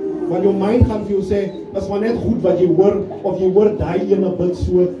uitkom. Want jou mind gaan vir jou sê, is maar net goed wat jy hoor, of jy hoor die ene bid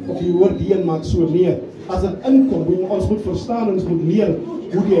so, of jy hoor die een maak so. Nee, as dit inkom, ons moet verstaan en ons moet leer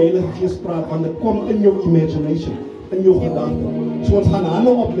hoe die Heilige Gees praat, want dit kom in jou imagination, in jou gedagte. So ons gaan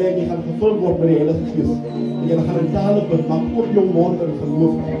hande opleg, jy gaan gevul word met die Heilige Gees. En jy gaan in tale bid, maak op jou mond in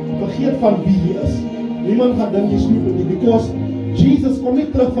geloof. Vergeet van wie jy is. Niemand gaan dink jy snoep dit nie, because Jesus kom nie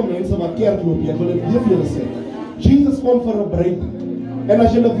terug van mense wat kerk loop. Ek wil dit weer vir julle sê. Jesus kom vir 'n bruid. En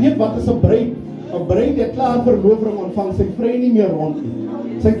as julle weet wat is 'n bruid? 'n Bruid het klaar verloving ontvang, sy vry nie meer rond nie.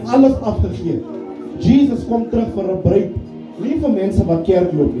 Sy het alles afgegee. Jesus kom terug vir 'n bruid, nie vir mense wat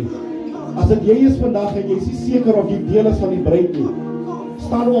kerk loop nie. As dit jy is vandag en jy is nie seker of jy deel is van die bruid nie,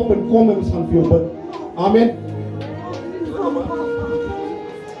 staan op en kom en ons gaan vir jou bid. Amen.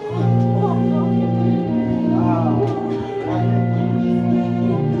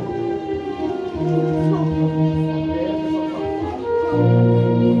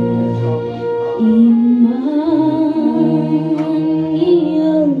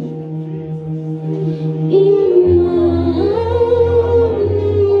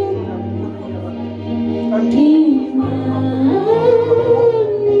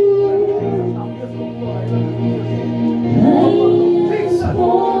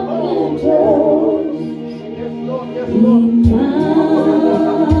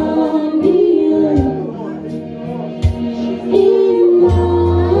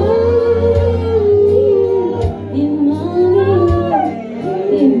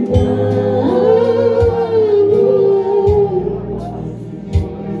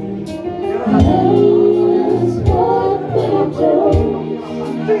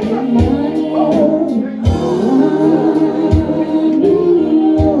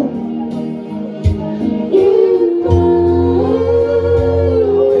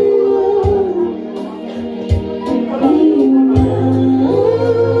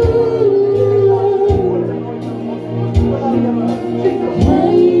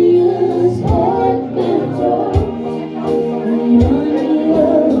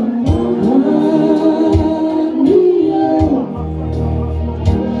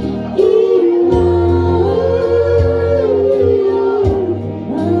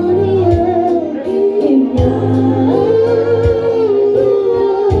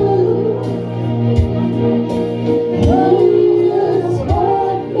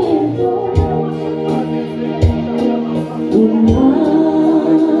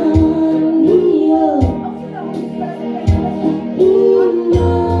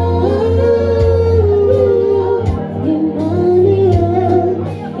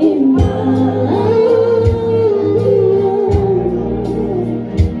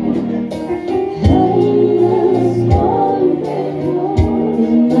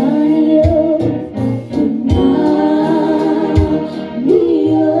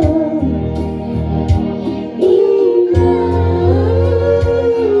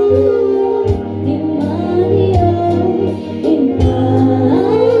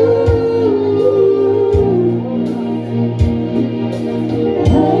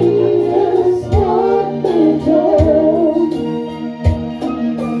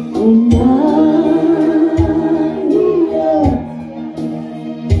 Emmanuel.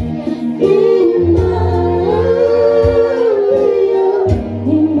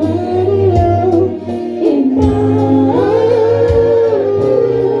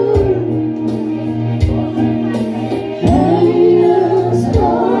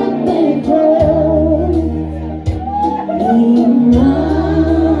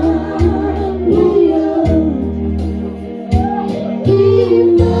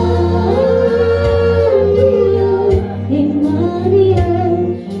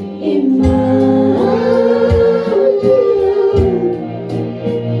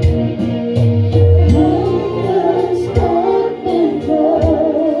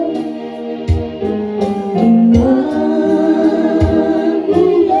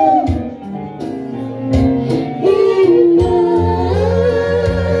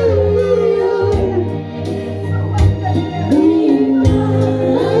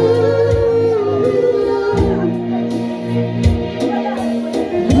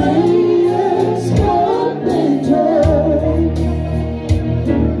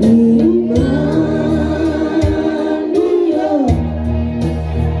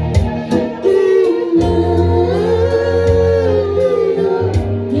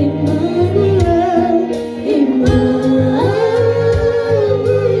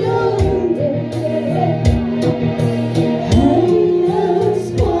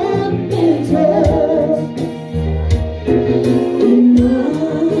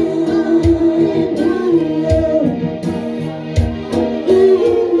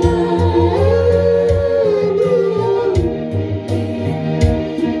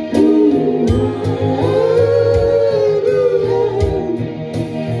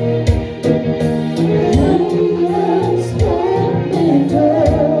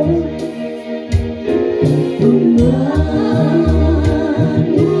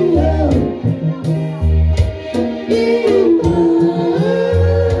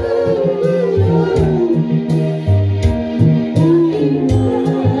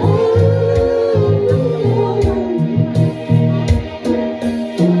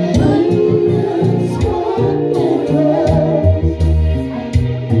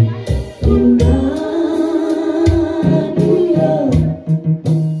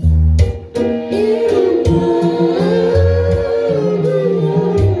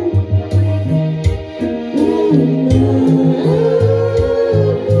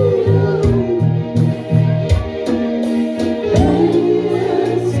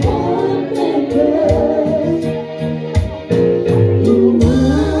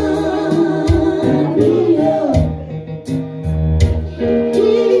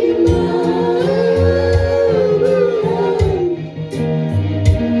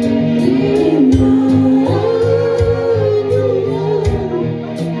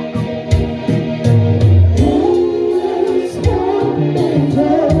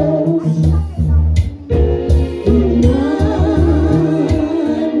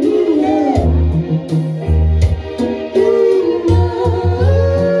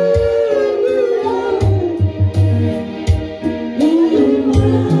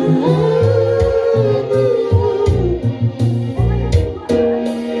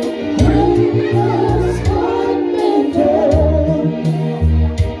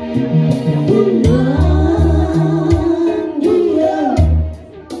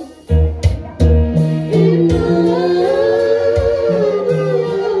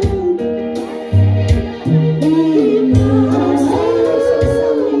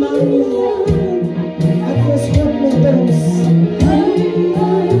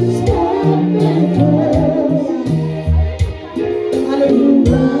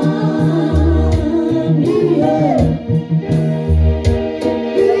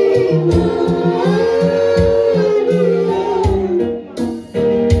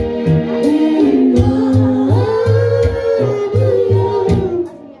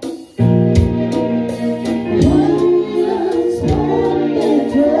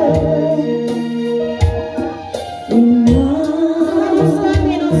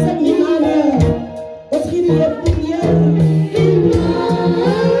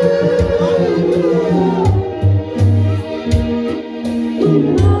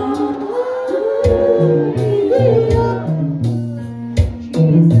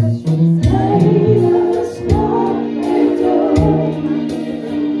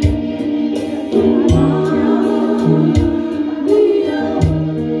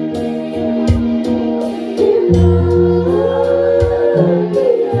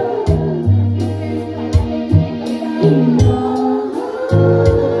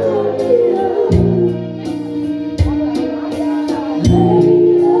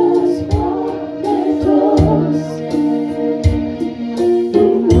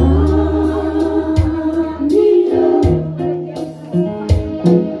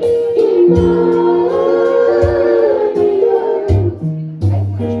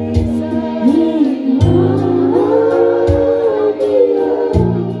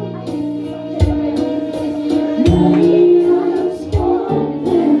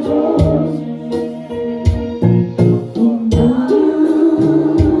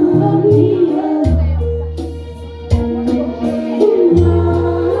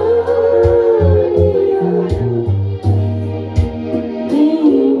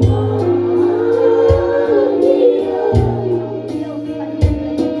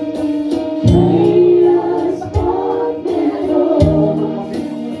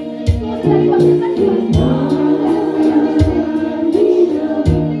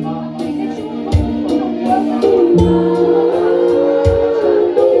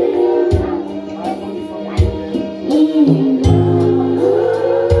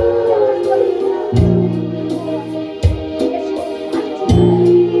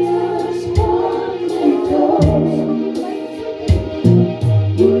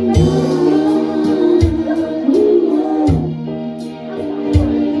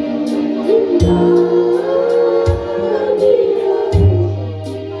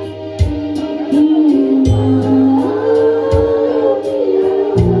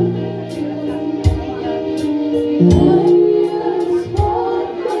 Amen.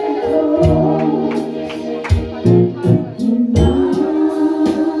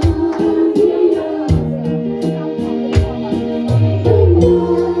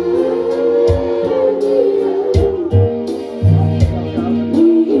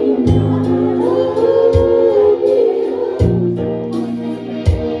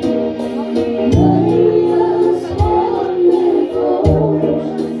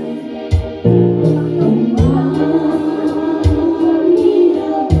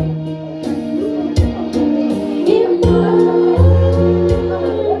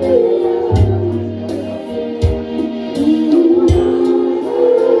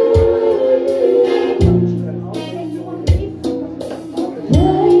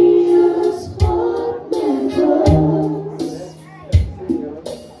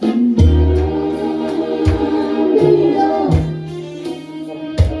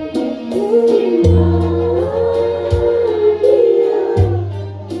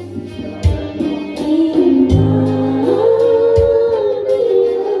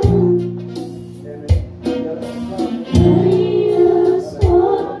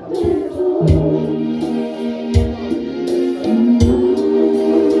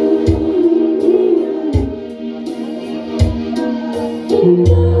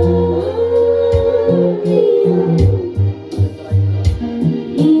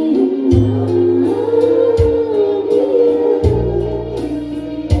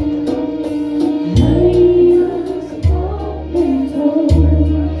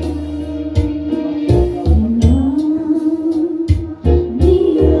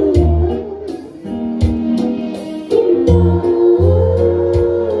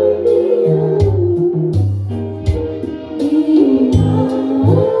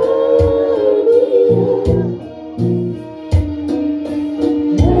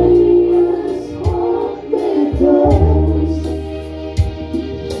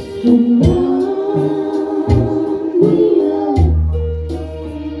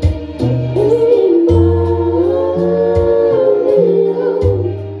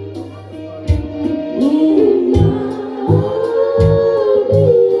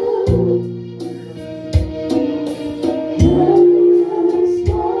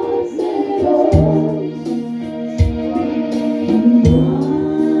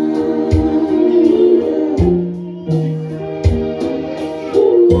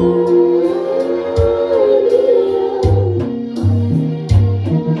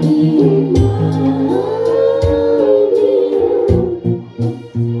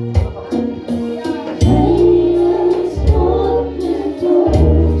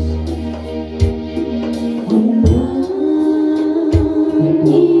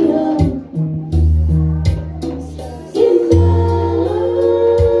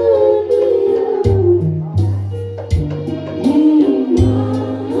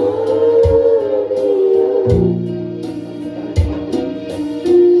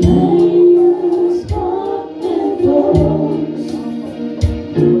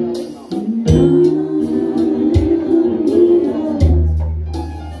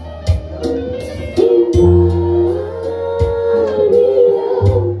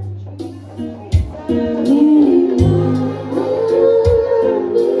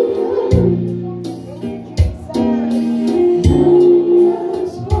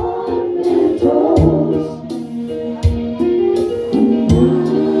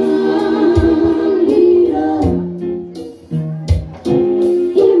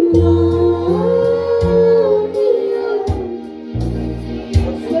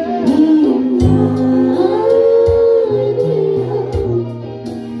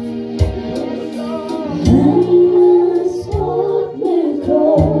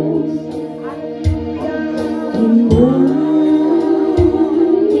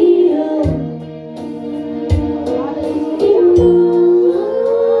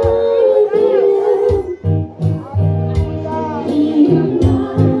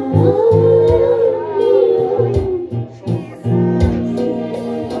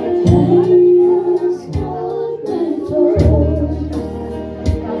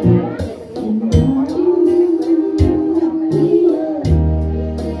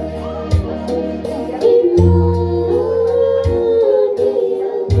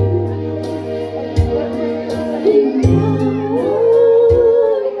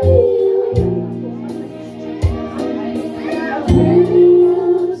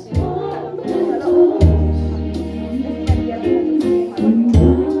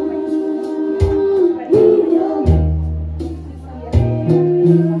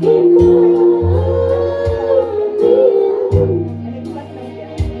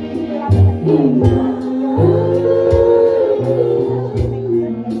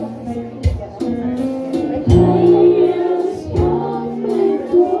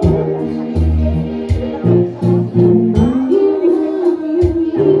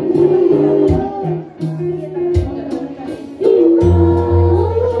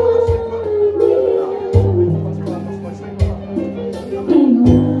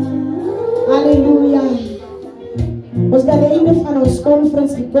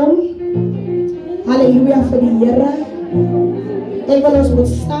 kom. Halleluja vir die Here. Ek wil ons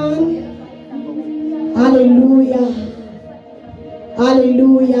moet staan. Halleluja.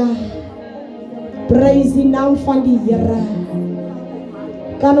 Halleluja. Prys die naam van die Here.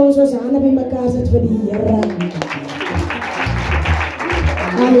 Kan ons hande by mekaar sit vir die Here.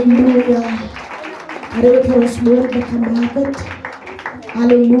 Halleluja. Here het vir ons moontlik gemaak het.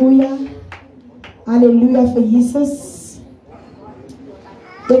 Halleluja. Halleluja vir Jesus.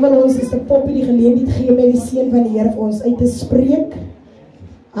 Ek wil ons is 'n poppie die geleentheid gee met die seën van die Here vir ons uit te spreek.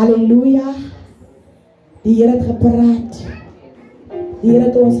 Halleluja. Die Here het gepraat. Die Here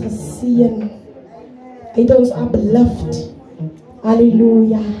het ons geseën. Hy het ons uplift.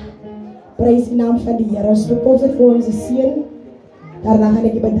 Halleluja. Prys die naam van die Here. Ons verkos dit vir ons seën. Daarna gaan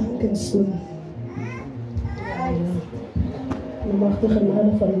ek die bedankings doen. De machtige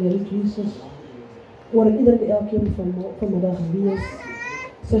genade van de Heer Jesus oor ieder en elkeen vanmiddag wees.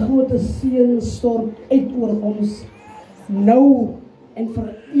 Sy grote seën stort uit oor ons nou en vir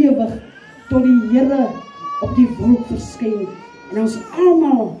ewig tot die Here op die wolk verskyn en ons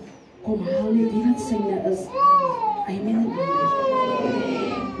almal kom haal net die wat syne is. Amen.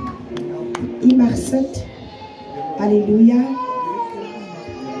 U mag sit. Halleluja.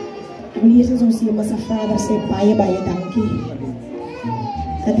 En Jesus ons hemelse Vader sê baie dankie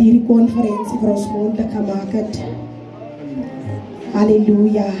dat hierdie konferensie vir ons moontlik gemaak het.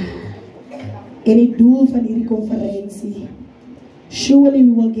 Halleluja. En die doel van hierdie konferensie, surely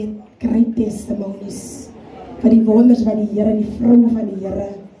we will get great testimonies vir die wonders wat die Here en die vrou van die Here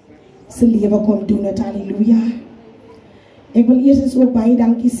se lewe kom doen het. Halleluja. Ek wil eers ook baie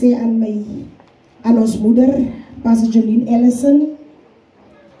dankie sê aan ons moeder, Pastor Jolene Ellison.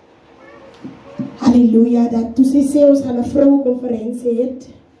 Halleluja, dat toe sy sê ons gaan 'n vroue konferensie het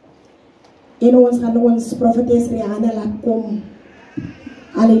en ons gaan ons profetes Rehana laat kom.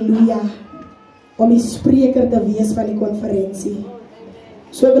 Halleluja, om die spreker te wees van die konferensie.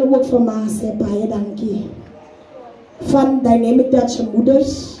 So ek wil ook vir ma sê baie dankie. Van Dynamic Dutch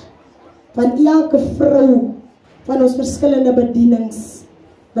moeders, van elke vrou, van ons verskillende bedienings,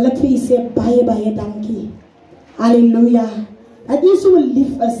 wil ek vir u sê baie dankie. Halleluja, dat u so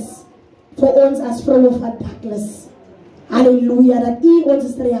lief is vir ons as vroue van Douglas. Halleluja, dat u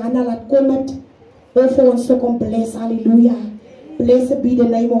ons Rehana laat kom het, en vir ons te kom bless. Halleluja. Blessed be the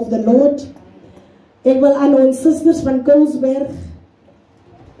name of the Lord. Ek wil aan ons sisters van Koolsberg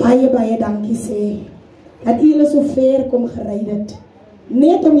baie dankie sê, dat u hulle so ver kom gery het,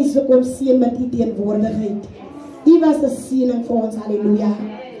 net om u so kom seën met u teenwoordigheid. U was 'n seëning vir ons. Halleluja.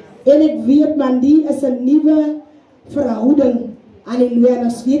 En ek weet man, die is 'n nuwe verhouding. Halleluja, en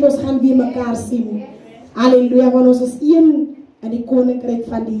ons weet ons gaan weer mekaar sien. Halleluja, want ons is een in die koninkryk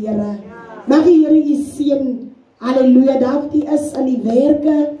van die Here. Mag die Here u seën. Halleluja, daar wat u is in die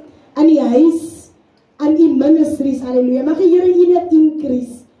werke, in die huis, in die ministries. Halleluja, mag die Here u net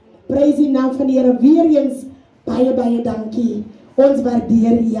increase. Prys die naam van die Here. Weer eens baie dankie. Ons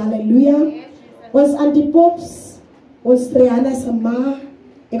waardeer u. Halleluja. Ons antipops, ons Rehana se ma,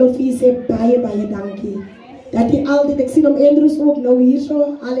 ek wil vir u sê baie dankie. Dat die altyd, ek sien om Andrews ook nou hier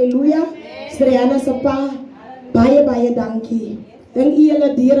so, halleluja, Rehana se pa, baie dankie. Dink u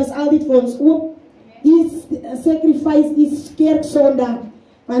julle deur is altyd vir ons oop. U sacrifice, u kerk Sondag,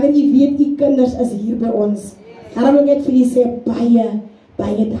 wanneer u weet u kinders is hier by ons. Daarom wil ek vir u sê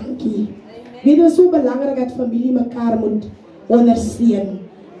baie dankie. Dit is so belangrik dat familie mekaar moet ondersteun.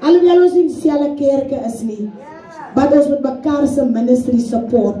 Alhoewel ons nie dieselfde kerke is nie, maar ons moet mekaar se ministry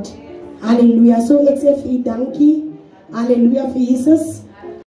support. Halleluja, so ek sê vir u dankie. Halleluja vir Jesus.